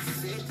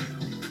percent.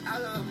 I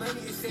love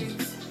money and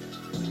sex.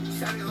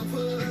 Shawty gon'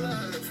 pull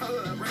up,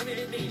 told her, bring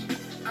it in.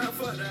 I'm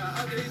for the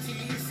other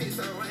G6,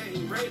 so I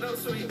ain't break no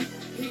sweat.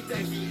 He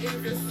think he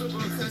invincible,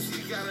 cause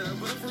he got a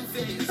bulletproof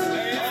vest.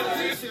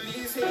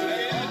 His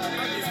head,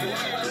 I'm just the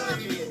one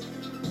with it.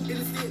 If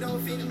the stick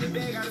don't fit in the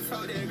bag, I just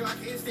hold that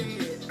Glock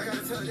instead. I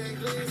gotta tell they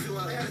visual.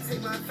 I gotta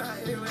take my thought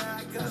everywhere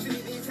I go.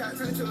 Shitty these I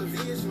turn to a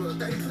visual.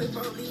 30 clip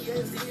on me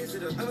as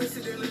digital. I'ma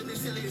sit there looking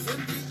silly as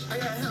empty. I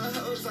got hella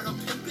hoes like I'm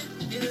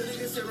pimpin'. These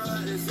niggas sit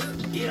around the zip.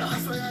 Yeah. I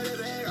swear out the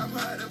bag, I'm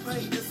part of the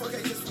plate. This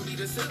 4K just for me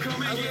to sip.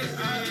 Come and get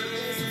me.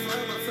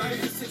 My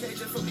flight is 6K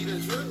just for me to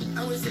drip.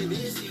 I would say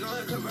bitch, she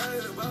going convert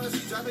the ball.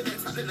 She dropping that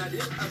top and I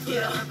dip. I put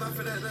a lap off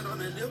for that nut on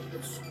the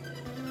nipples.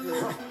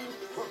 Yeah.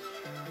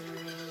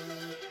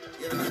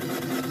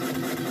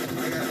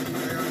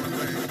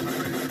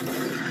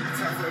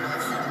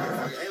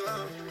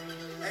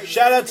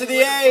 Shout out to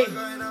the A.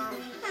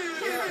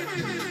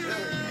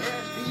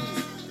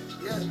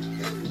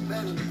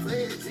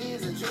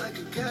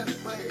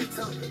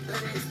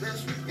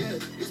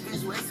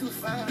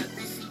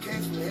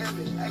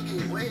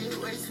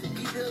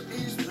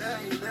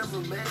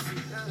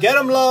 Get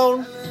him,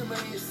 Lone.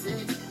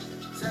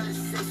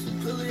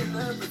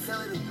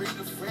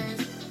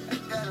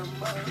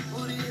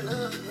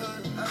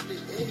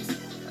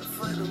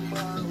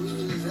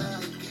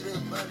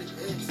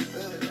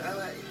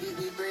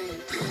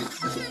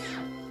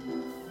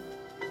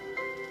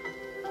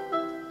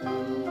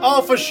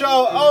 Oh, for sure.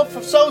 Oh,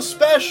 for so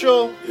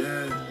special.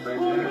 Yeah.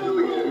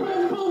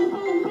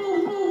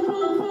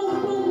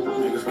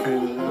 Niggas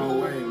came a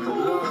long way, man.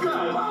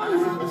 I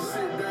had to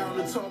sit down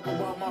to talk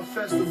about my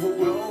festival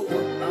with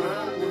over.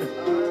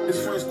 His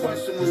first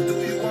question was, do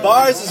you want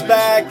Bars is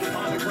back.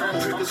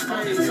 This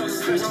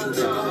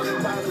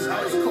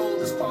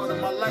part of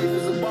my life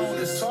is a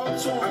bonus. I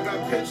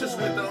got pictures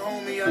with the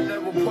homie I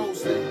never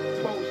posted.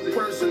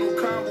 Personal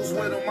combos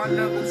with him, I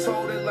never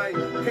told it like,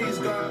 peace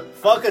God.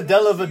 Fuck a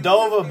Della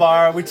Vadova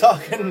bar. We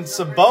talking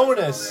some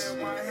bonus.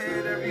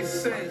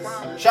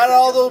 Shout out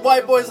all the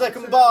white boys that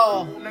can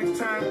ball.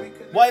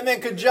 White men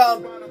could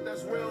jump,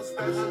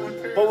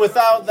 but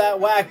without that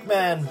whack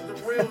man.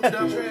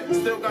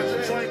 Still got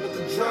the joint with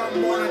the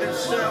drum on it and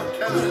shell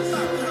catches.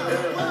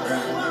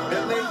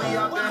 And lately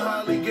I've been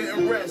hardly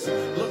getting rest.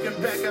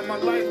 Looking back at my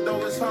life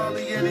though, it's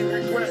hardly any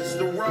regrets.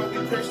 The road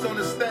we pitched on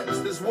the steps,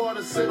 this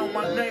water sit on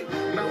my neck.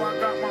 Now I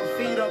got my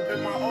feet up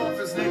in my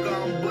office, nigga,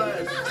 I'm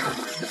blessed.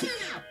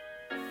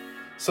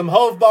 Some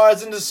Hove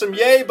bars into some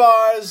Yay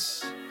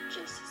bars.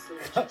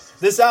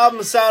 This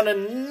album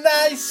sounding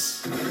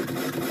nice.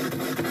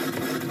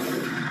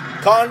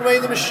 Conway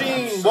the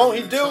Machine, won't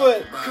he do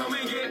it?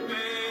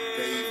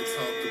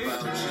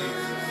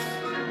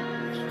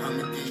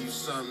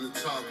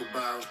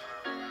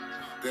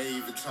 They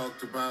even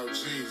talked about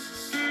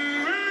Jesus. Didn't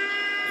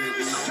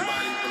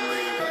nobody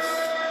believe us.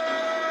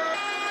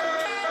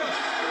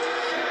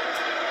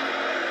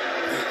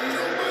 Didn't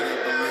nobody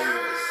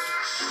believe us.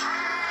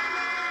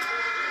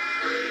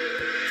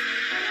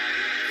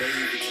 They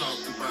even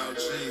talked about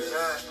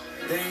Jesus.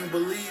 They ain't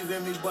believe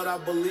in me, but I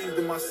believed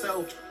in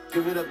myself.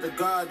 Give it up to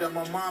God that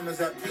my mom is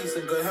at peace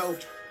and good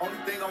health. Only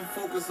thing I'm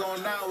focused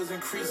on now is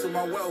increasing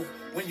my wealth.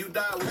 When you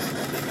die, what you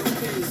gonna leave your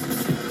kids?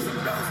 Some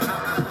bells in my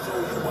outro.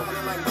 You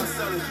wildin' like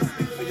Marcellus, you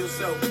speak for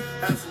yourself.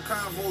 Have some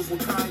convos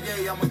with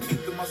Kanye, I'ma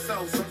keep to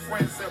myself. Some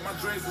friends said my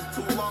dreams is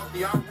too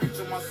lofty, I'll reach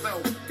it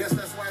myself. Guess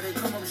that's why they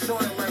come up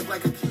short in life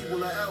like a key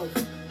with an elf.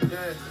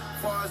 Yeah,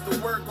 far as the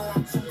work go,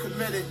 I'm too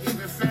committed.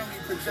 Even family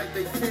project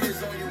their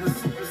fears on you with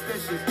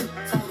superstitions.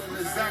 Told them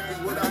exactly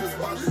what I was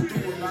about to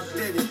do and I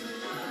did it.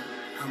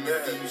 I'm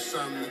gonna give you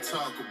something to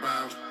talk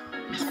about.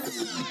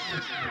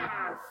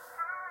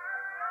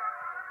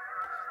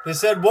 They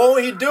said,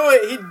 won't he do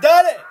it? He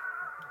done it.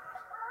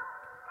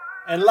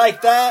 And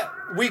like that,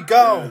 we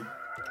go.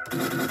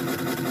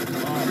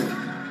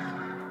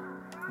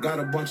 Got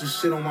a bunch of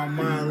shit on my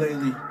mind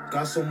lately.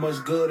 Got so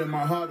much good in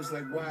my heart, it's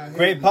like why I hate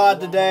Great me. pod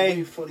Go on today. my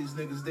way for these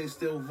niggas, they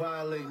still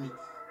violate me.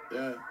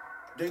 Yeah.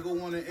 They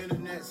go on the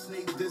internet,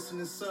 sneak dissing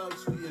and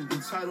subtweeting.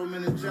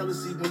 Entitlement and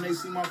jealousy when they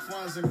see my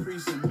funds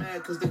increasing.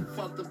 Mad cause they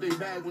fucked up their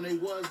bag when they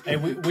was. Hey,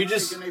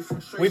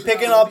 we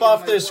picking up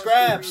off their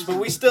scraps, but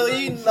we still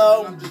eating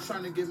though.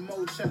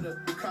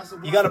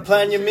 You gotta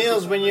plan your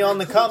meals when you're on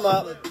the come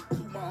up.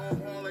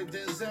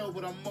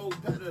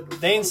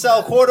 They ain't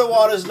sell quarter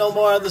waters no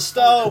more at the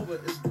stove.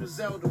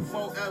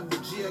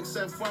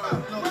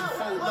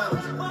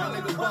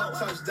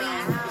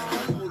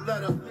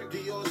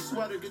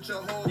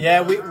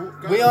 Yeah,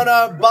 we on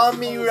our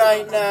bummy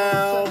right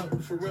now.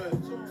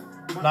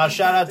 Now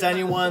shout out to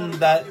anyone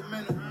that's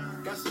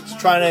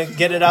trying to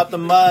get it out the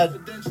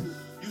mud.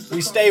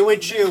 We stay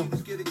with you.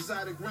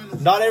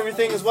 Not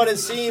everything is what it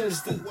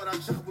seems.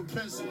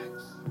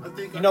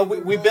 You know,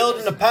 we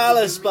building a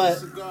palace,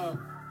 but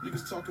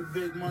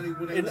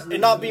it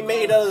not be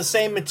made out of the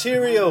same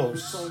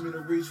materials.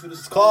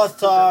 It's cloth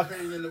talk.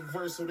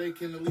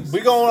 We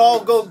gonna all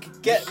go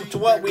get to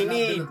what we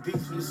need.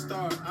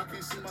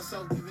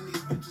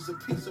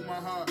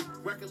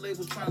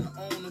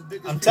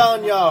 I'm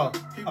telling y'all,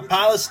 a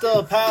palace still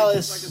a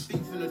palace,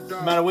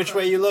 no matter which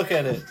way you look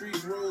at it.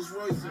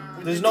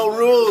 There's no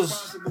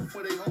rules.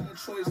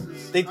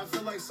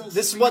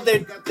 This is what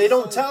they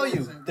don't tell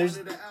you.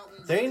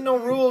 There ain't no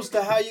rules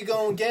to how you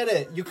gonna get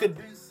it. You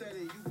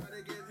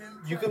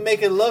could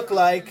make it look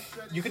like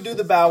You could do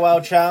the Bow Wow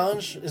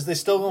challenge. Is they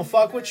still gonna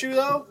fuck with you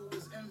though?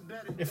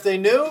 If they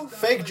knew,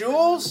 fake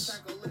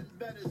jewels,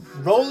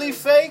 Rolly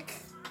fake,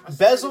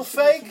 bezel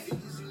fake,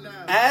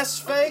 ass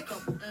fake,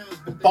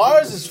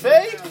 bars is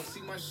fake.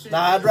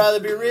 Nah, I'd rather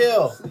be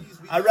real.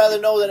 I'd rather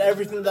know that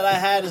everything that I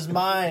had is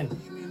mine.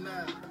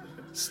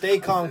 Stay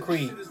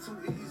concrete.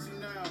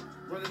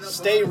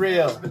 Stay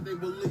real.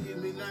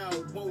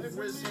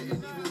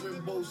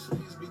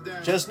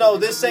 Just know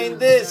this ain't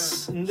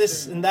this, and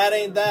that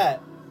ain't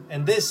that,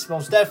 and this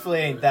most definitely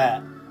ain't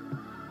that.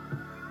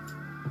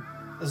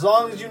 As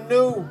long as you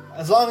knew,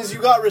 as long as you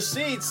got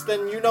receipts,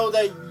 then you know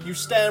that you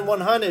stand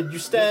 100. You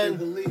stand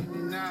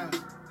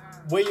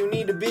where you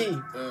need to be,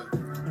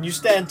 and you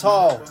stand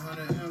tall,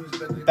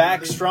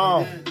 back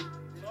strong.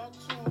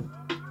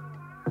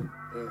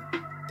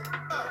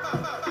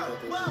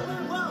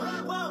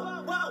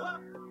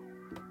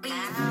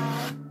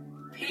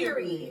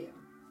 Period.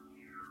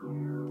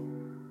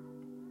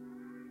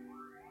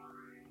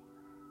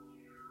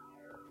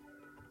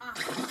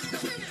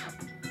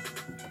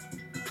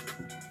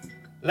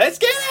 Let's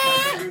get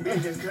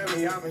it! Just cut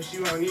me off and she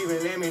won't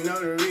even let me know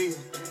the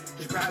reason.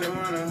 Just probably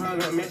wanna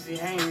hug her, Missy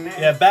hanging that.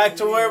 Yeah, back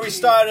to where we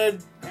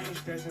started.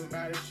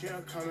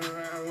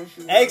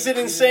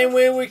 Exiting same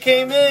way we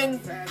came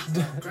in.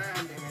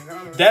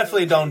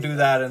 Definitely don't do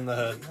that in the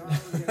hood.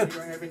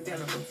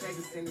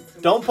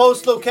 Don't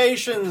post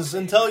locations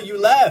until you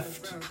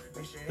left.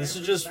 This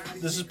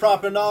is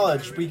proper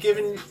knowledge. We're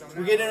getting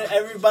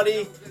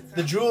everybody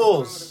the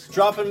jewels,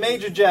 dropping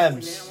major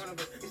gems.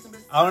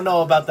 I don't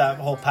know about that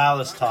whole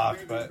palace talk,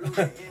 but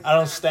I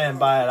don't stand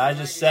by it. I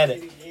just said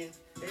it.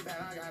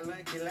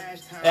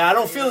 Yeah, I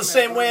don't feel the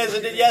same way as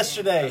I did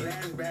yesterday.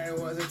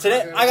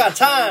 Today, I got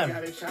time.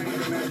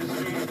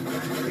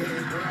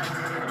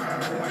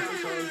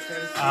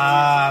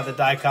 Ah, the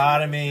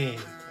dichotomy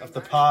of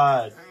the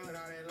pod.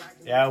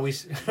 Yeah,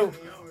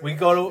 we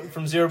go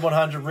from 0 to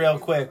 100 real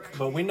quick,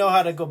 but we know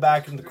how to go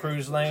back in the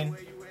cruise lane.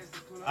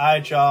 All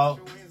right,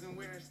 y'all.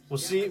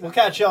 We'll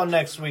catch y'all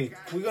next week.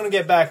 We're gonna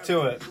get back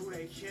to it.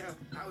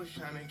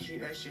 Trying to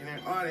keep that shit in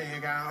order,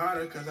 it got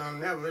harder cause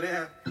I'm never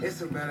there. It's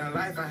a better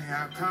life I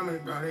have coming,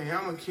 brother.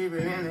 I'ma keep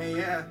it in there,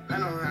 yeah. I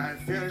know how it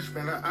feels,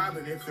 spend the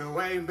opposite, feel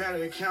way better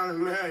to count a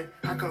million.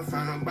 I come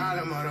from the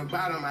bottom of the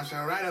bottom, I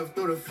shall right up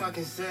through the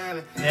fucking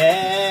ceiling.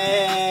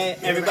 Hey,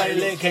 everybody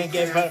lit, can't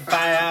get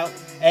fire out.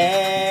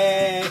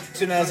 Hey,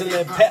 soon as a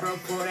little pep,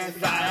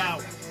 fire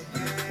out.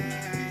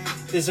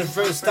 This is the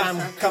first time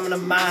coming to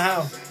my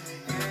house.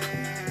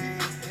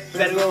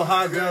 Better go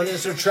hard, girl,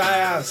 this will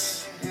tryouts.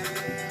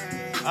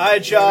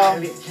 Alright,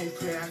 y'all.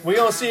 We're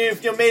gonna see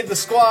if you made the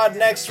squad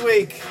next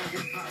week.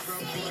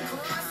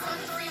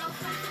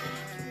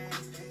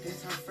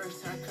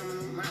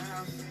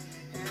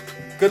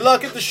 Good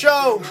luck at the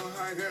show.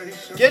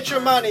 Get your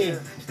money.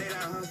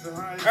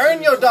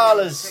 Earn your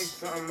dollars.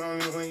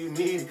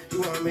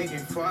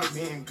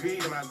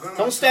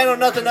 Don't stand on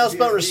nothing else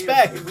but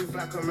respect. They just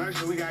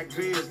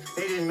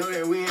know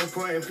that we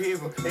important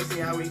people. They see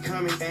how we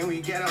come and think we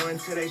get on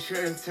until they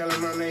shirt and tell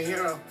them I'm their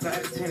hero.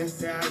 Flight attendants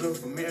say I look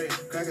familiar.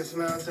 Crack a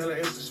smile, tell her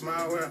it's a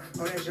small world.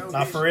 Oh, that's your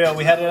Not for real,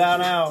 we headed out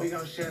now. We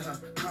gon' share her,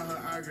 call her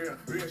our girl.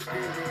 Real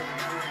street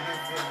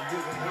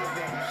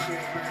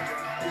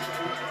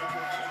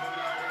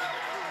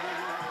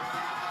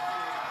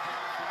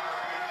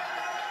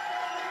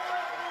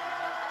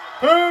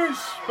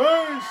Peace,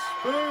 peace,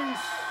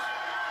 peace.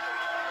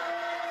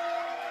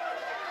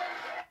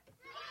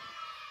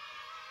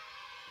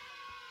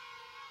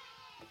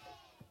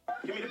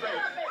 Give me the bag.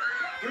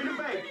 Give me the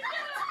bag.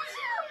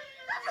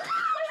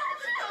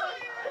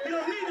 You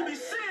don't need to be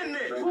saying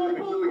this. I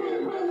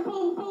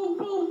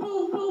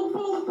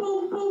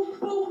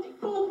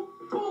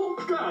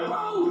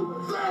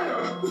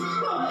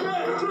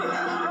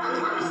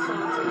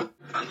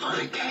love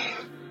the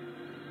game.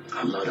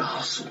 I love the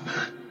hustle,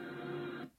 man.